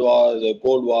Cold World Wars or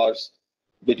Cold Wars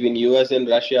between US and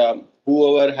Russia,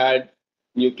 whoever had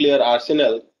nuclear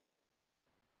arsenal,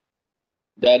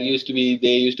 they used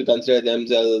to consider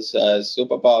themselves as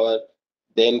superpower.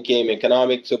 Then came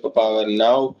economic superpower.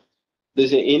 Now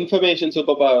this information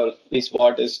superpower is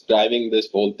what is driving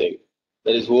this whole thing.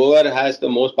 That is, whoever has the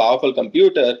most powerful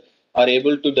computer are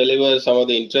able to deliver some of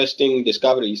the interesting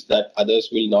discoveries that others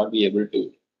will not be able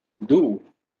to do.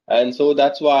 And so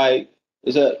that's why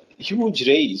there's a huge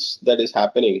race that is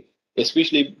happening,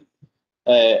 especially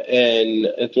and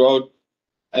throughout.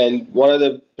 And one of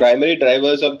the primary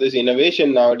drivers of this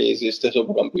innovation nowadays is the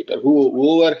supercomputer.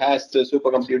 Whoever has the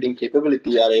supercomputing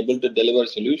capability are able to deliver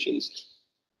solutions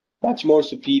much more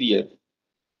superior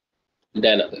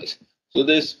than others. So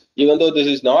this, even though this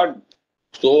is not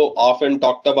so often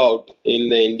talked about in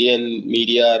the Indian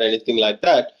media or anything like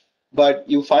that, but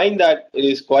you find that it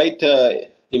is quite an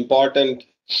important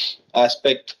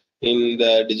aspect in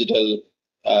the digital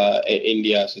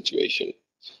India situation.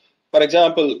 For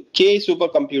example, K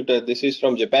supercomputer, this is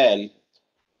from Japan,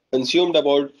 consumed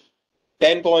about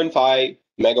 10.5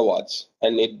 megawatts,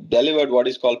 and it delivered what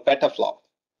is called petaflop.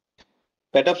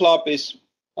 Petaflop is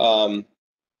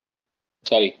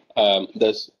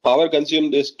the power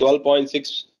consumed is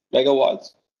 12.6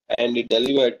 megawatts, and it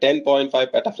delivered 10.5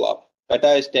 petaflop.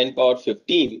 Peta is 10 power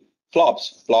 15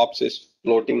 flops. Flops is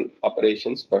floating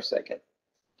operations per second.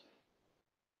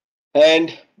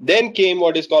 And then came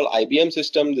what is called IBM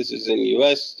system. This is in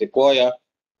US, Sequoia,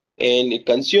 and it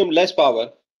consumed less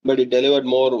power, but it delivered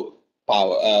more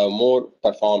power, more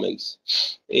performance.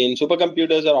 In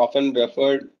supercomputers are often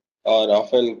referred or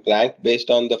often ranked based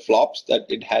on the flops that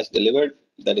it has delivered,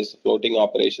 that is floating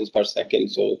operations per second.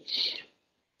 So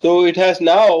it has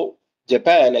now,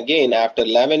 Japan again after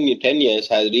 11 10 years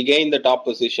has regained the top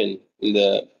position in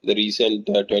the recent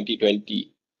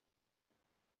 2020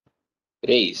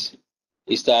 race.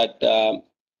 Is that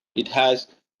it has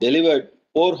delivered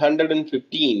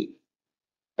 415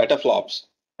 petaflops,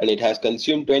 and it has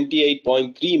consumed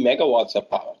 28.3 megawatts of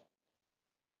power.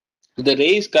 The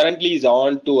race currently is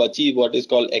on to achieve what is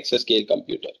called exascale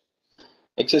computer.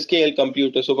 Exascale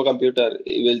computer, supercomputer,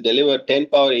 will deliver 10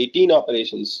 power 18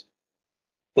 operations,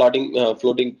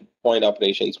 floating point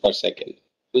operations per second.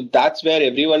 So that's where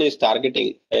everyone is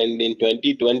targeting. And in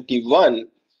 2021,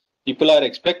 people are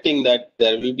expecting that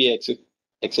there will be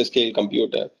exascale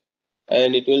computer,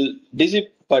 and it will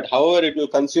dissipate, but however, it will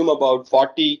consume about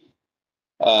 40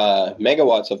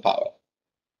 megawatts of power.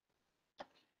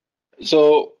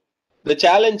 So the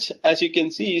challenge, as you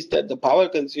can see, is that the power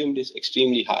consumed is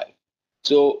extremely high.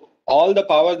 So all the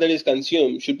power that is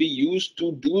consumed should be used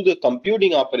to do the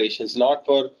computing operations, not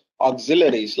for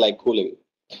auxiliaries like cooling.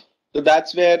 So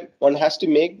that's where one has to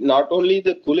make not only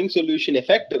the cooling solution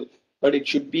effective, but it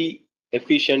should be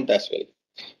efficient as well.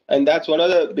 And that's one of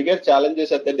the bigger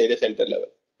challenges at the data center level.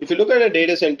 If you look at a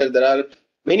data center, there are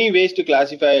many ways to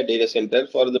classify a data center.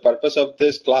 For the purpose of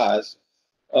this class,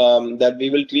 that we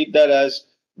will treat that as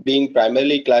being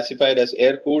primarily classified as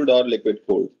air-cooled or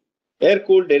liquid-cooled.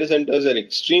 Air-cooled data centers are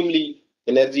extremely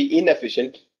energy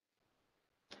inefficient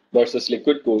versus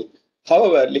liquid-cooled.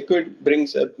 However, liquid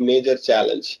brings a major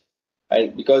challenge,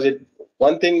 and because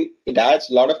one thing, it adds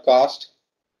a lot of cost.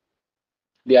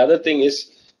 The other thing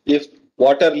is, if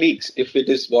water leaks, if it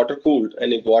is water-cooled,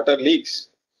 and if water leaks,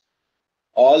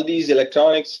 all these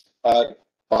electronics are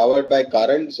powered by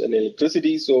currents and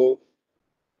electricity, so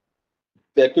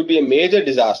there could be a major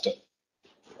disaster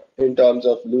in terms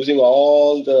of losing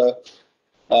all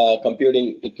the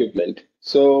computing equipment.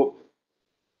 So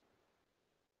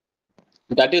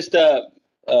that is the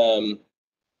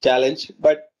challenge.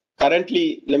 But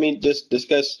currently, let me just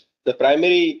discuss the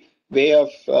primary way of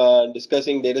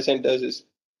discussing data centers is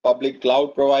public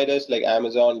cloud providers like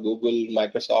Amazon, Google,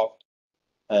 Microsoft,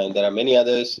 and there are many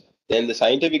others. Then the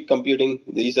scientific computing,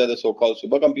 these are the so-called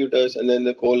supercomputers, and then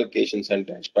the co-location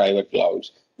centers, private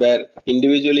clouds, where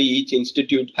individually each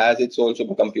institute has its own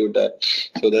supercomputer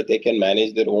so that they can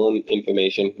manage their own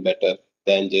information better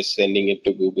than just sending it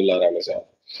to Google or Amazon.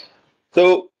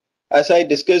 So as I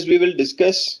discussed, we will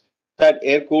discuss that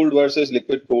air-cooled versus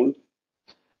liquid-cooled.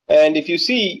 And if you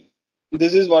see,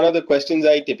 this is one of the questions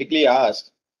I typically ask.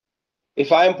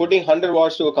 If I am putting 100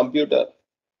 watts to a computer,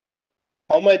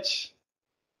 how much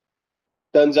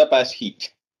turns up as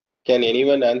heat? Can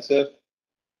anyone answer?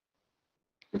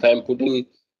 If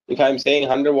I'm saying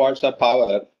 100 watts of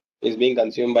power is being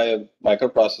consumed by a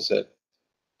microprocessor,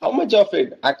 how much of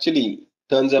it actually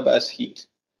turns up as heat?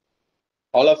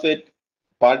 All of it?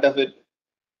 Part of it?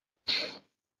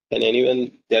 Can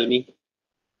anyone tell me?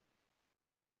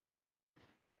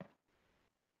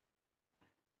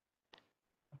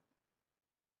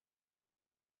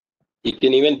 You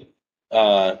can even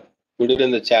put it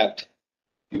in the chat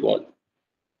if you want.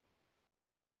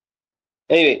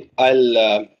 Anyway,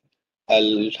 I'll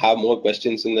have more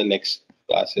questions in the next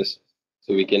classes,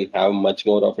 so we can have much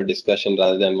more of a discussion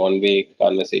rather than one-way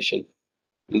conversation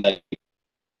till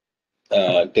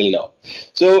now.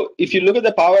 So if you look at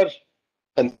the power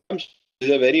consumption, is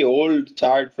a very old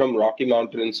chart from Rocky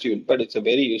Mountain Institute, but it's a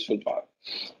very useful part.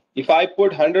 If I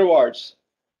put 100 watts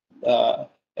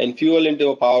and fuel into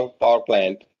a power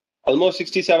plant, almost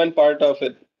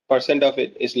 67% of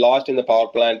it is lost in the power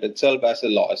plant itself as a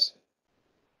loss.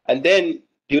 And then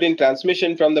during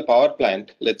transmission from the power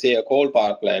plant, let's say a coal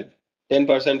power plant,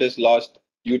 10% is lost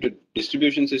due to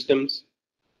distribution systems.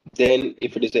 Then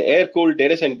if it is the air-cooled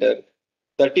data center,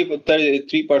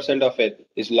 33% of it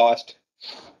is lost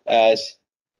as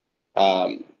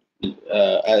to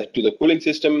the cooling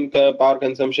system power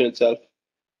consumption itself.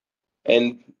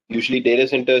 And usually data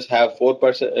centers have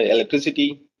 4%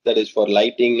 electricity, that is for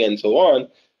lighting and so on,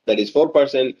 that is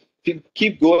 4%. If you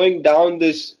keep going down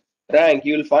this rank,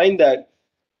 you will find that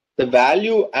the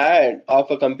value add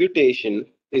of a computation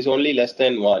is only less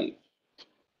than 1.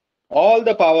 All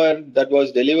the power that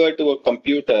was delivered to a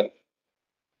computer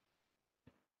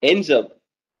ends up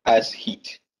as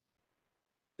heat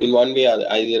in one way or other,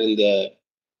 either in the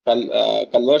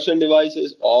conversion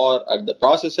devices or at the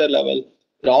processor level.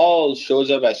 It all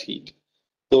shows up as heat.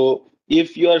 So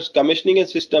if you are commissioning a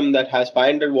system that has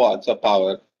 500 watts of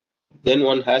power, then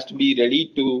one has to be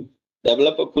ready to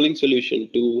develop a cooling solution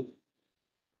to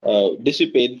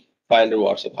dissipate 500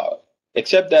 watts of power.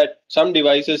 Except that some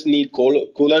devices need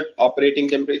cooler operating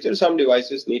temperature, some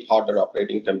devices need hotter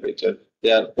operating temperature.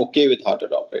 They are okay with hotter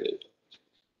operating temperature.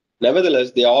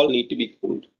 Nevertheless, they all need to be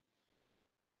cooled.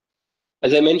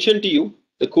 As I mentioned to you,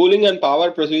 the cooling and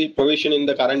power provision in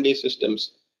the current day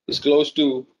systems is close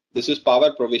to, this is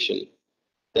power provision,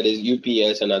 that is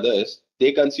UPS and others.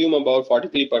 They consume about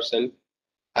 43%.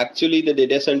 Actually, the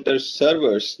data center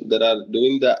servers that are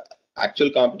doing the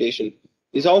actual computation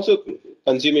is also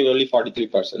consuming only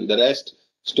 43%. The rest,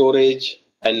 storage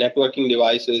and networking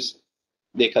devices,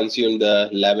 they consume the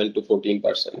 11 to 14%.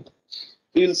 So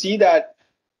you'll see that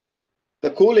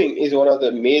the cooling is one of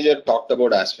the major talked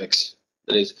about aspects.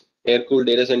 That is, air-cooled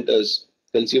data centers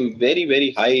consume very,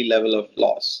 very high level of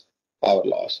loss, power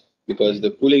loss, because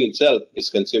the cooling itself is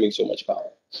consuming so much power.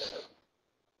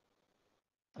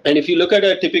 And if you look at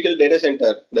a typical data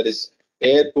center, that is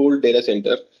air-cooled data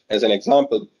center, as an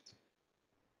example,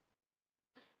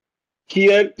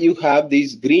 here you have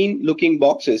these green-looking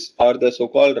boxes, or the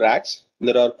so-called racks,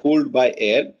 that are cooled by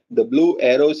air. The blue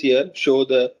arrows here show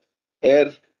the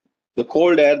air, the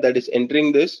cold air that is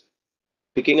entering this,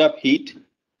 picking up heat,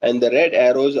 and the red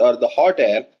arrows are the hot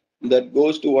air that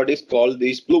goes to what is called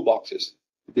these blue boxes.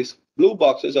 These blue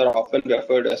boxes are often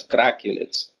referred as CRAC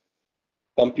units,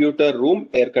 computer room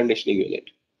air conditioning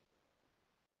unit.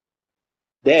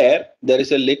 There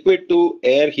is a liquid to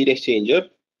air heat exchanger.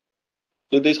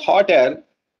 So this hot air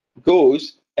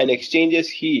goes and exchanges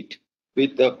heat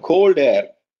with the cold air,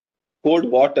 cold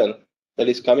water that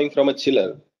is coming from a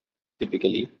chiller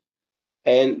typically.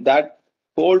 And that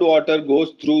cold water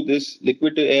goes through this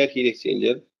liquid to air heat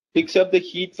exchanger, picks up the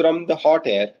heat from the hot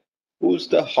air, cools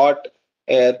the hot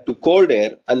air to cold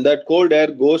air, and that cold air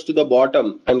goes to the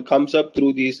bottom and comes up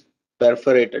through these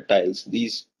perforated tiles.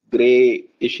 These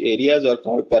grayish areas are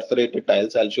called perforated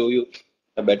tiles. I'll show you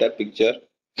a better picture.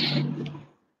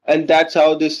 And that's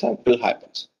how this cycle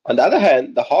happens. On the other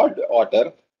hand, the hot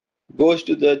water goes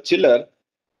to the chiller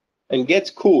and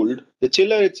gets cooled, the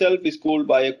chiller itself is cooled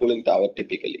by a cooling tower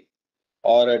typically,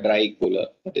 or a dry cooler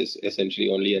that is essentially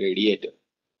only a radiator.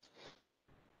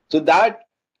 So that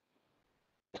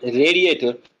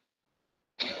radiator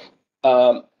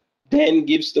then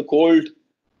gives the cold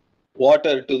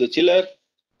water to the chiller,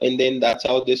 and then that's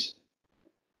how this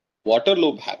water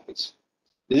loop happens.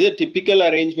 This is a typical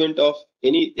arrangement of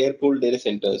any air-cooled data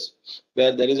centers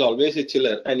where there is always a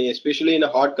chiller, and especially in a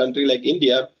hot country like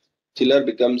India, chiller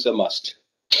becomes a must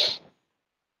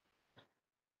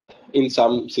in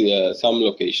some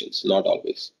locations, not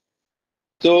always.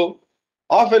 So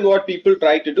often what people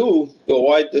try to do to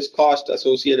avoid this cost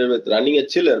associated with running a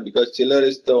chiller, because chiller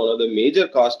is one of the major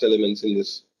cost elements in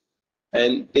this,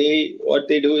 and what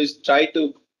they do is try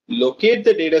to locate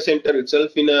the data center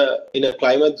itself in a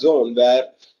climate zone where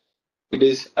it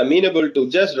is amenable to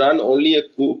just run only a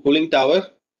cooling tower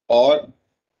or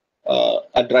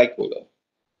a dry cooler.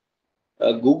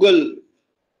 Google,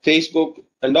 Facebook,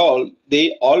 and all,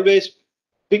 they always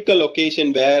pick a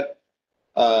location where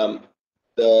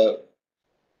the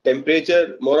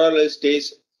temperature more or less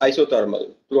stays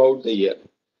isothermal throughout the year,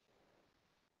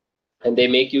 and they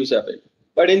make use of it.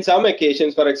 But in some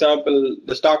occasions, for example,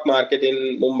 the stock market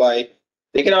in Mumbai,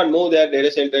 they cannot move their data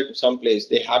center to some place.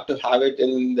 They have to have it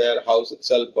in their house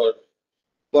itself for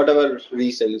whatever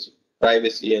reasons,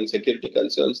 privacy and security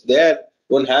concerns. There,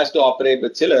 one has to operate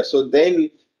with chiller. So then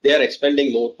they are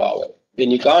expending more power. When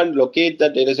you can't locate the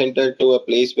data center to a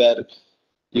place where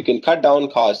you can cut down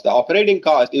costs, the operating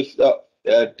cost, if the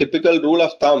typical rule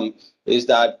of thumb is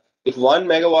that if 1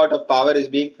 megawatt of power is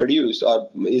being produced or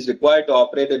is required to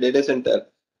operate a data center,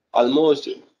 almost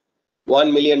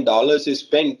 $1 million is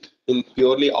spent in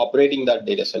purely operating that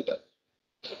data center.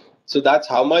 So that's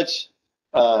how much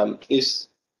is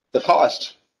the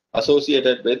cost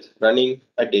associated with running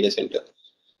a data center.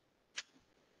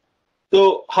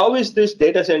 So how is this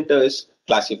data centers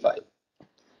classified?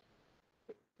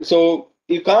 So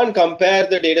you can't compare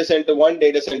the data center, one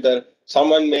data center.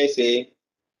 Someone may say,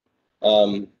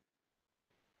 I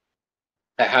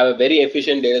have a very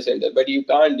efficient data center, but you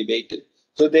can't debate it.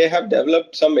 So they have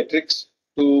developed some metrics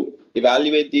to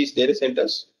evaluate these data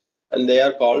centers, and they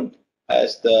are called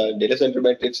as the data center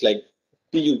metrics like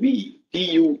PUE.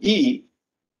 PUE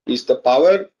is the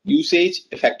power usage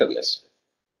effectiveness.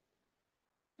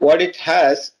 What it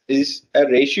has is a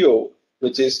ratio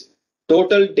which is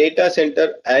total data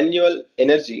center annual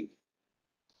energy.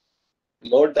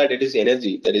 Note that it is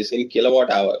energy, that is in kilowatt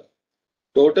hour.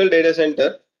 Total data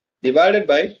center divided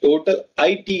by total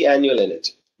IT annual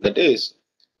energy. That is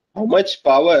how much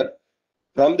power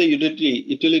from the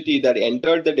utility that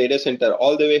entered the data center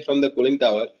all the way from the cooling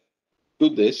tower to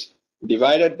this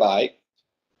divided by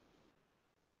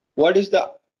what is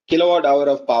the kilowatt hour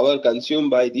of power consumed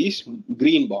by these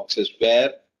green boxes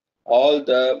where all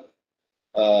the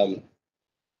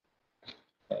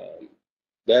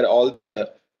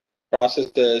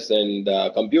processors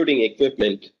and computing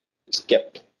equipment is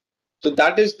kept. So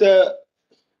that is the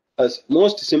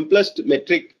most simplest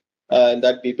metric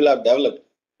that people have developed.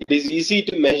 It is easy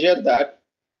to measure that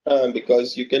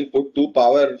because you can put two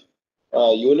power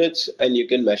units and you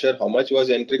can measure how much was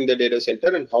entering the data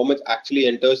center and how much actually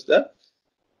enters the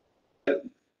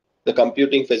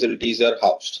computing facilities are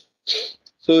housed.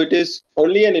 So it is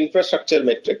only an infrastructure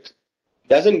metric. It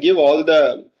doesn't give all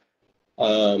the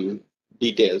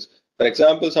details. For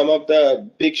example, some of the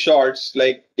big shots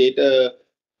like data,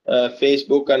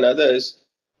 Facebook and others,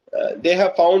 they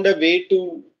have found a way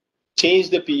to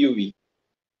change the PUE.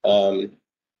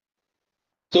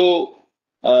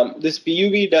 This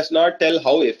PUE does not tell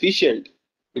how efficient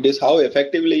it is, how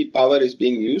effectively power is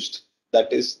being used.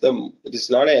 It is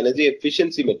not an energy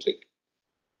efficiency metric.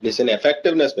 It is an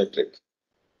effectiveness metric.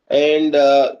 And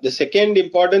the second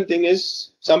important thing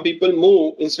is some people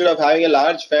move, instead of having a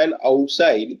large fan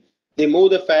outside, they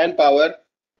move the fan power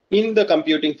in the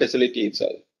computing facility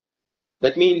itself.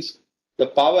 That means the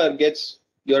power gets,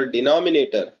 your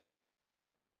denominator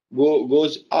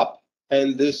goes up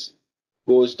and this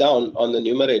goes down on the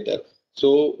numerator.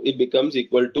 So it becomes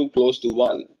equal to close to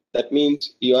 1. That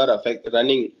means you are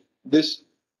running this.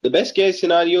 The best case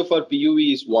scenario for PUE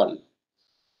is 1.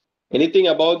 Anything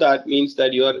above that means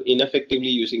that you are ineffectively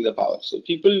using the power. So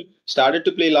people started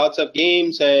to play lots of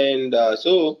games, and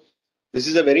so this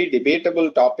is a very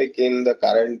debatable topic in the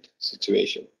current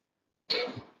situation.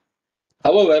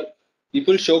 However,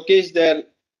 people showcase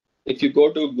if you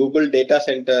go to Google Data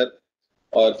Center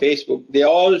or Facebook, they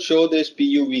all show this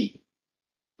PUE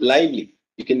lively.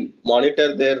 You can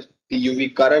monitor their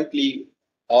PUE currently.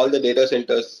 All the data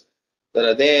centers that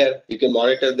are there. You can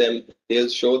monitor them. They'll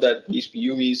show that these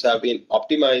PUVs have been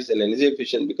optimized and energy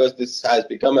efficient, because this has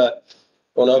become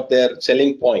one of their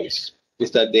selling points,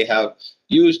 is that they have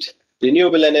used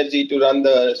renewable energy to run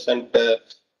the center.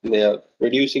 They are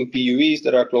reducing PUVs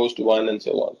that are close to 1 and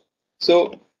so on.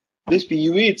 So this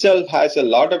PUV itself has a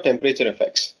lot of temperature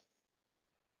effects.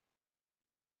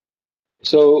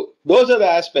 So those are the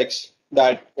aspects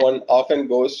that one often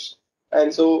goes.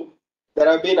 And so there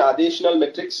have been additional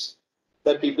metrics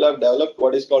that people have developed,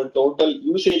 what is called total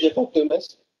usage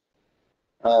effectiveness,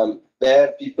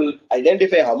 where people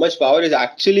identify how much power is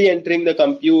actually entering the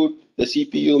compute, the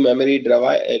CPU, memory,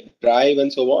 drive,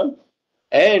 and so on.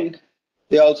 And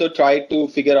they also try to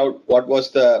figure out what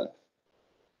was the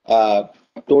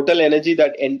total energy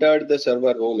that entered the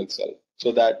server room itself,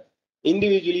 so that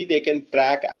individually they can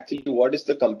track actually what is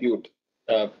the compute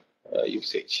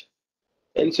usage.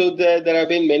 And so there have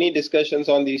been many discussions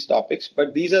on these topics,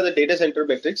 but these are the data center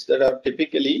metrics that are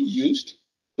typically used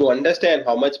to understand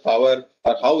how much power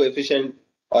or how efficient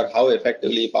or how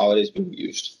effectively power is being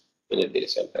used in a data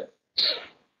center.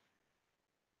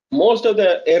 Most of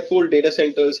the air-cooled data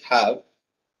centers have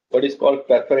what is called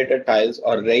perforated tiles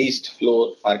or raised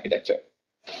floor architecture.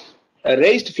 A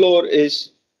raised floor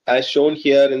is, as shown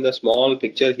here in the small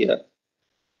picture here,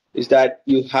 is that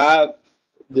you have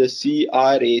the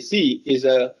CRAC is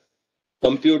a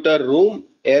computer room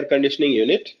air conditioning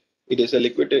unit. It is a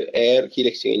liquid air heat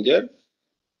exchanger.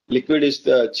 Liquid is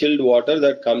the chilled water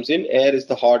that comes in. Air is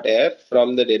the hot air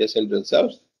from the data center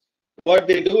itself. What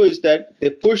they do is that they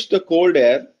push the cold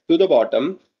air to the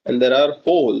bottom, and there are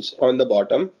holes on the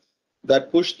bottom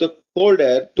that push the cold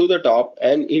air to the top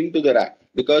and into the rack.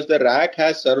 Because the rack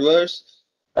has servers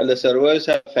and the servers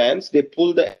have fans, they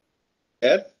pull the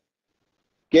air,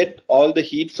 get all the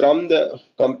heat from the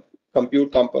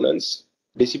compute components,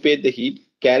 dissipate the heat,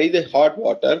 carry the hot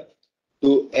water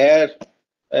to air.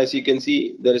 As you can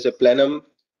see, there is a plenum,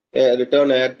 a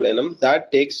return air plenum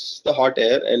that takes the hot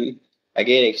air and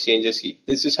again exchanges heat.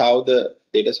 This is how the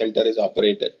data center is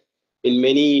operated in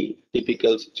many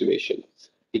typical situations.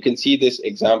 You can see this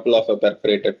example of a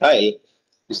perforated tile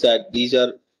is that these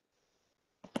are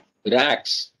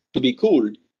racks to be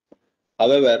cooled.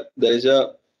 However, there is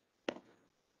a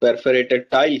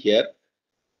perforated tile here,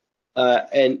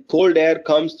 and cold air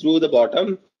comes through the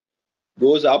bottom,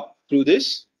 goes up through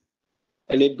this,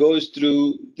 and it goes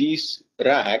through these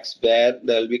racks where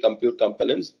there will be compute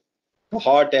components. The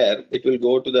hot air, it will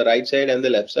go to the right side and the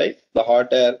left side. The hot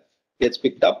air gets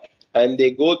picked up and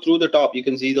they go through the top. You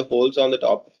can see the holes on the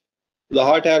top. The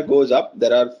hot air goes up.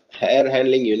 There are air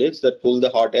handling units that pull the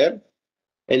hot air.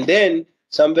 And then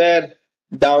somewhere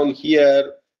down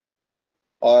here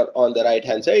or on the right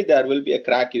hand side, there will be a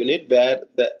crack unit where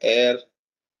the air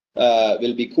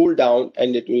will be cooled down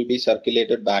and it will be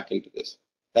circulated back into this.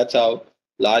 That's how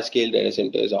large scale data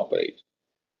centers operate.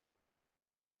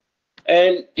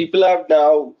 And people have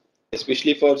now,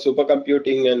 especially for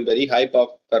supercomputing and very high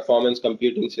performance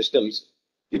computing systems,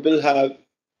 people have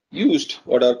used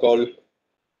what are called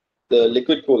the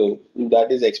liquid cooling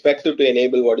that is expected to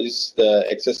enable what is the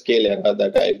exascale era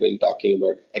that I've been talking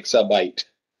about, exabyte,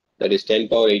 that is 10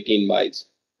 power 18 bytes.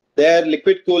 Their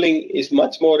liquid cooling is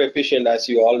much more efficient, as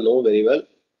you all know very well,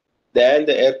 than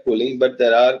the air cooling, but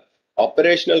there are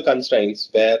operational constraints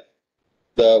where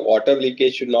the water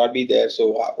leakage should not be there. So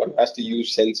one has to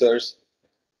use sensors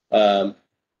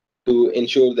to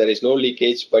ensure there is no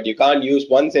leakage, but you can't use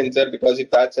one sensor because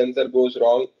if that sensor goes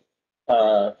wrong,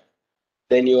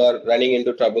 then you are running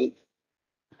into trouble.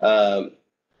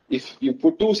 If you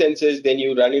put two sensors, then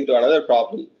you run into another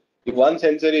problem. If one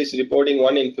sensor is reporting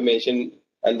one information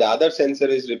and the other sensor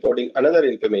is reporting another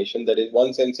information, that is,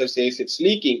 one sensor says it's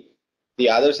leaking, the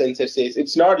other sensor says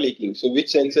it's not leaking. So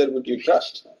which sensor would you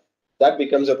trust? That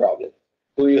becomes a problem.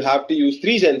 So you have to use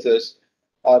three sensors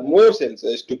or more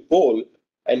sensors to poll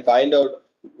and find out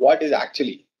what is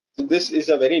actually. So this is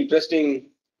a very interesting,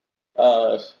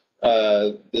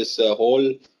 this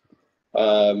whole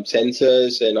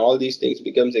sensors and all these things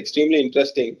becomes extremely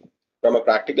interesting from a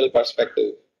practical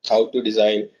perspective, how to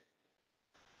design.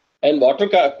 And water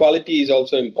quality is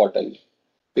also important,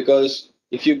 because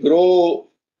if you grow,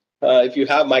 if you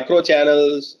have micro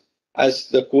channels as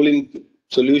the cooling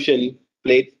solution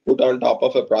plate put on top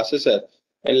of a processor,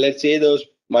 and let's say those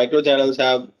micro channels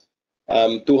have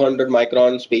 200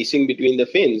 micron spacing between the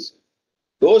fins,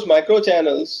 those micro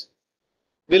channels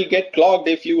will get clogged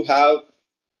if you have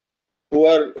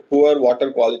poor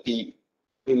water quality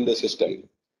in the system.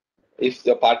 If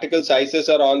the particle sizes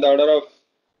are on the order of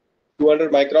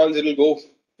 200 microns, it will go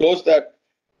close that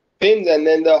fins, and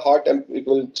then the hot it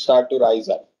will start to rise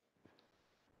up.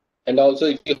 And also,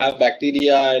 if you have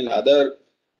bacteria and other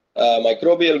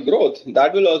microbial growth,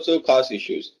 that will also cause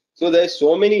issues. So there's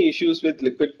so many issues with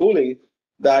liquid cooling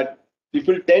that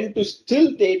people tend to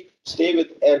still stay with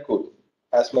air cooling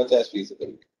as much as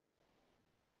feasible.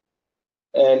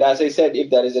 And as I said, if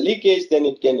there is a leakage, then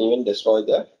it can even destroy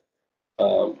the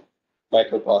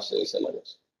microprocessors and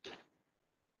others.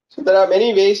 So there are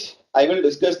many ways. I will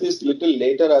discuss this little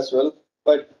later as well.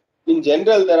 But in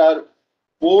general, there are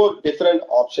 4 different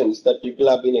options that people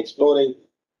have been exploring.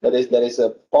 There is a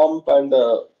pump and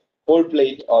a cold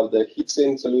plate or the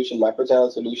heatsink solution,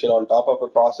 microchannel solution on top of a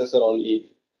processor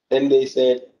only. Then they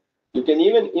said you can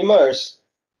even immerse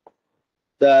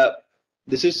the.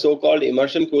 This is so-called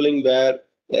immersion cooling, where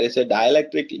there is a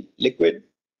dielectric liquid.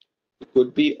 It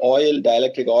could be oil,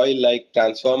 dielectric oil like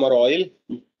transformer oil,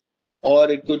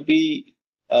 or it could be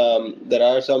there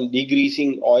are some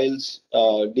degreasing oils,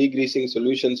 degreasing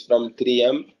solutions from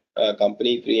 3M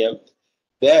company 3M,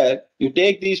 where you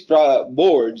take these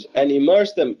boards and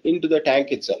immerse them into the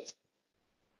tank itself.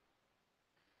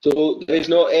 So there is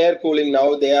no air cooling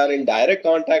now; they are in direct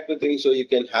contact with things, so you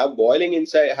can have boiling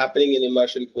inside happening in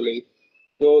immersion cooling.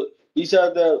 So these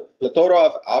are the plethora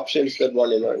of options that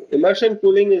one immersion. Immersion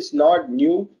cooling is not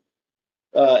new.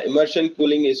 Immersion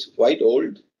cooling is quite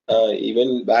old.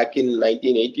 Even back in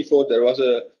 1984, there was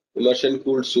a immersion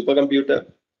cooled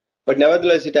supercomputer. But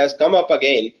nevertheless, it has come up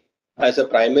again as a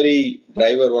primary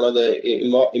driver, one of the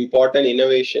important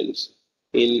innovations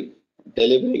in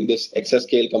delivering this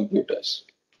exascale computers.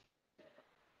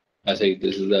 This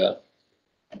is the.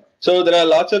 So there are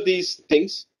lots of these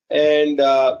things, and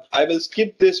I will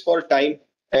skip this for time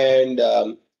and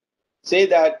say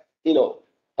that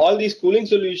all these cooling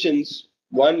solutions.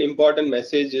 One important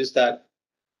message is that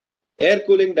air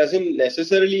cooling doesn't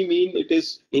necessarily mean it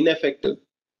is ineffective,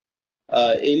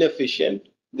 inefficient.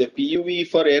 The PUE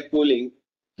for air cooling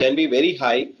can be very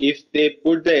high if they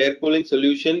put the air cooling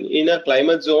solution in a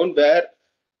climate zone where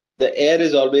the air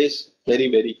is always very,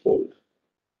 very cold.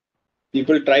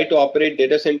 People try to operate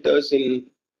data centers in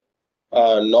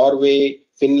Norway,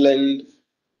 Finland,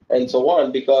 and so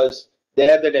on because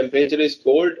there the temperature is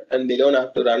cold and they don't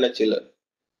have to run a chiller.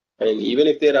 And even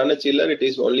if they run a chiller, it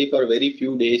is only for very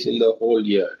few days in the whole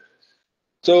year.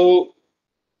 So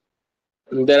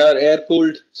there are air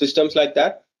cooled systems like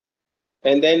that,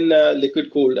 and then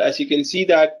liquid cooled. As you can see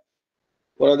that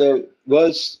one of the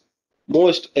world's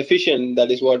most efficient,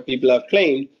 that is what people have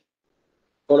claimed,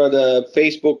 one of the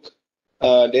Facebook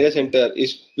data center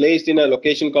is placed in a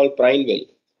location called Prineville.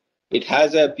 It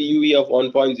has a PUE of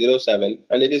 1.07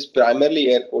 and it is primarily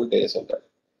air cooled data center.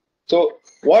 So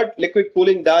what liquid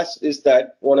cooling does is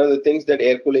that one of the things that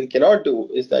air cooling cannot do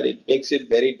is that it makes it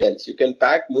very dense. You can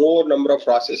pack more number of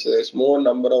processors, more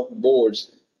number of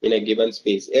boards in a given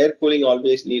space. Air cooling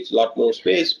always needs a lot more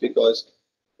space because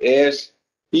air's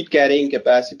heat carrying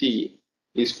capacity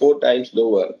is 4 times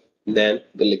lower than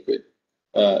the liquid.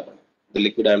 The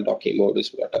liquid I'm talking about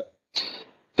is water.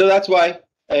 So that's why.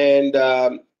 And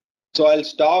so I'll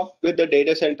stop with the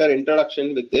data center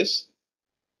introduction with this.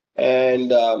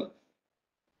 And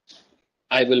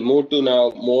I will move to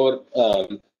now more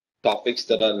topics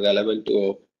that are relevant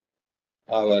to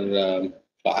our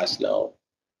class now.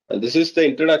 And this is the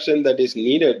introduction that is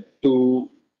needed to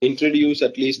introduce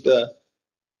at least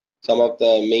some of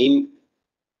the main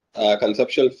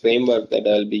conceptual framework that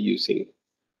I'll be using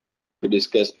to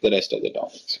discuss the rest of the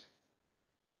topics.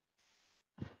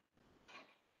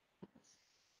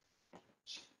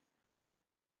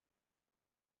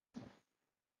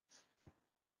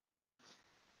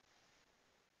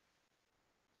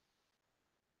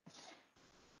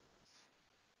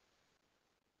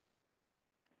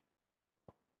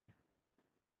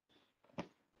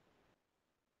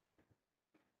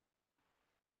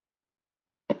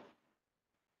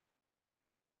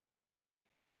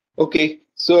 Okay,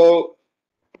 so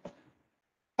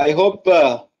I hope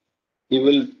you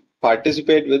will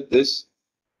participate with this.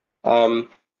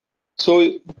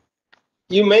 So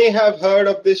you may have heard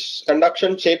of this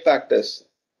conduction shape factors,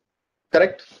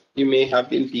 correct? You may have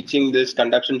been teaching this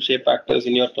conduction shape factors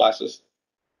in your classes.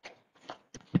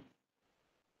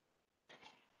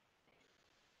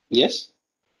 Yes?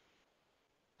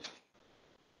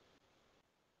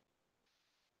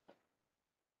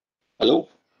 Hello?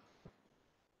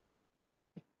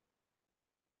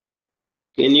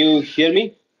 Can you hear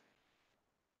me?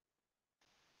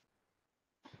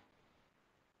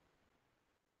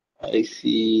 I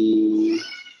see.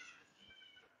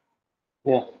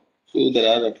 Yeah, so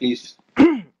there are at least.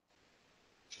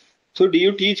 So do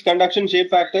you teach conduction shape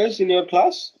factors in your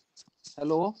class?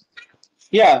 Hello.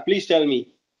 Yeah, please tell me.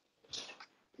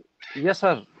 Yes,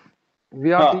 sir.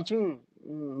 We are Huh. teaching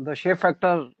the shape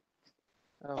factor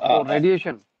for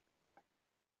radiation.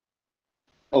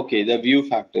 Okay, the view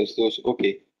factors, those,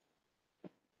 okay.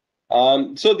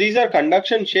 So these are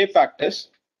conduction shape factors.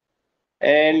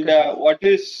 And Okay, sir. what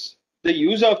is the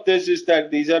use of this is that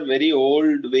these are very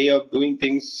old way of doing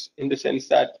things, in the sense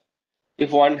that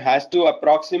if one has to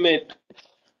approximate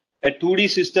a 2D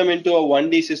system into a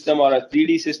 1D system or a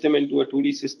 3D system into a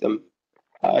 2D system,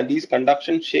 these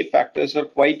conduction shape factors are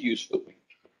quite useful.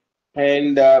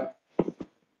 And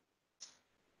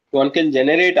one can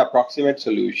generate approximate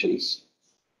solutions.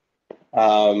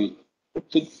 So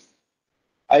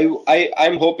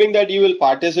I'm hoping that you will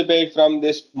participate from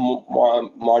this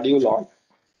module on.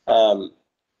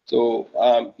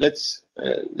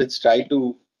 Let's try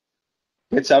to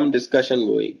get some discussion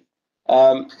going.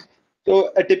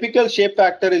 So a typical shape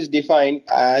factor is defined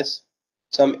as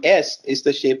some S is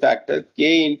the shape factor,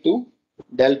 K into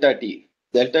delta T.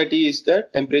 Delta T is the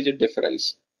temperature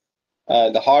difference,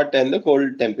 the hot and the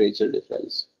cold temperature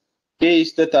difference. K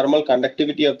is the thermal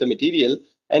conductivity of the material,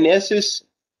 and S is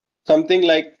something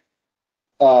like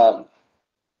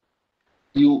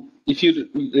if you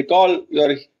recall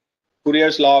your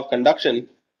Fourier's law of conduction,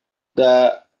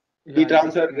 the heat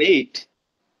transfer rate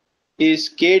is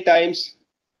K times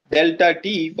delta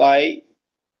T by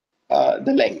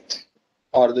the length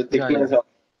or the thickness of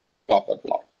copper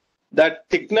block. That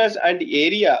thickness and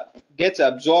area gets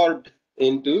absorbed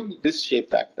into this shape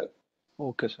factor.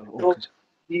 Okay, sir. So Okay, sir.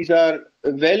 these are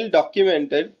well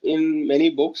documented in many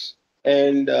books.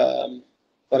 And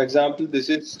for example, this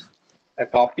is a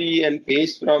copy and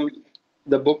paste from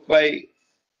the book by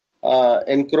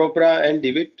Encropra and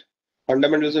Dewitt,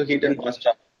 Fundamentals of Heat and Mass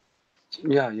Transfer.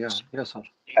 Yes, sir.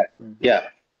 Yeah.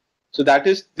 So that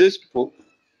is this book.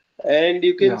 And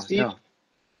you can see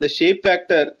the shape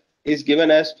factor is given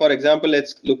as, for example,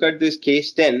 let's look at this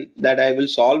case 10 that I will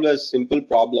solve a simple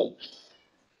problem.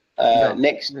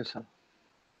 Next, Yes, sir.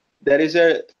 there is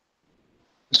a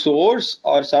source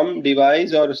or some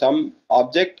device or some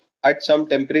object at some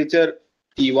temperature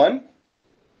T1.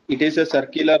 It is a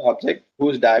circular object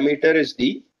whose diameter is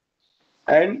D,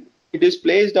 and it is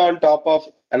placed on top of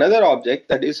another object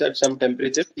that is at some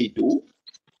temperature T2.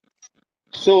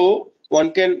 So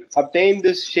one can obtain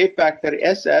this shape factor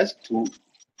S as 2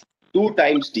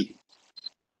 times D.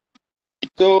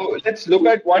 So let's look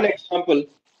at one example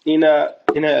in a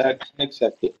electronic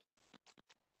circuit.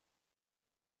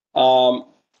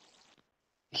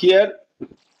 Here,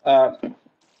 I'll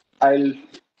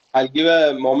give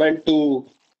a moment to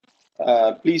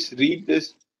please read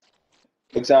this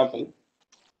example.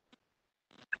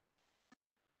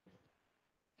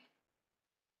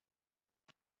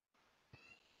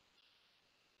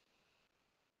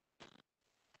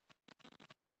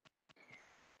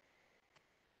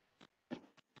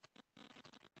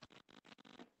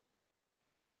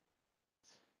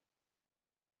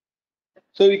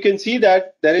 So you can see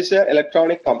that there is an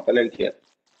electronic component here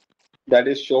that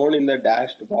is shown in the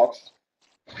dashed box,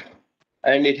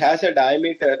 and it has a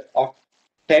diameter of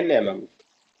 10 mm.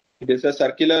 It is a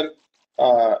circular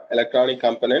electronic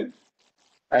component,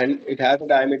 and it has a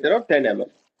diameter of 10 mm.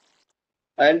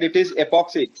 And it is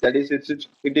epoxy, that is, it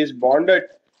is bonded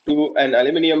to an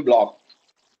aluminum block.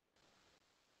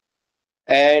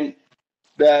 And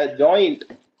the joint,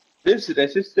 this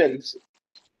resistance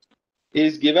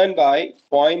is given by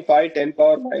 0.5 10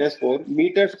 power minus 4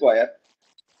 meter square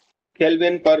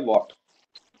Kelvin per watt.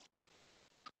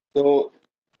 So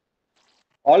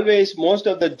always most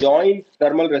of the joint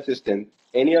thermal resistance,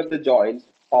 any of the joints,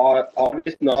 are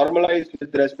always normalized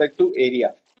with respect to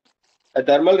area. A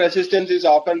thermal resistance is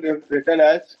often written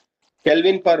as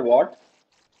Kelvin per watt.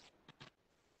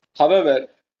 However,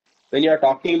 when you are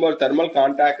talking about thermal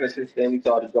contact resistance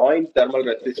or joint thermal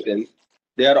resistance,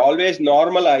 they are always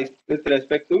normalized with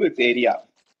respect to its area.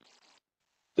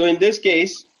 So in this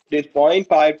case, it is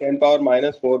 0.5 10 power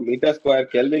minus 4 meter square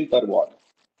Kelvin per watt.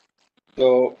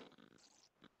 So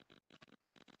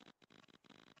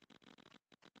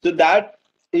that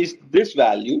is this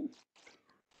value.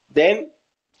 Then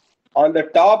on the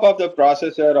top of the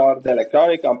processor or the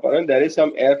electronic component, there is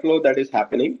some airflow that is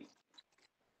happening.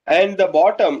 And the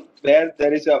bottom, where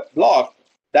there is a block,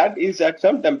 that is at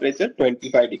some temperature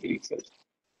 25 degrees Celsius.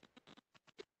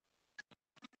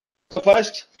 So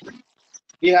first,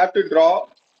 we have to draw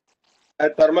a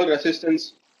thermal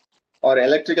resistance or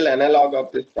electrical analog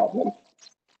of this problem.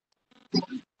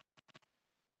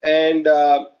 And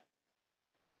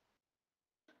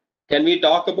can we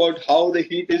talk about how the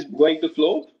heat is going to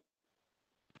flow?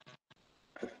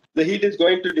 The heat is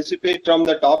going to dissipate from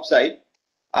the top side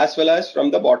as well as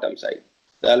from the bottom side.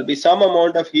 There will be some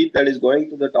amount of heat that is going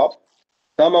to the top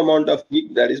some amount of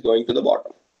heat that is going to the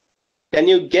bottom. Can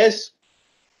you guess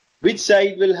which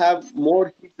side will have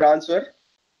more heat transfer?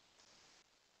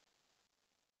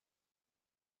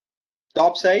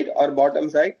 Top side or bottom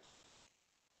side?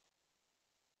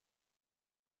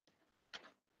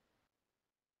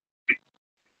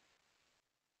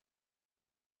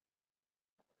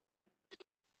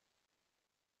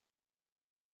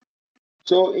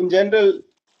 So in general,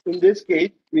 in this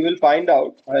case, we will find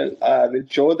out, will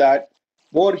show that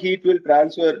more heat will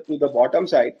transfer to the bottom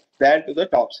side than to the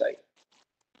top side.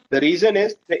 The reason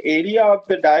is the area of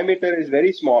the diameter is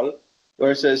very small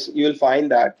versus you will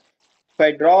find that if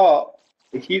I draw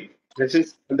a heat that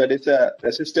is a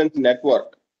resistance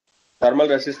network, thermal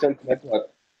resistance network,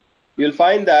 you'll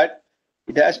find that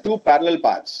it has two parallel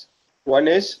paths. One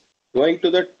is going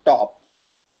to the top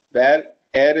where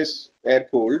air is air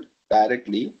cooled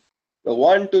directly, the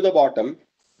one to the bottom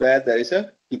where there is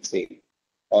a heat sink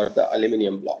or the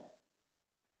aluminum block.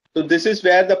 So this is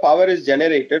where the power is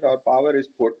generated or power is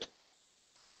put,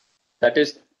 that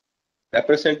is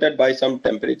represented by some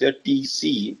temperature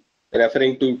Tc,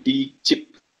 referring to T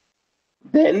chip.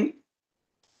 Then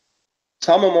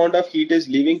some amount of heat is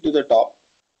leaving to the top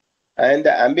and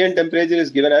the ambient temperature is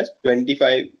given as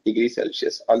 25 degrees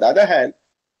Celsius. On the other hand,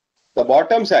 the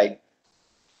bottom side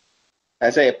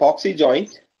has an epoxy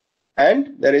joint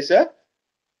and there is a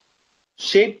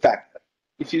shape factor.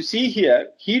 If you see here,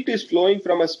 heat is flowing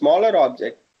from a smaller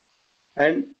object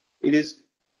and it is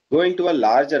going to a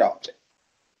larger object.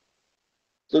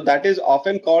 So that is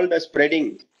often called a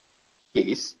spreading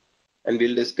case, and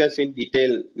we'll discuss in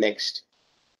detail next.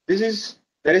 There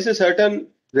is a certain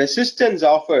resistance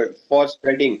offered for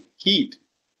spreading heat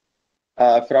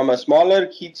from a smaller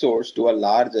heat source to a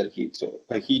larger heat source,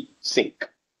 a heat sink.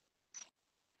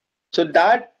 So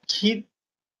that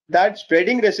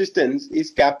spreading resistance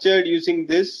is captured using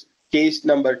this case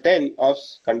number 10 of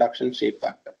conduction shape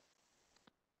factor.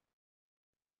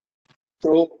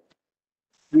 So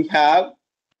we have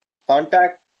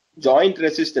contact joint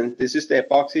resistance. This is the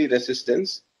epoxy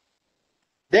resistance.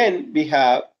 Then we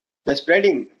have the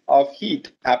spreading of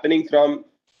heat happening from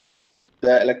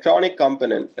the electronic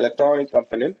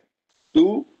component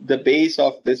to the base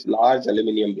of this large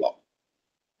aluminum block.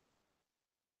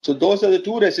 So those are the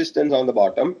two resistance on the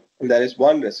bottom, and there is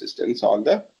one resistance on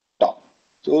the top.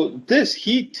 So this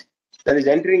heat that is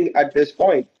entering at this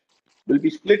point will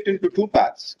be split into two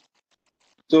paths.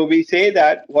 So we say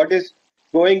that what is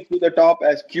going to the top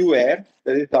as Q air,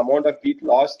 that is the amount of heat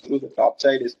lost through the top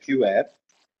side is Q air,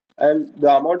 and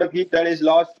the amount of heat that is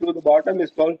lost through the bottom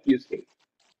is called Q sink.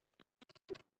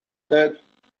 The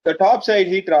top side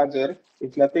heat transfer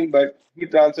is nothing but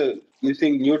heat transfer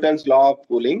using Newton's law of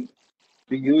cooling.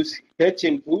 We use H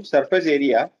into surface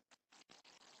area.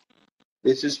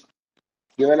 This is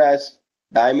given as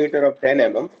diameter of 10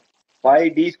 mm. Pi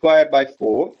d square by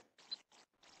 4.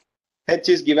 H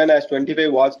is given as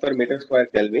 25 watts per meter square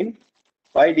Kelvin.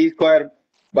 Pi d square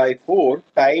by 4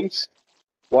 times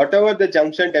whatever the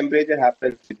junction temperature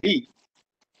happens to be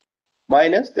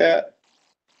minus the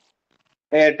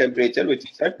air temperature,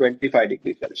 which is at 25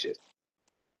 degrees Celsius.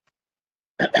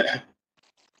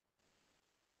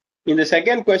 In the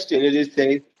second question, it is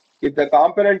says if the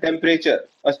component temperature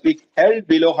must be held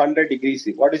below 100 degrees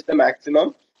C, what is the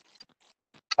maximum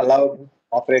allowed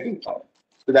operating power?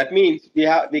 So that means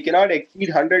we cannot exceed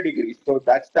 100 degrees. So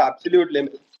that's the absolute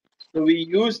limit. So we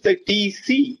use the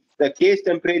Tc, the case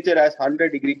temperature, as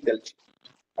 100 degrees Celsius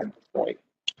at this point.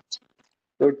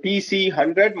 So Tc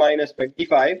 100 minus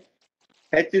 25,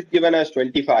 H is given as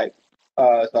 25.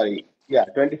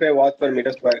 25 watts per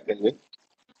meter square Kelvin.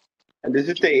 And this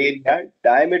is the area.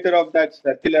 Diameter of that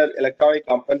circular electronic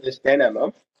component is 10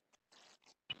 mm.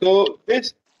 So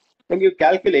this, when you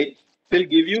calculate, will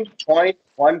give you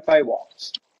 0.15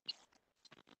 watts.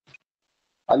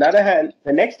 On the other hand,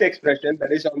 the next expression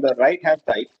that is on the right hand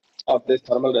side of this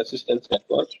thermal resistance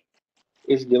network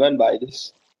is given by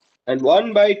this. And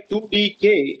 1 by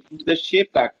 2dk is the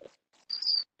shape factor.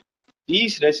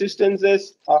 These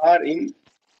resistances are in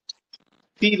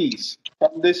series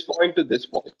from this point to this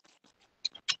point.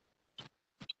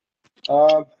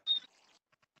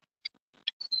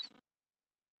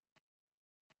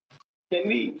 Can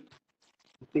we,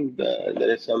 I think there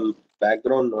is some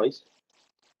background noise.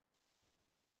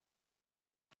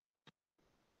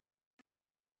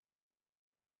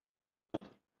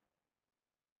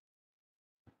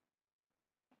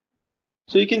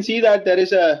 So you can see that there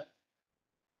is a,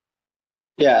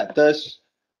 thus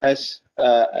as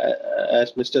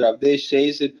Mr. Avdesh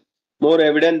says, it's more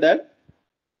evident that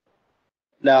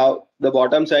now the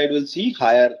bottom side will see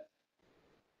higher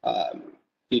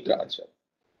heat transfer.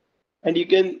 And you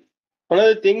can, one of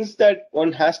the things that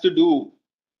one has to do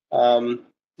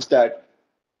is that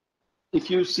if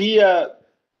you see a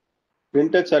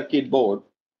printed circuit board,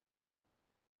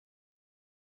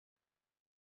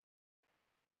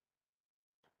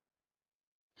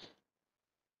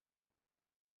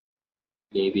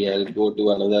 maybe I'll go to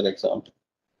another example.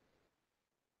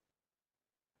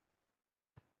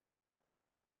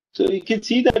 So you can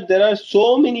see that there are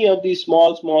so many of these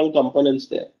small components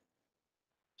there.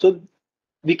 So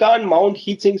we can't mount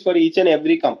heat sinks for each and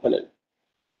every component.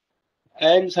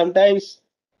 And sometimes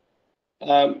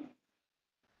it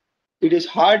is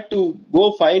hard to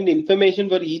go find information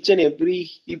for each and every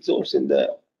heat source in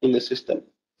the system.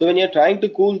 So when you're trying to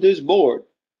cool this board,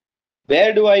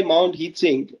 where do I mount heat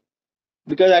sink?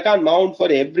 Because I can't mount for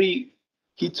every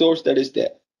heat source that is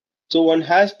there. So one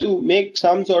has to make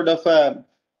some sort of a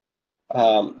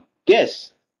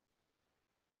guess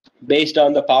based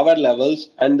on the power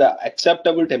levels and the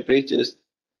acceptable temperatures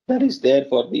that is there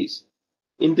for these.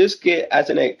 In this case, as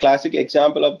a classic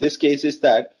example of this case is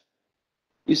that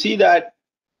you see that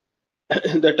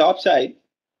the top side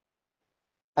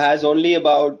has only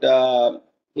about a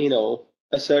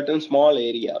certain small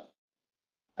area,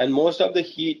 and most of the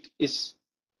heat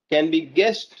can be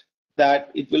guessed that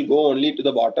it will go only to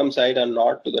the bottom side and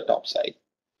not to the top side.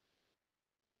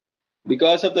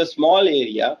 Because of the small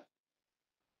area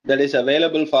that is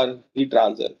available for heat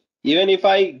transfer, even if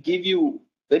I give you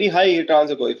very high heat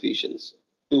transfer coefficients,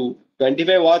 to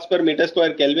 25 watts per meter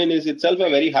square Kelvin is itself a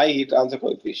very high heat transfer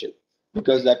coefficient,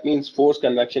 because that means forced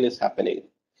convection is happening.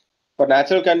 For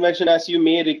natural convection, as you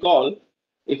may recall,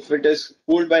 if it is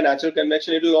cooled by natural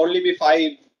convection, it will only be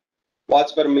 5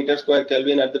 watts per meter square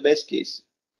Kelvin at the best case.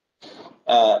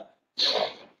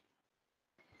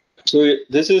 So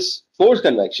this is forced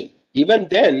convection. Even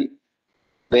then,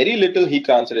 very little heat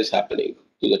transfer is happening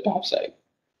to the top side.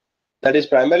 That is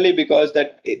primarily because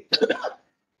that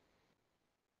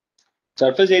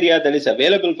surface area that is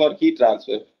available for heat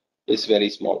transfer is very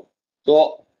small.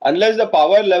 So unless the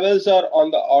power levels are on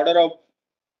the order of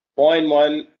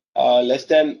 0.1, less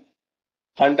than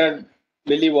 100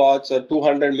 milliwatts or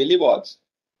 200 milliwatts,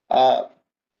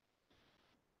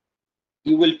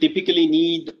 you will typically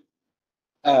need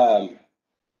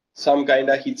some kind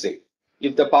of heat sink.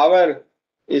 If the power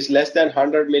is less than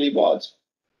 100 milliwatts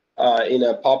in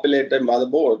a populated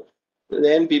motherboard,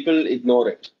 then people ignore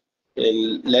it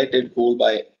and let it cool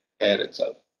by air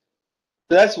itself.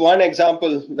 So that's one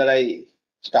example that I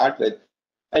start with.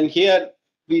 And here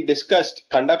we discussed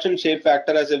conduction shape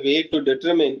factor as a way to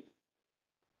determine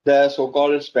the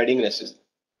so-called spreading resistance.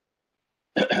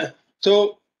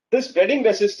 So this spreading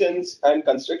resistance and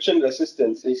constriction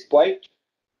resistance is quite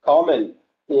common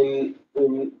in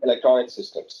electronic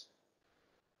systems.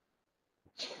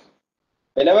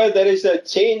 Whenever there is a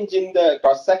change in the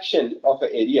cross-section of an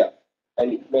area,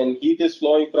 and when heat is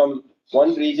flowing from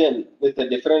one region with a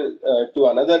different to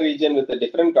another region with a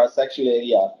different cross-sectional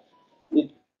area,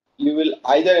 you will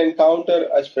either encounter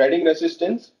a spreading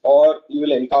resistance or you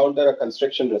will encounter a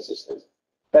constriction resistance.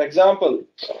 For example,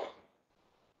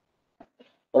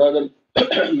 one of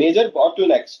the major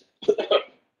bottlenecks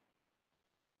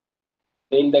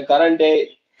in the current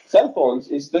day cell phones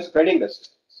is the spreading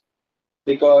resistance,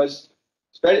 because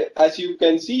as you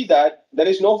can see that there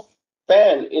is no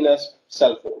fan in a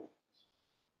cell phone.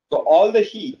 So all the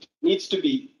heat needs to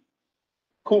be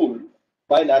cooled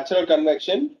by natural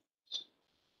convection.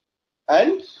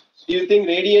 And do you think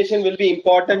radiation will be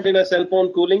important in a cell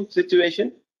phone cooling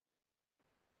situation?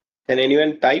 Can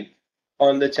anyone type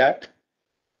on the chat?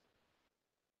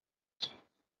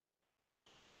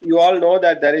 You all know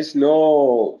that there is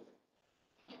no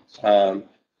fan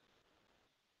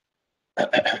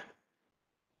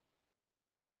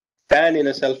in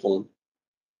a cell phone.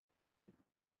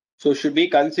 So should we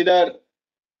consider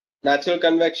natural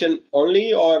convection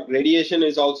only, or radiation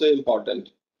is also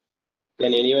important?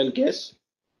 Can anyone guess?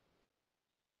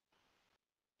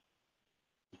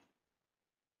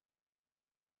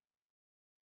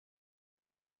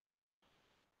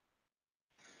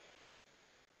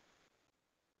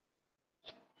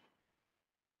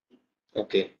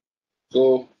 Okay,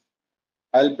 so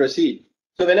I'll proceed.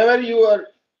 So whenever you are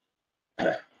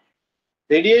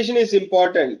radiation is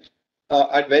important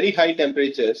at very high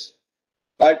temperatures,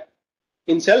 but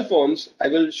in cell phones, I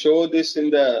will show this in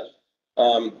the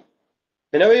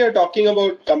whenever you're talking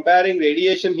about comparing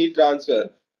radiation heat transfer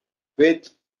with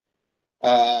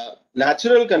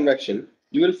natural convection,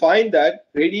 you will find that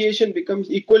radiation becomes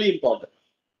equally important.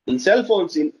 In cell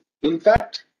phones, in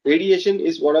fact, radiation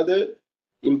is one of the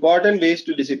important ways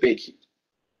to dissipate heat.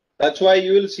 That's why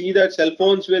you will see that cell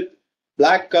phones with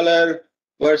black color,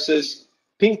 versus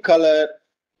pink color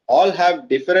all have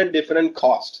different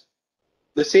costs.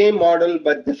 The same model,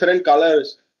 but different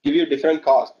colors give you different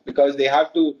costs because they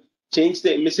have to change the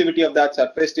emissivity of that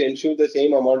surface to ensure the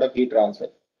same amount of heat transfer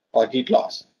or heat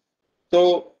loss.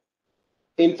 So,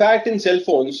 in fact, in cell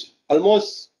phones,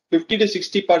 almost 50 to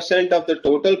 60% of the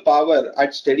total power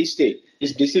at steady state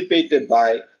is dissipated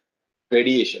by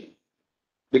radiation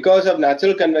because of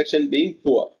natural convection being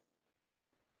poor.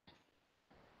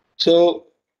 So,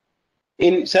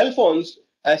 in cell phones,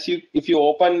 if you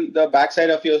open the backside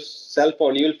of your cell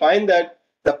phone, you will find that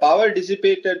the power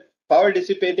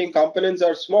dissipating components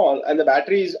are small and the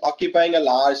battery is occupying a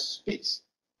large space.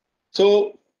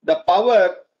 So the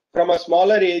power from a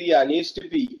smaller area needs to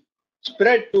be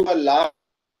spread to a large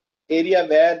area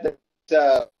where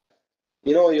the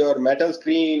your metal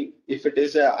screen, if it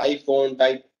is an iPhone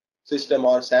type system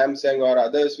or Samsung or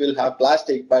others, will have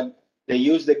plastic, but they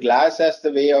use the glass as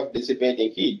the way of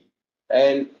dissipating heat.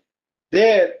 And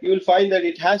there you will find that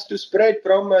it has to spread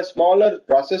from a smaller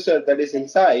processor that is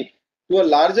inside to a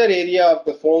larger area of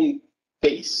the phone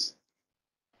face.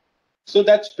 So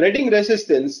that spreading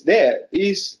resistance there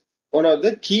is one of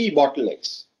the key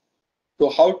bottlenecks. So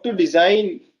how to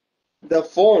design the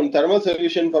phone, thermal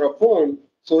solution for a phone,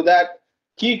 so that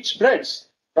heat spreads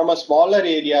from a smaller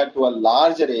area to a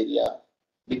larger area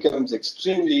becomes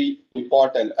extremely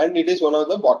important, and it is one of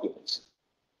the bottlenecks.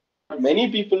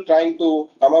 Many people trying to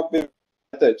come up with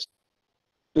methods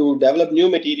to develop new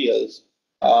materials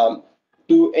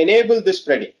to enable this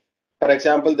spreading. For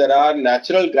example, there are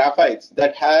natural graphites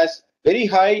that has very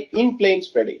high in-plane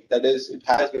spreading. That is, it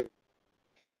has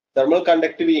thermal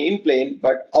conductivity in plane,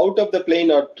 but out of the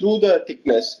plane or through the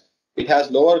thickness, it has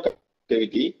lower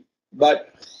conductivity.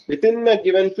 But within a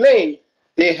given plane,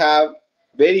 they have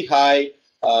very high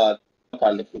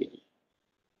conductivity.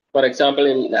 For example,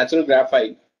 in natural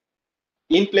graphite,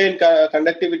 in-plane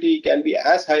conductivity can be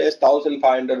as high as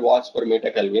 1,500 watts per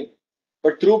meter Kelvin,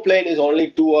 but through plane is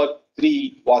only 2 or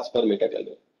 3 watts per meter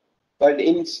Kelvin. But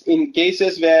in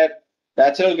cases where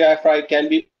natural graphite can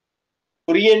be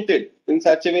oriented in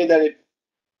such a way that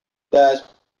the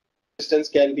resistance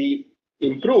can be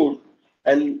improved,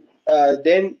 and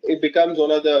then it becomes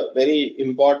one of the very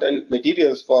important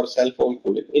materials for cell phone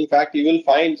cooling. In fact, you will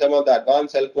find some of the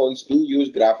advanced cell phones do use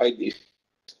graphite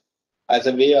as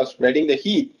a way of spreading the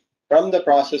heat from the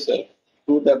processor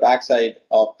to the backside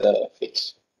of the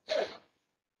face.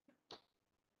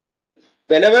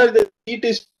 Whenever the heat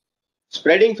is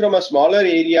spreading from a smaller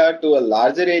area to a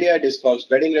larger area, it is called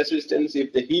spreading resistance.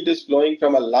 If the heat is flowing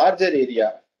from a larger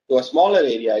area to a smaller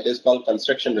area, it is called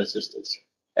constriction resistance.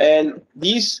 And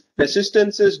these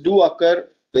resistances do occur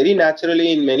very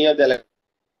naturally in many of the electrical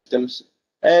systems.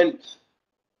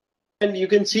 And you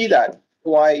can see that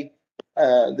why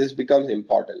this becomes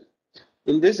important.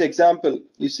 In this example,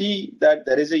 you see that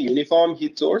there is a uniform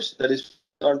heat source that is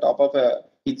on top of a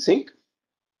heat sink.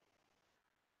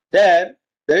 There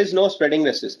is no spreading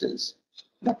resistance.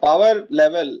 The power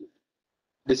level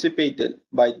dissipated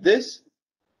by this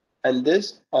and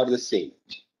this are the same.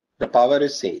 The power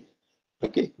is same.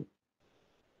 Okay.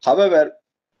 However,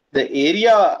 the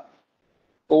area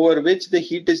over which the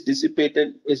heat is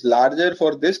dissipated is larger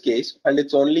for this case, and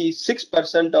it's only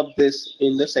 6% of this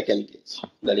in the second case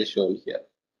that is shown here.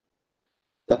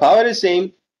 The power is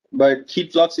same, but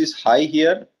heat flux is high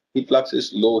here, heat flux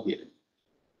is low here.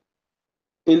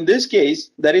 In this case,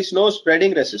 there is no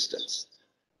spreading resistance.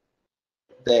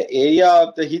 The area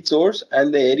of the heat source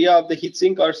and the area of the heat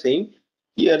sink are same.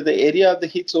 Here, the area of the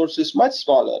heat source is much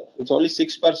smaller. It's only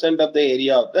 6% of the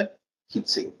area of the heat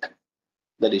sink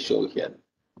that is shown here.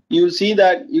 You will see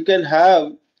that you can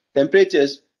have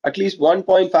temperatures at least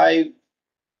 1.5,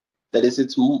 that is,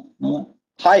 it's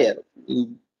higher.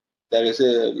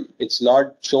 It's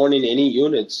not shown in any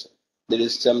units. There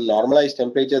is some normalized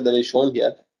temperature that is shown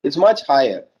here. It's much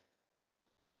higher,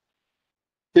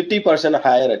 50%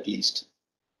 higher at least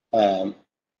in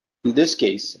this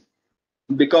case,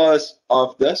 because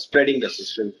of the spreading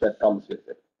resistance that comes with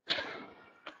it.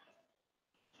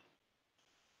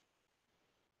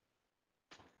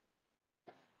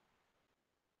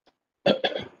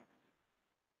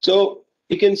 So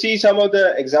you can see some of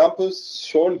the examples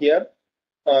shown here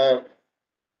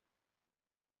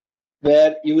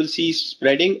where you will see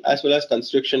spreading as well as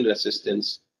constriction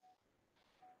resistance.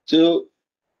 So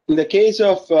in the case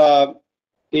of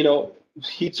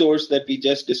heat source that we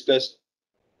just discussed,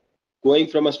 going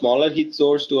from a smaller heat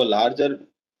source to a larger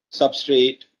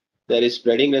substrate, there is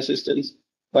spreading resistance.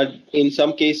 But in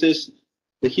some cases,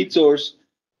 the heat source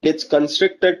gets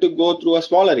constricted to go through a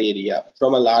smaller area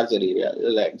from a larger area.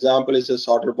 The example is a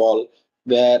solder ball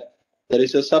where There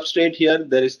is a substrate here,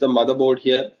 there is the motherboard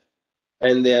here,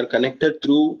 and they are connected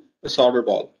through a solder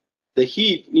ball. The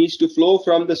heat needs to flow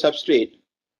from the substrate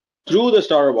through the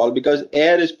solder ball because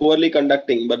air is poorly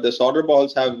conducting, but the solder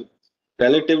balls have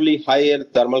relatively higher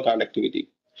thermal conductivity.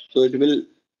 So it will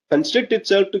constrict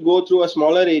itself to go through a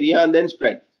smaller area and then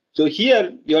spread. So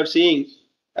here you're seeing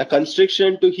a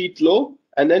constriction to heat flow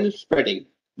and then spreading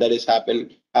that is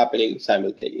happening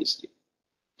simultaneously.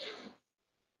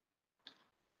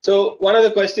 So one of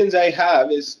the questions I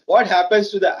have is what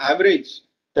happens to the average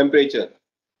temperature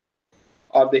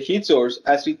of the heat source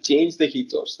as we change the heat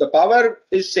source? The power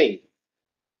is same,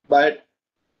 but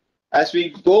as we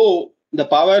go, the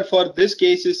power for this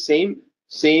case is same.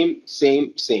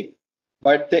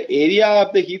 But the area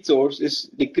of the heat source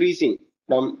is decreasing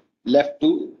from left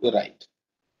to the right.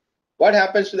 What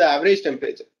happens to the average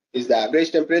temperature? Is the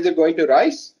average temperature going to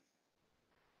rise?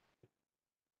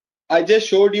 I just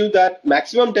showed you that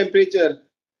maximum temperature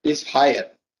is higher,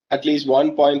 at least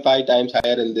 1.5 times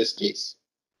higher in this case.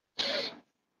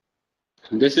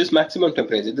 This is maximum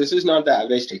temperature. This is not the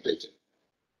average temperature.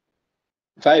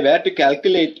 If I were to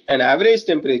calculate an average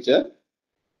temperature,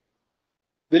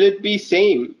 will it be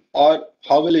same or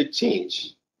how will it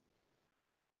change?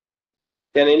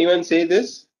 Can anyone say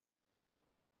this?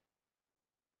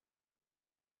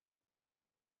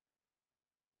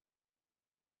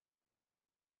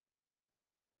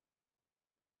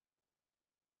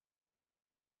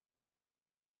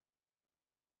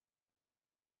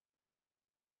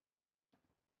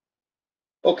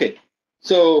 Okay,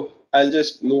 so I'll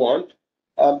just move on.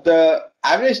 The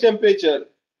average temperature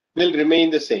will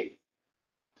remain the same.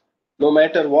 No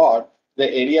matter what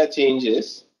the area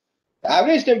changes, the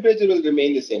average temperature will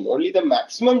remain the same. Only the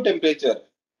maximum temperature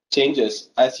changes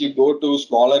as you go to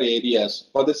smaller areas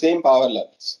for the same power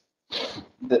levels.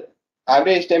 The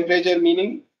average temperature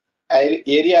meaning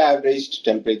area averaged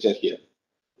temperature here.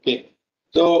 Okay,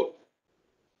 so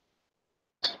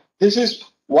this is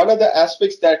one of the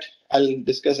aspects that I'll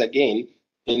discuss again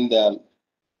in the.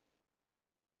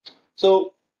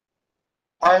 So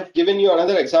I've given you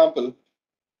another example.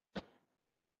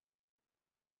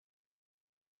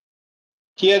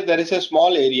 Here there is a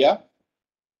small area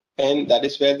and that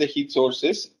is where the heat source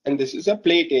is, and this is a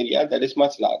plate area that is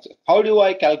much larger. How do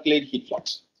I calculate heat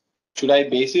flux? Should I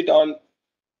base it on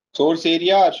source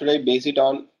area or should I base it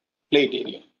on plate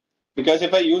area? Because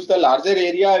if I use the larger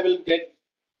area, I will get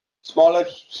smaller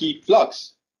heat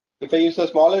flux. If I use a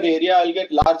smaller area, I'll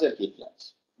get larger heat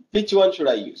flux. Which one should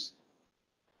I use?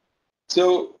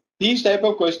 So these type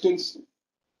of questions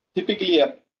typically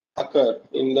occur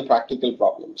in the practical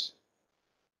problems.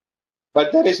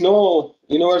 But there is no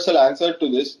universal answer to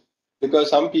this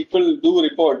because some people do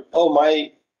report, oh,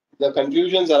 the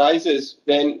confusions arises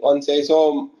when one says,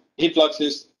 oh, heat flux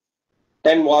is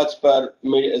 10 watts per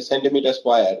centimeter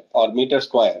square or meter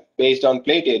square based on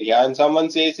plate area, and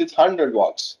someone says it's 100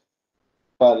 watts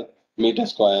per meter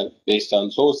square based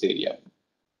on source area.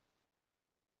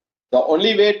 The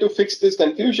only way to fix this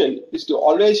confusion is to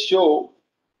always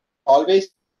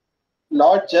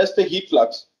not just the heat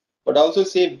flux, but also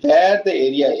say where the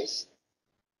area is.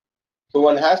 So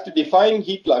one has to define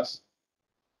heat flux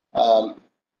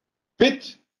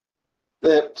with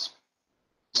the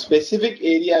specific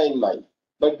area in mind.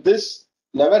 But this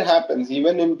never happens,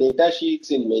 even in data sheets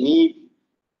in many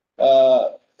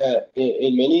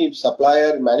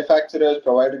supplier manufacturers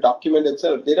provide a document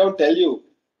itself. They don't tell you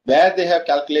where they have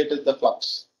calculated the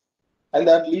flux, and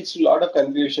that leads to a lot of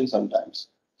confusion sometimes.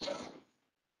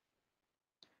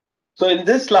 So in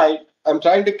this slide, I'm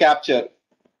trying to capture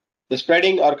the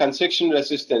spreading or constriction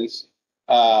resistance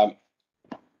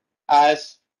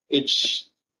as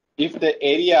if the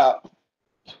area.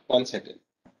 One second.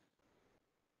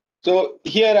 So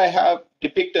here I have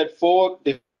depicted four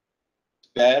different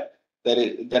where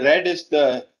the red is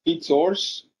the heat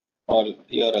source or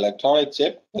your electronic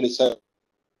chip. There is a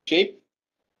shape.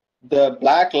 The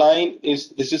black line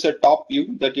this is a top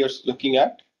view that you're looking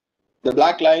at. The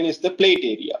black line is the plate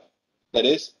area. That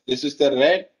is, this is the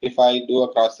red. If I do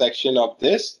a cross section of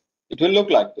this, it will look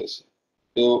like this.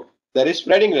 So there is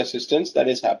spreading resistance that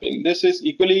is happening. This is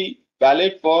equally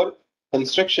valid for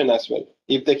constriction as well.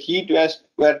 If the heat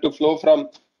were to flow from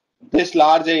this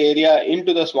larger area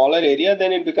into the smaller area,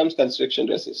 then it becomes constriction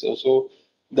resistance. So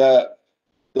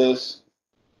this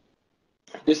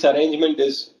arrangement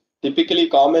is typically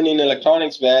common in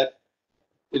electronics where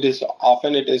it is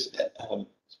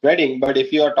spreading. But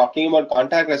if you are talking about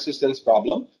contact resistance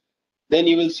problem, then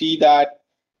you will see that.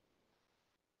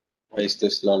 Why is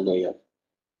this not going up?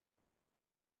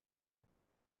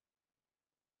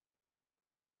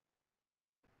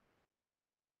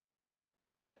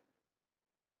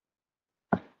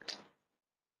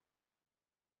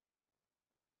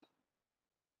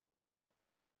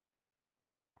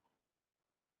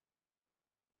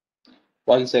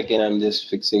 1 second, I'm just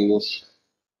fixing this.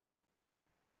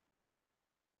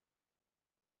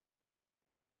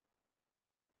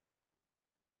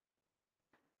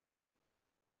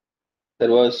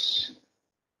 There was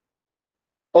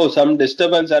some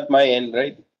disturbance at my end,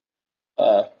 right?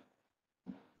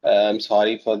 I'm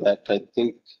sorry for that. I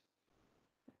think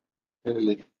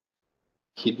the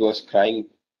kid was crying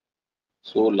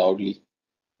so loudly.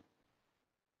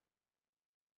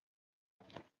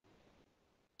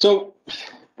 So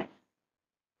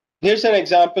here's an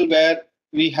example where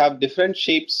we have different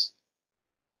shapes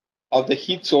of the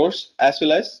heat source as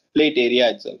well as plate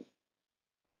area itself.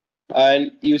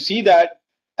 And you see that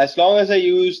as long as I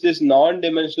use this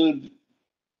non-dimensional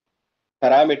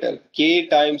parameter k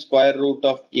times square root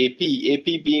of AP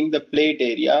being the plate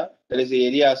area, that is the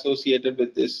area associated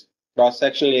with this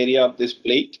cross-sectional area of this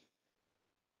plate,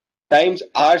 times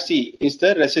RC is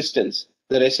the resistance.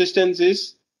 The resistance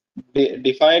is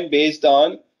defined based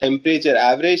on temperature,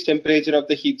 average temperature of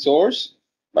the heat source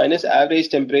minus average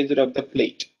temperature of the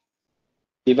plate,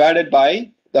 divided by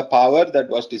the power that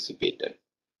was dissipated.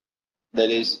 That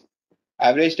is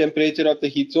average temperature of the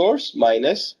heat source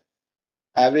minus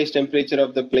average temperature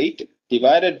of the plate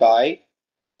divided by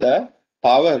the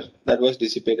power that was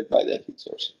dissipated by the heat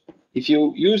source. If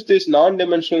you use this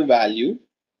non-dimensional value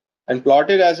and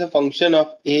plot it as a function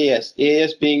of AS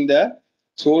being the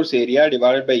source area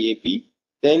divided by AP,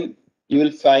 then you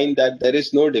will find that there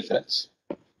is no difference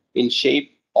in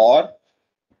shape or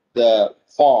the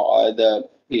form,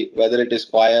 whether it is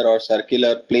square or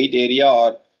circular plate area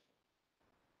or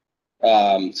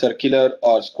circular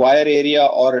or square area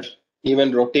or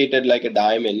even rotated like a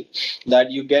diamond, that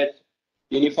you get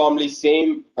uniformly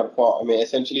same perform. I mean,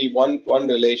 essentially one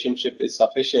relationship is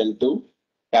sufficient to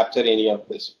capture any of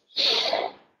this.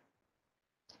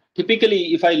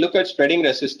 Typically, if I look at spreading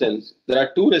resistance, there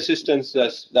are two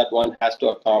resistances that one has to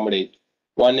accommodate.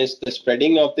 One is the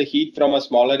spreading of the heat from a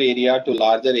smaller area to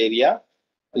larger area.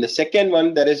 And the second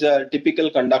one, there is a typical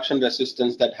conduction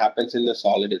resistance that happens in the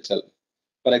solid itself.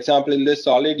 For example, in this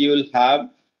solid, you will have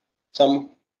some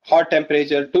hot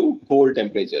temperature to cold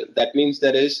temperature. That means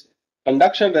there is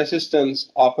conduction resistance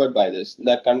offered by this.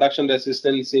 That conduction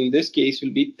resistance in this case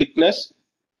will be thickness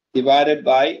divided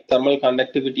by thermal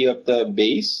conductivity of the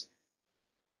base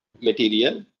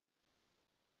material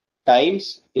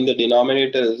times in the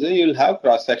denominator you will have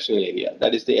cross-sectional area.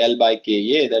 That is the L by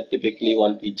Ka that typically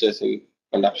one teaches in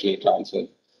conduction heat transfer.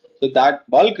 So that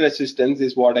bulk resistance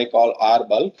is what I call R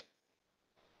bulk,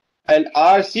 and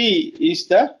RC is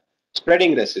the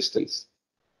spreading resistance.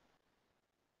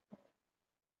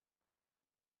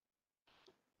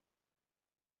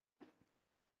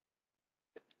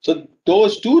 So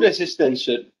those two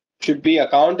resistances should be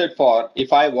accounted for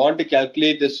if I want to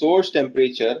calculate the source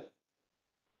temperature.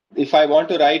 If I want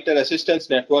to write a resistance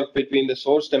network between the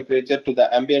source temperature to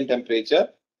the ambient temperature,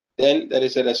 then there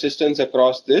is a resistance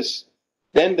across this.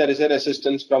 Then there is a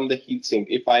resistance from the heat sink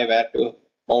if I were to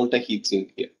mount a heat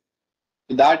sink here.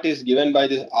 That is given by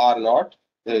this R naught.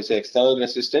 There is external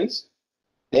resistance.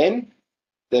 Then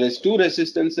there is two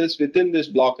resistances within this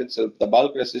block itself, the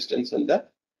bulk resistance and the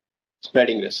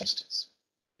spreading resistance.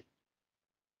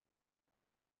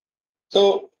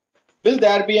 So will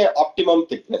there be an optimum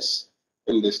thickness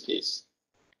in this case?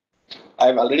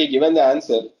 I've already given the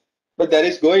answer, but there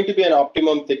is going to be an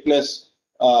optimum thickness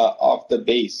of the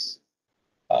base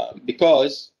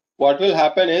because what will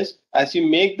happen is as you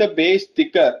make the base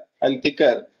thicker and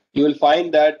thicker, you will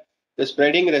find that the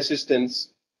spreading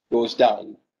resistance goes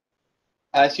down.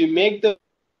 As you make the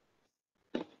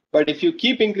But if you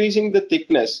keep increasing the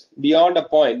thickness beyond a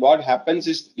point, what happens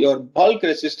is your bulk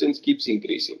resistance keeps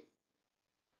increasing.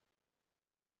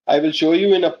 I will show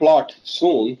you in a plot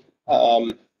soon, or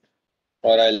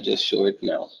I'll just show it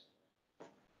now.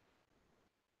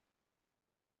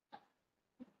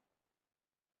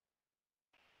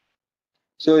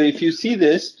 So if you see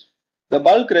this, the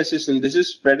bulk resistance, this is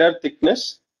spreader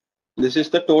thickness. This is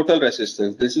the total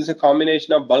resistance. This is a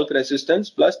combination of bulk resistance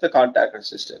plus the contact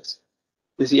resistance.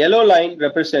 This yellow line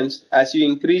represents as you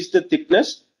increase the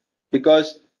thickness,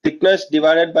 because thickness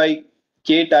divided by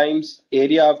K times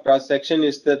area of cross section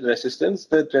is the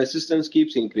resistance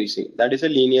keeps increasing. That is a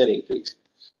linear increase.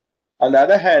 On the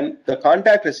other hand, the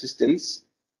contact resistance,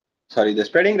 the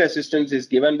spreading resistance is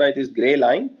given by this gray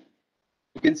line.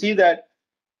 You can see that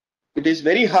it is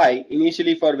very high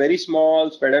initially for very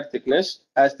small spreader thickness.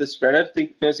 As the spreader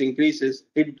thickness increases,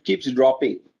 it keeps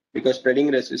dropping because spreading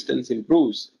resistance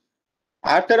improves.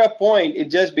 After a point,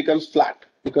 it just becomes flat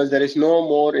because there is no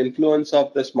more influence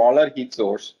of the smaller heat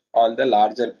source on the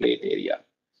larger plate area.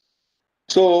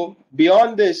 So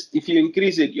beyond this, if you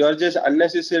increase it, you are just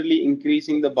unnecessarily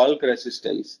increasing the bulk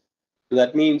resistance. So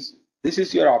that means this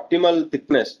is your optimal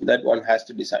thickness that one has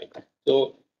to decide.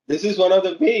 So this is one of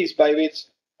the ways by which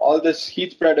all these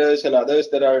heat spreaders and others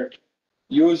that are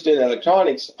used in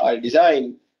electronics are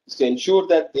designed to ensure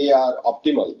that they are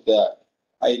optimal.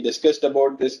 I discussed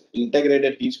about this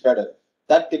integrated heat spreader.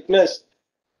 That thickness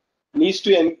needs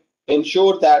to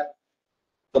ensure that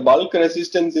the bulk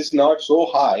resistance is not so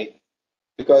high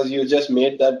because you just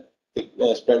made that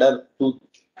spreader too.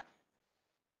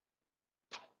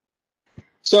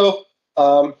 So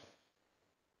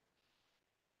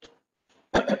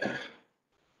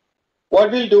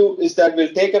what we'll do is that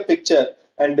we'll take a picture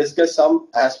and discuss some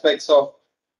aspects of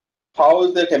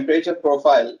how the temperature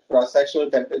profile, cross-sectional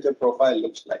temperature profile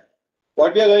looks like.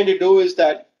 What we are going to do is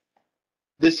that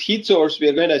this heat source, we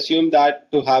are going to assume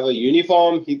that to have a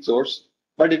uniform heat source,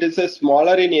 but it is a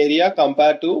smaller in area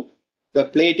compared to the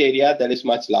plate area that is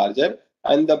much larger.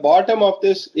 And the bottom of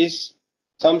this is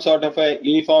some sort of a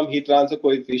uniform heat transfer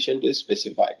coefficient is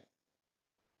specified.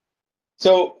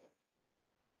 So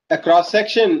a cross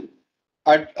section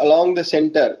along the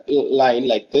center line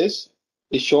like this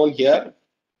is shown here.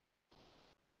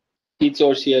 Heat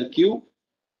source here Q.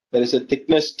 There is a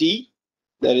thickness T.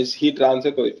 There is heat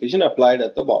transfer coefficient applied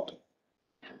at the bottom.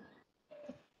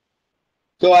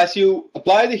 So as you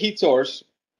apply the heat source,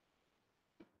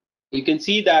 you can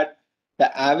see that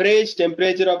the average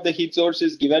temperature of the heat source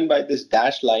is given by this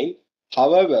dashed line.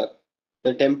 However,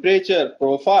 the temperature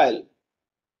profile,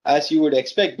 as you would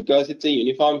expect, because it's a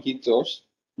uniform heat source,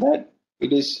 that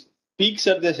it is peaks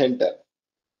at the center.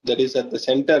 That is at the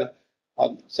center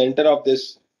of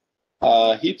this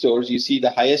heat source, you see the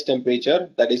highest temperature,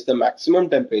 that is the maximum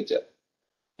temperature.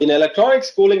 In electronics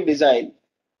cooling design,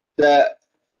 the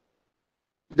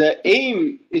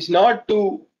aim is not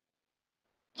to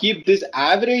keep this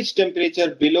average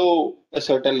temperature below a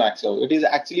certain maximum. It is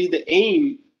actually the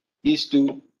aim is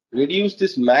to reduce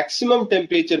this maximum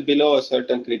temperature below a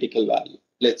certain critical value,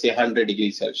 let's say 100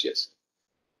 degrees Celsius.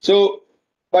 So,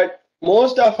 but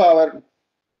most of our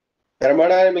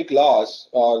thermodynamic laws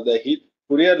or the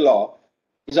Fourier law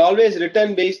is always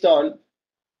written based on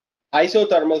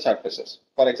isothermal surfaces.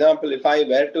 For example, if I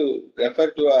were to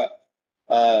refer to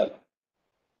a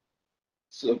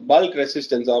bulk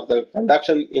resistance of the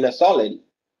conduction in a solid,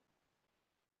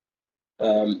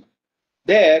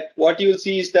 there what you will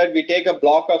see is that we take a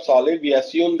block of solid, we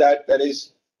assume that it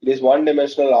is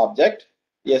one-dimensional object.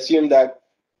 We assume that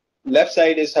left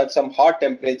side is at some hot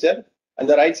temperature and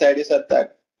the right side is at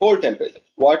the cold temperature.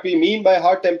 What we mean by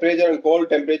hot temperature and cold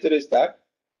temperature is that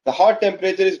the hot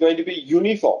temperature is going to be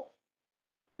uniform,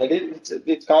 that is,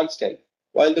 it's constant,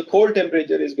 while the cold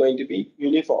temperature is going to be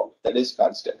uniform, that is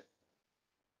constant.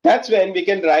 That's when we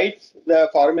can write the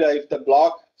formula. If the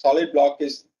solid block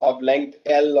is of length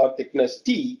L or thickness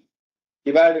T,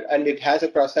 divided, and it has a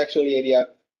cross-sectional area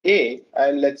A,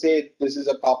 and let's say this is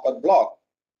a copper block,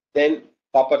 then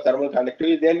copper thermal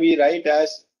conductivity, then we write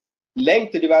as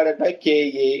length divided by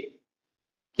Ka.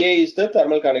 K is the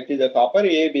thermal conductivity of the copper,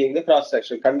 A being the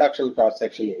cross-section, conduction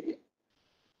cross-section area.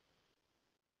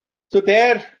 So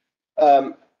there,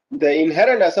 the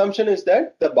inherent assumption is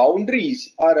that the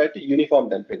boundaries are at uniform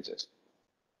temperatures.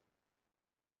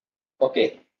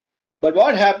 Okay, but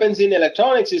what happens in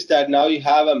electronics is that now you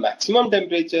have a maximum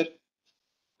temperature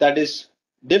that is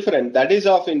different, that is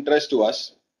of interest to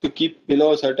us to keep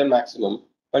below a certain maximum,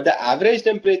 but the average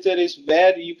temperature is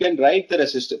where you can write the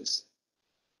resistance.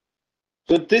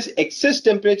 So this excess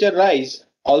temperature rise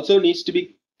also needs to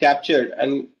be captured,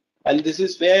 and this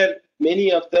is where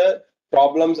many of the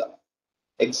problems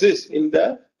exist in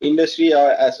the industry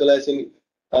as well as in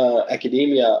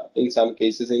academia, in some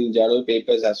cases in journal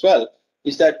papers as well,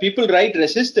 is that people write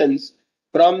resistance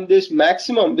from this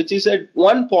maximum, which is at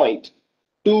one point,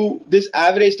 to this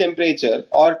average temperature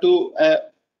or to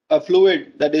a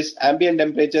fluid that is ambient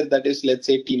temperature, that is, let's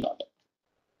say, T naught.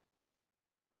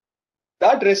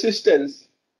 That resistance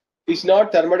is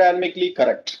not thermodynamically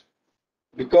correct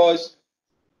because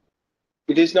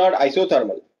it is not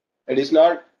isothermal. It is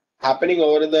not happening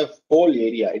over the whole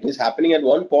area. It is happening at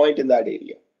one point in that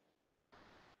area.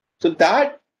 So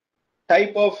that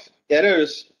type of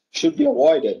errors should be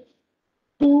avoided.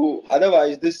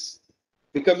 Otherwise, this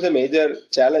becomes a major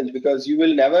challenge because you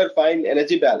will never find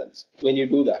energy balance when you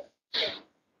do that.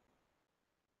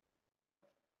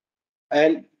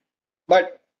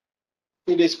 But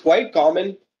it is quite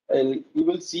common, and you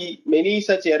will see many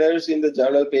such errors in the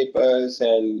journal papers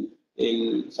and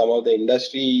in some of the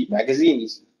industry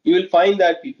magazines. You will find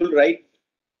that people write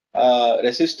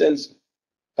resistance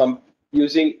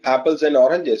using apples and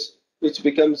oranges, which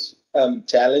becomes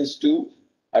challenge to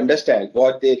understand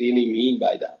what they really mean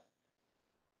by that.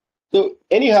 So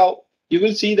anyhow, you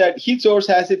will see that heat source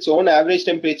has its own average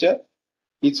temperature.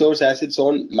 Heat source has its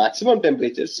own maximum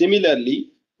temperature.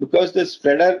 Similarly, because the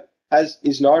spreader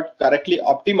is not correctly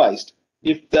optimized.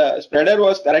 If the spreader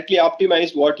was correctly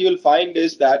optimized, what you'll find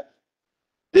is that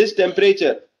this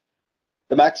temperature,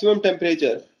 the maximum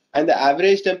temperature and the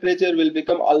average temperature will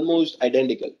become almost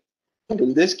identical. But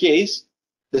in this case,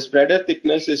 the spreader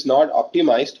thickness is not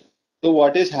optimized. So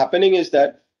what is happening is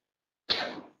that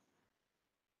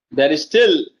there is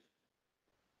still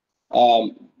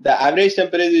the average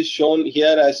temperature is shown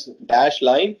here as dashed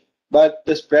line, but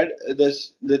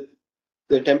the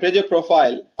temperature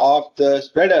profile of the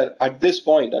spreader at this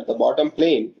point at the bottom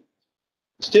plane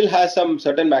still has some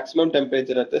certain maximum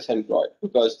temperature at the centroid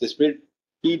because the spread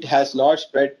heat has not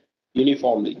spread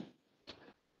uniformly.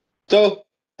 So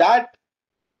that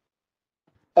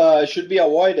should be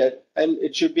avoided and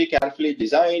it should be carefully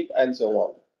designed and so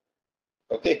on.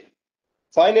 Okay.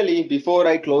 Finally, before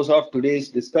I close off today's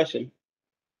discussion,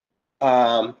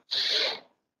 I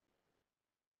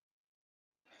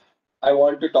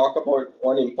want to talk about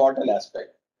one important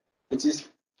aspect, which is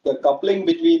the coupling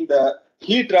between the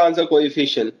heat transfer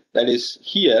coefficient that is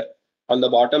here on the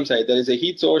bottom side. There is a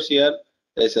heat source here,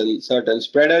 there's a certain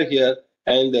spreader here,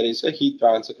 and there is a heat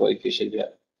transfer coefficient here.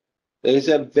 There is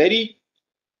a very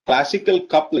classical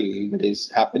coupling that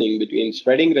is happening between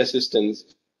spreading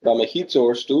resistance from a heat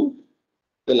source to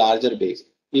the larger base.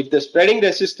 If the spreading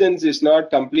resistance is not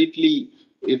completely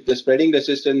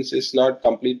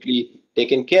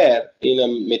taken care in a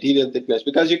material thickness,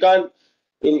 because you can't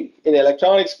in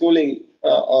electronics cooling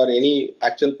or any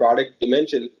actual product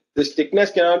dimension, this thickness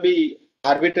cannot be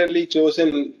arbitrarily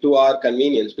chosen to our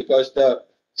convenience, because the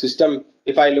system,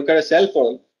 if I look at a cell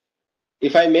phone,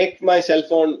 if I make my cell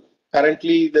phone,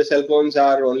 currently the cell phones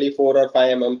are only 4 or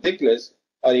 5 mm thickness,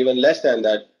 or even less than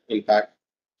that, in fact.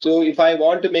 So if I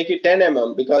want to make it 10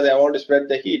 mm because I want to spread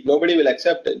the heat, nobody will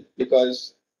accept it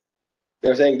because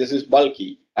they're saying this is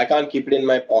bulky. I can't keep it in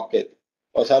my pocket,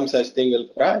 or some such thing will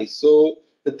arise. So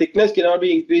the thickness cannot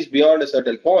be increased beyond a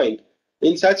certain point.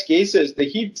 In such cases, the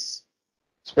heat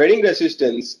spreading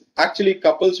resistance actually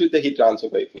couples with the heat transfer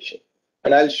coefficient.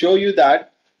 And I'll show you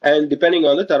that, and depending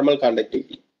on the thermal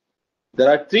conductivity. There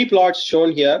are 3 plots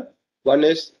shown here. One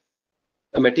is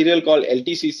a material called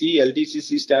LTCC.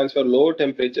 LTCC stands for low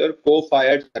temperature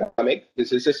co-fired ceramic.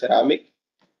 This is a ceramic.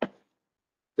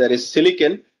 There is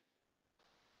silicon,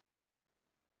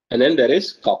 and then there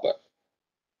is copper.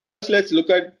 Let's look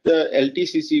at the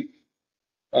LTCC.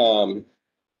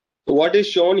 So what is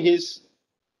shown is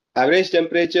average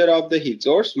temperature of the heat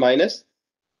source minus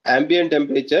ambient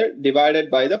temperature divided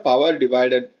by the power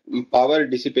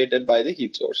dissipated by the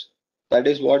heat source. That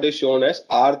is what is shown as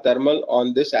R thermal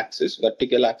on this axis,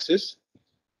 vertical axis.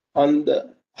 On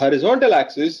the horizontal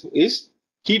axis is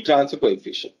heat transfer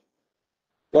coefficient.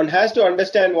 One has to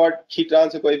understand what heat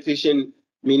transfer coefficient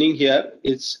meaning here.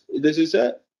 This is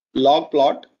a log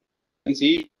plot. You can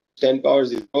see 10 power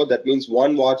 0, that means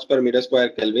 1 watts per meter square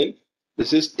Kelvin.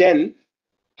 This is 10,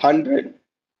 100,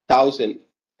 1000,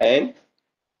 and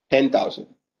 10,000,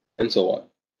 and so on.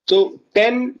 So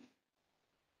 10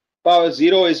 power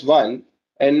 0 is 1,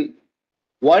 and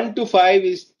 1 to 5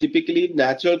 is typically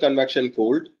natural convection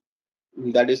cooled.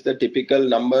 That is the typical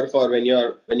number for when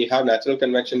you have natural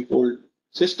convection cooled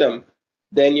system.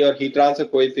 Then your heat transfer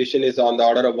coefficient is on the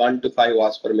order of 1 to 5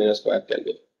 watts per meter square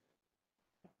Kelvin.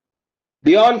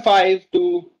 Beyond 5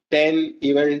 to 10,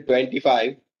 even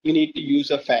 25, you need to use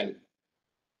a fan.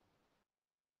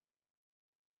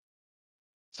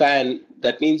 Fan,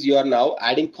 that means you are now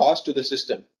adding cost to the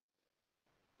system.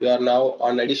 You are now,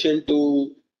 on addition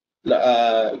to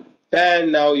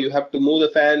fan, now you have to move the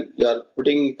fan. You are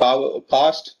putting power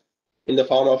cost in the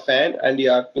form of fan, and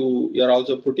you are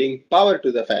also putting power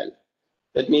to the fan.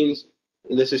 That means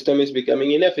the system is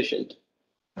becoming inefficient.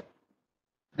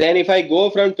 Then if I go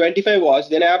from 25 watts,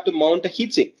 then I have to mount a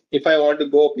heatsink. If I want to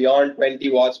go beyond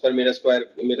 20 watts per meter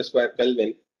square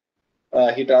Kelvin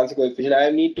heat transfer coefficient,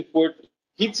 I need to put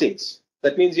heat sinks.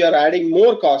 That means you are adding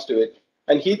more cost to it.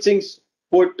 And heat sinks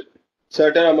put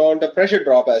certain amount of pressure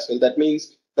drop as well. That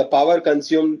means the power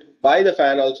consumed by the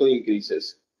fan also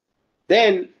increases.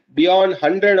 Then beyond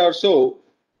 100 or so,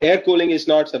 air cooling is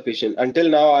not sufficient. Until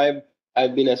now,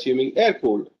 I've been assuming air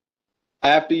cooled. I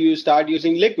have to start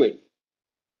using liquid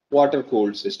water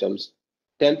cooled systems.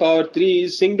 10 power 3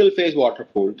 is single phase water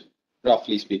cooled,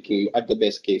 roughly speaking, at the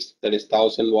best case. That is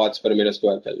 1000 watts per meter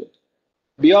square Kelvin.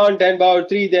 Beyond 10 power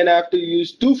 3, then I have to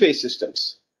use 2-phase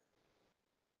systems.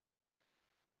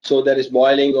 So there is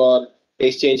boiling or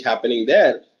phase change happening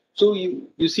there. So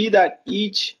you see that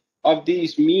each of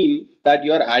these mean that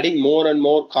you're adding more and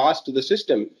more cost to the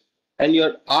system, and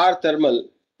your R thermal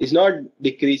is not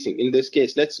decreasing. In this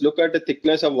case, let's look at the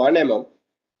thickness of 1 mm.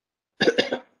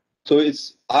 So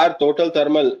it's our total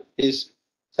thermal is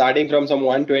starting from some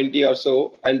 120 or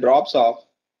so and drops off,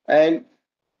 and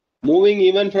moving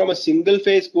even from a single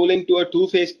phase cooling to a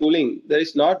two-phase cooling, there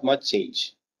is not much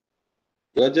change.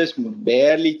 You're just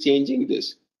barely changing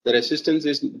this. The resistance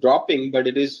is dropping, but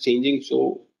it is changing.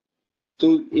 So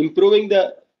improving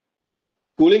the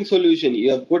cooling solution,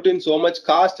 you have put in so much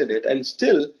cost in it, and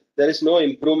still there is no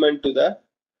improvement to the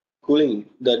cooling.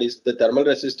 That is, the thermal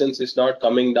resistance is not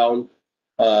coming down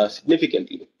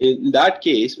significantly. In that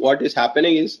case, what is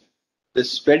happening is the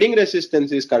spreading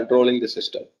resistance is controlling the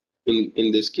system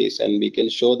in this case, and we can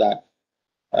show that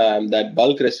that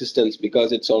bulk resistance,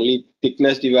 because it's only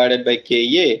thickness divided by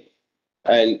Ka,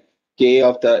 and K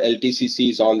of the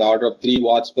LTCC is on the order of 3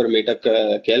 watts per meter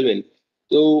Kelvin.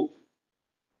 So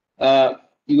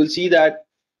you will see that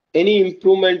any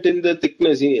improvement in the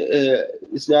thickness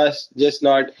is just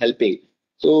not helping.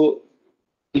 So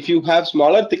if you have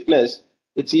smaller thickness,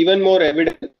 it's even more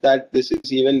evident that this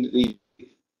is even the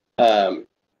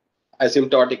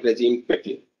asymptotic regime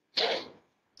quickly.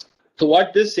 So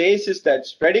what this says is that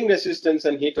spreading resistance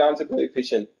and heat transfer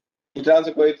coefficient,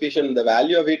 the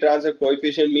value of heat transfer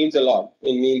coefficient means a lot.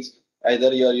 It means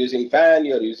either you're using fan,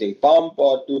 you're using pump,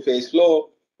 or two-phase flow,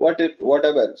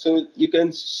 whatever. So you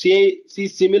can see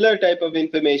similar type of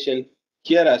information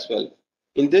here as well.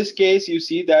 In this case, you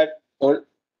see that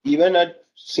even at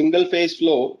single phase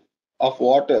flow of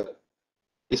water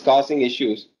is causing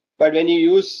issues. But when you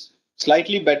use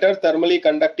slightly better thermally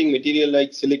conducting material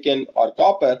like silicon or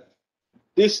copper,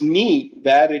 this knee,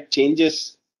 where it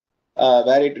changes,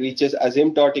 where it reaches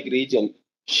asymptotic region,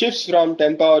 shifts from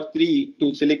 10 power 3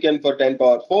 to silicon for 10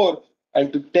 power 4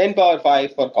 and to 10 power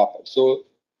 5 for copper. So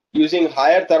using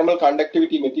higher thermal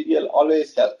conductivity material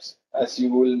always helps, as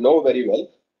you will know very well.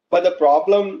 But the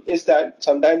problem is that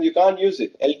sometimes you can't use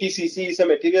it. LTCC is a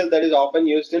material that is often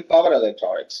used in power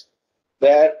electronics,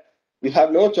 where you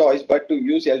have no choice but to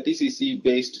use LTCC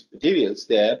based materials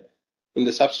there in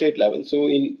the substrate level. So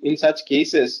in such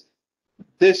cases,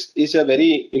 this is a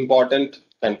very important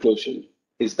conclusion,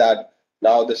 is that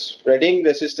now the spreading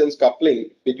resistance coupling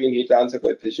between heat transfer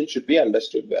coefficient should be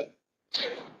understood well.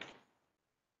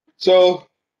 So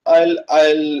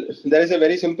there is a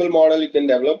very simple model you can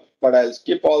develop, but I'll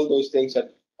skip all those things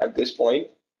at this point.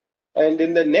 And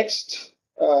in the next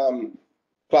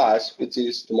class, which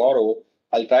is tomorrow,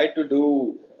 I'll try to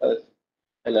do an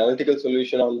analytical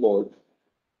solution on board.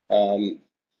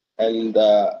 And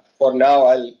for now,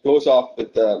 I'll close off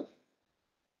with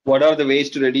what are the ways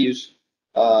to reduce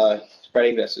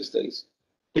spreading resistance.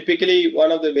 Typically,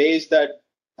 one of the ways that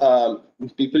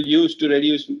people use to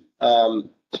reduce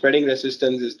spreading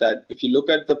resistance is that if you look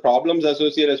at the problems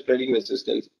associated with spreading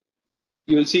resistance,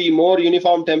 you will see more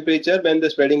uniform temperature when the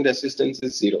spreading resistance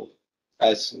is 0,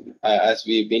 as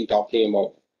we've been talking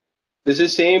about. This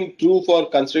is same true for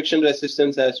constriction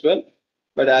resistance as well.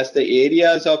 But as the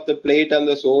areas of the plate and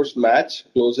the source match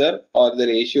closer, or the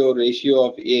ratio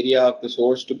of area of the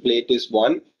source to plate is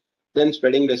 1, then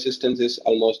spreading resistance is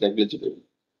almost negligible.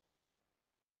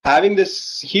 Having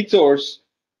this heat source,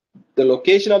 the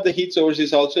location of the heat source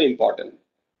is also important.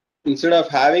 Instead of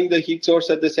having the heat source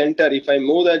at the center, if I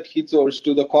move that heat source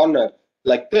to the corner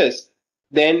like this,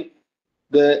 then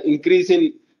the increase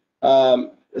in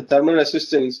thermal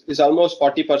resistance is almost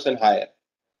 40% higher.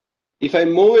 If I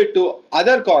move it to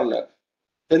other corner,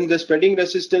 then the spreading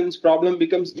resistance problem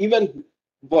becomes even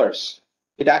worse.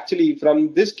 It actually,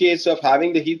 from this case of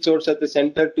having the heat source at the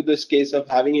center to this case of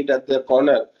having it at the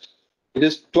corner, it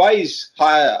is twice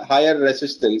higher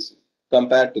resistance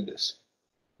compared to this.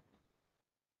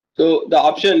 So the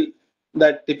option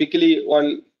that typically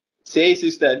one says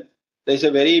is that there's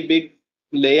a very big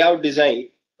layout design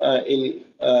in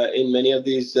many of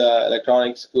these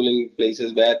electronics cooling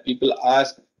places, where people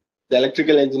ask the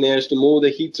electrical engineers to move the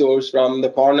heat source from the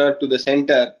corner to the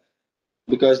center,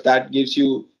 because that gives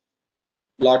you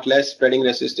a lot less spreading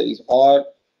resistance. Or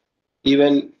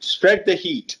even spread the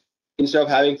heat. Instead of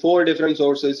having 4 different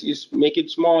sources, you make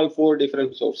it small, 4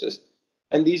 different sources.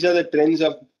 And these are the trends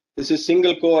of, this is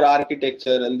single core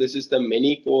architecture, and this is the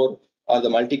many core or the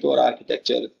multi-core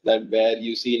architecture, that where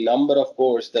you see number of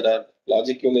cores that are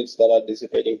logic units that are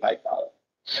dissipating high power.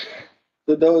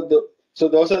 So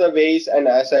those are the ways, and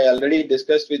as I already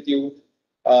discussed with you,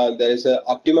 there is an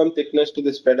optimum thickness to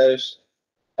the spreaders,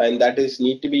 and that is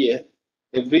need to be,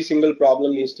 every single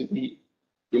problem needs to be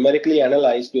numerically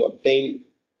analyzed to obtain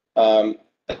a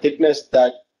thickness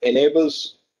that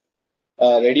enables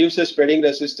reduces spreading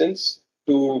resistance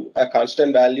to a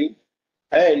constant value,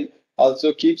 and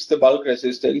also keeps the bulk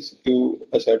resistance to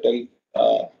a certain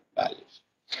value.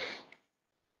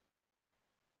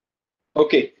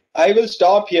 Okay, I will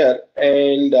stop here,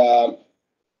 and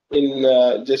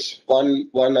in just one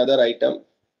other item.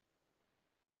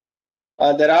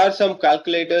 There are some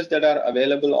calculators that are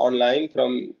available online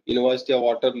from University of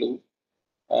Waterloo.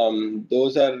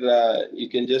 Those are you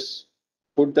can just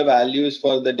put the values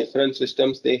for the different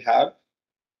systems they have,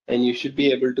 and you should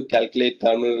be able to calculate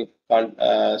thermal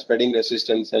spreading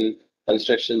resistance and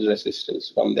construction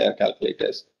resistance from their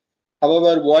calculators.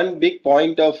 However, one big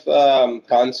point of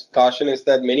caution is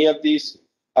that many of these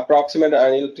approximate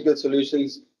analytical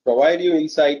solutions provide you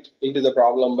insight into the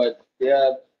problem, but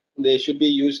they should be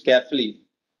used carefully.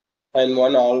 And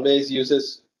one always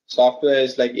uses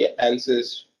softwares like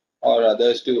ANSYS or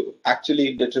others to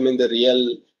actually determine the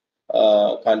real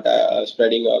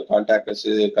spreading or contact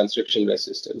construction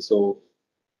resistance. So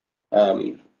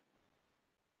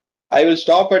I will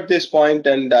stop at this point,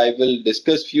 and I will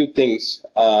discuss few things.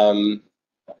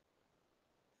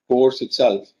 Course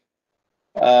itself.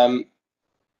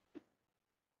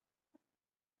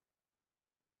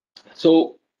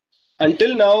 So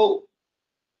until now,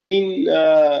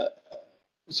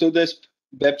 so this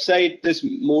website, this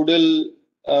Moodle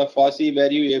FOSSEE,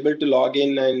 were you able to log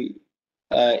in, and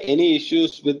any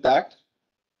issues with that?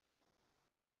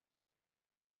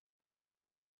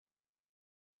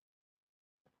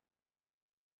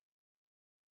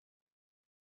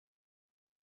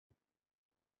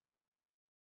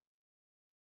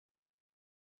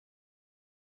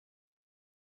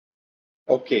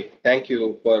 Okay, thank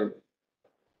you for.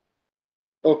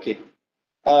 Okay.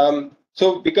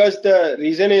 So because the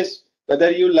reason is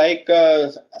whether you like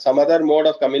some other mode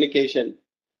of communication,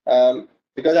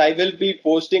 because I will be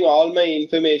posting all my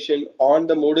information on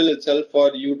the Moodle itself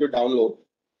for you to download,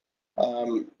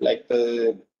 like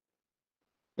the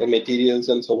materials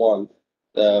and so on,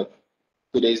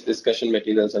 today's discussion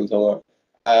materials and so on.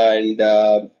 And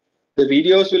the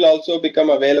videos will also become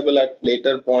available at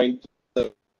later point,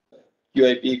 the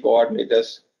QIP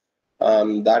coordinators,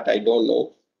 that I don't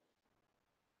know.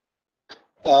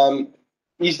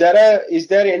 Is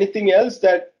there anything else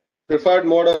that preferred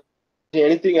mode of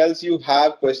anything else you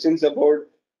have questions about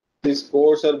this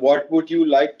course, or what would you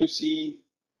like to see?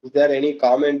 Is there any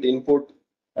comment input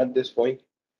at this point?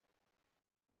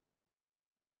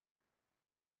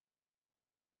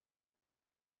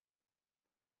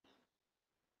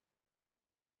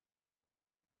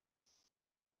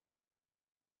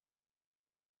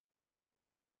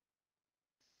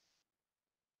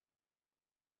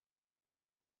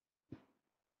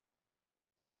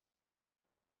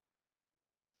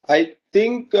 I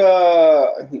think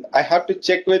I have to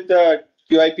check with the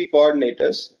QIP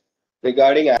coordinators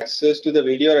regarding access to the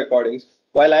video recordings.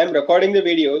 While I'm recording the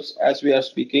videos as we are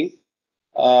speaking,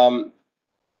 and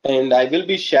I will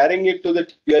be sharing it to the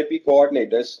QIP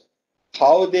coordinators.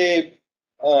 How they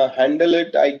handle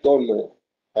it, I don't know.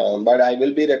 But I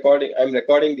will be recording. I'm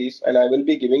recording these, and I will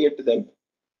be giving it to them.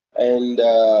 And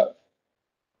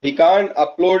we can't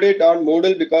upload it on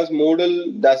Moodle because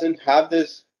Moodle doesn't have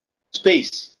this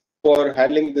space for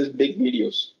handling these big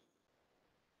videos.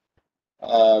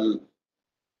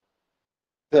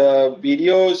 The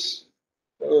videos.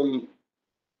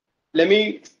 Let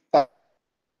me find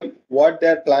what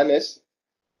their plan is,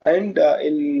 and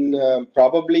in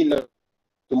probably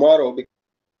tomorrow, because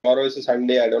tomorrow is a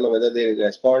Sunday, I don't know whether they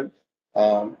respond.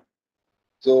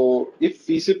 So if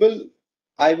feasible,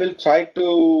 I will try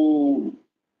to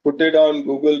put it on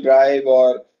Google Drive,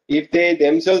 or if they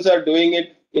themselves are doing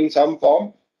it in some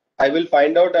form, I will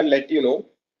find out and let you know.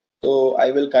 So I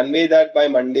will convey that by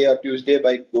Monday or Tuesday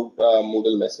by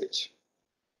Moodle message.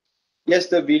 Yes,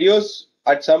 the videos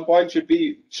at some point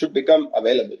should become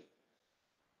available.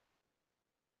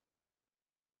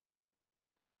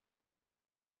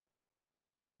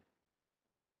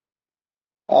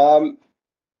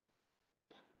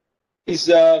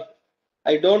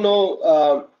 I don't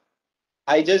know.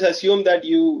 I just assume that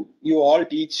you all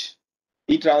teach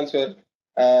e-transfer,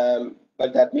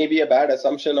 but that may be a bad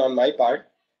assumption on my part.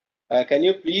 Can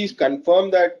you please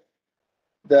confirm that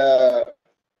the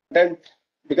content,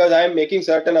 because I am making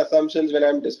certain assumptions when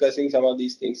I'm discussing some of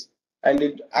these things, and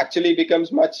it actually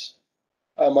becomes much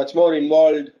more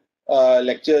involved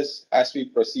lectures as we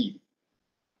proceed.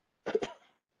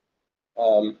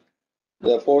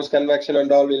 The force convection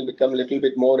and all will become a little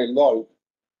bit more involved.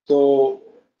 So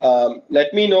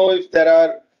let me know if there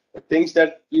are things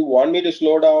that you want me to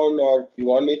slow down or you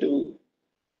want me to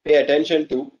pay attention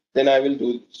to, then I will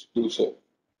do so.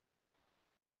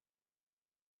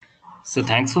 So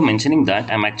thanks for mentioning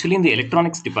that. I'm actually in the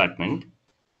electronics department.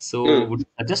 So would you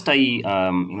suggest I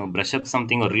brush up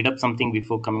something or read up something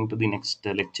before coming to the next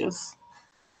lectures?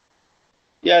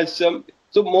 Yes. So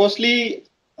mostly,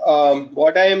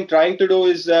 what I am trying to do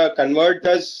is convert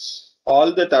us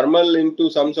all the thermal into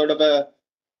some sort of a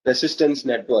resistance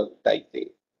network type thing.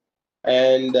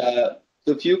 And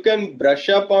so if you can brush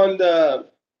up on the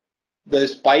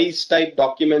SPICE type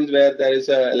documents where there is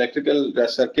a electrical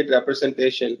circuit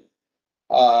representation,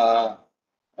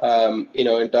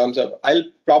 in terms of, I'll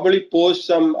probably post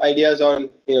some ideas on,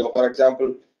 for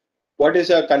example, what is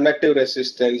a conductive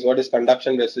resistance, what is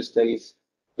conduction resistance,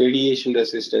 radiation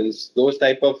resistance, those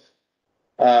type of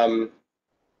um,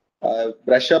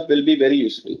 brush up will be very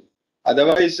useful.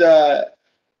 Otherwise, I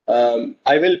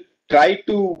will try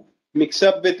to mix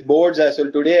up with boards as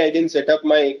well. Today I didn't set up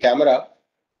my camera.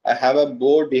 I have a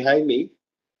board behind me.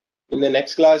 In the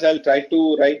next class, I'll try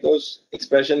to write those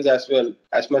expressions as well,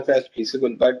 as much as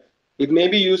feasible. But it may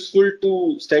be useful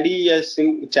to study a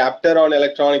chapter on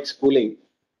electronics cooling.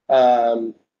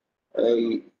 That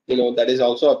is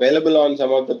also available on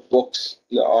some of the books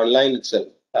online itself,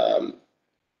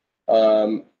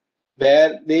 um,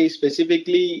 where they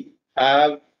specifically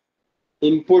have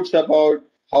inputs about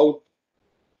how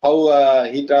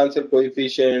heat transfer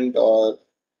coefficient or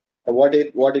what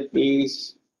it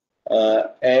means,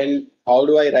 and how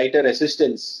do I write a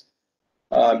resistance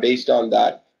based on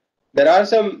that. There are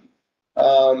some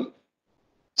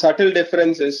subtle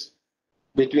differences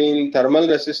between thermal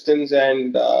resistance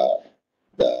and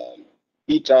the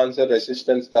heat transfer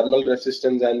resistance, thermal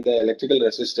resistance, and the electrical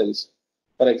resistance.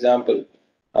 For example,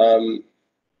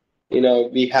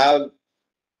 we have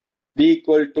V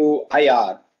equal to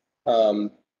IR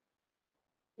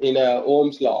in a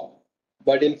Ohm's law,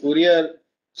 but in Fourier's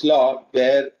law,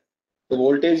 where the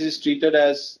voltage is treated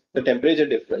as the temperature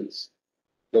difference,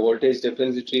 the voltage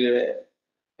difference is treated,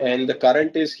 and the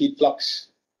current is heat flux.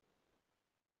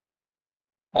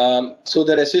 So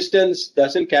the resistance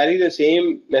doesn't carry the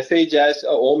same message as a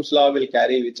Ohm's law will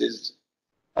carry, which is,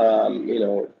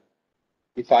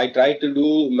 if I try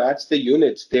to match the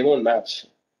units, they won't match.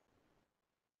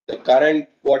 The current,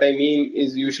 what I mean,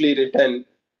 is usually written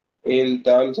in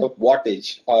terms of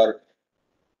wattage,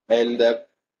 and the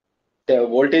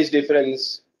voltage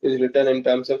difference is written in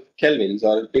terms of kelvins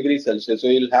or degrees Celsius. So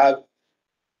you'll have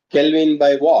Kelvin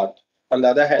by watt. On the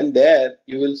other hand, there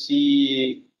you will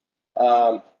see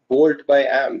volt by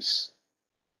amps.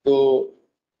 So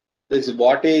this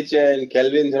wattage and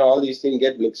kelvins and all these things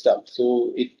get mixed up.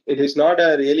 So it is not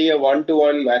really a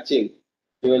one-to-one matching,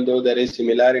 even though there is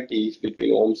similarities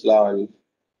between Ohm's law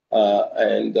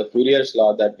and the Fourier's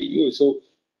law that we use. So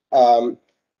um,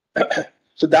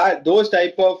 so that those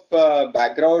type of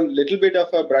background, little bit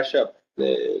of a brush up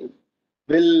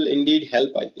will indeed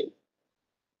help, I think.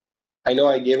 I know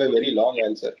I gave a very long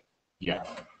answer. Yeah.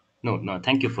 No,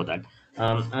 thank you for that.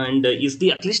 And is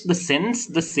at least the sense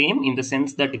the same, in the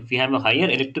sense that if we have a higher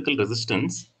electrical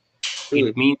resistance,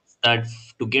 it means that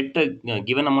to get a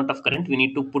given amount of current, we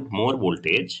need to put more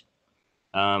voltage.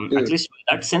 At least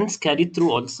will that sense carry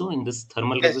through also in this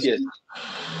thermal Yes, resistance?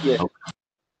 yes. Okay.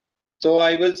 So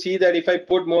I will see that if I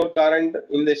put more current,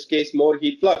 in this case more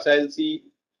heat flux, I'll see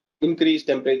increased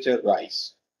temperature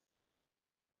rise.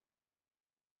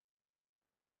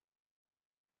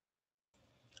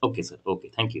 Okay, sir.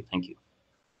 Okay, thank you.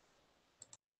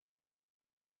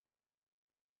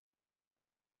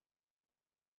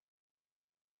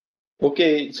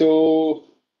 Okay, so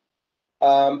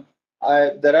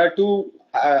there are two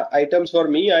items for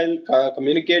me. I'll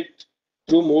communicate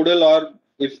through Moodle, or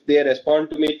if they respond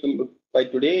to me by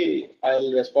today,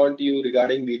 I'll respond to you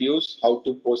regarding videos, how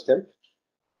to post them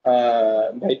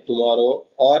by tomorrow,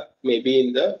 or maybe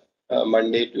in the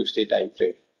Monday, Tuesday time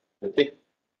frame. Okay,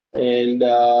 and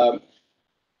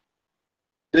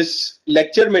this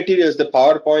lecture materials, the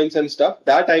PowerPoints and stuff,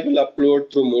 that I will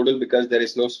upload through Moodle because there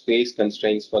is no space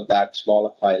constraints for that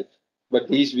smaller file. But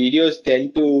these videos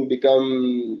tend to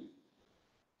become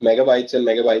megabytes and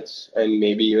megabytes, and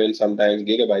maybe even sometimes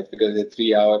gigabytes because it's a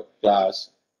 3-hour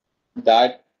class.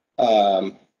 That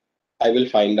I will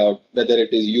find out whether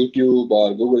it is YouTube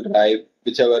or Google Drive,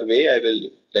 whichever way I will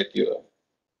let you know.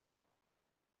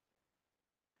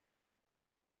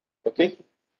 Okay.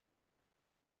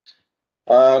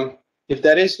 If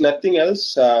there is nothing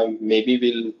else, maybe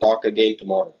we'll talk again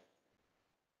tomorrow.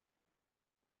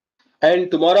 And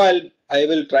tomorrow I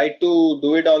will try to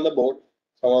do it on the board,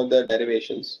 some of the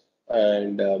derivations,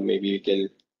 and maybe we can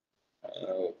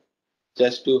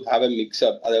just to have a mix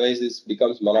up. Otherwise, this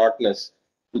becomes monotonous.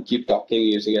 We keep talking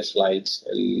using a slides,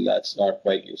 and that's not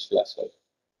quite useful as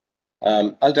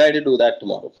well. I'll try to do that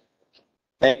tomorrow.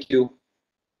 Thank you.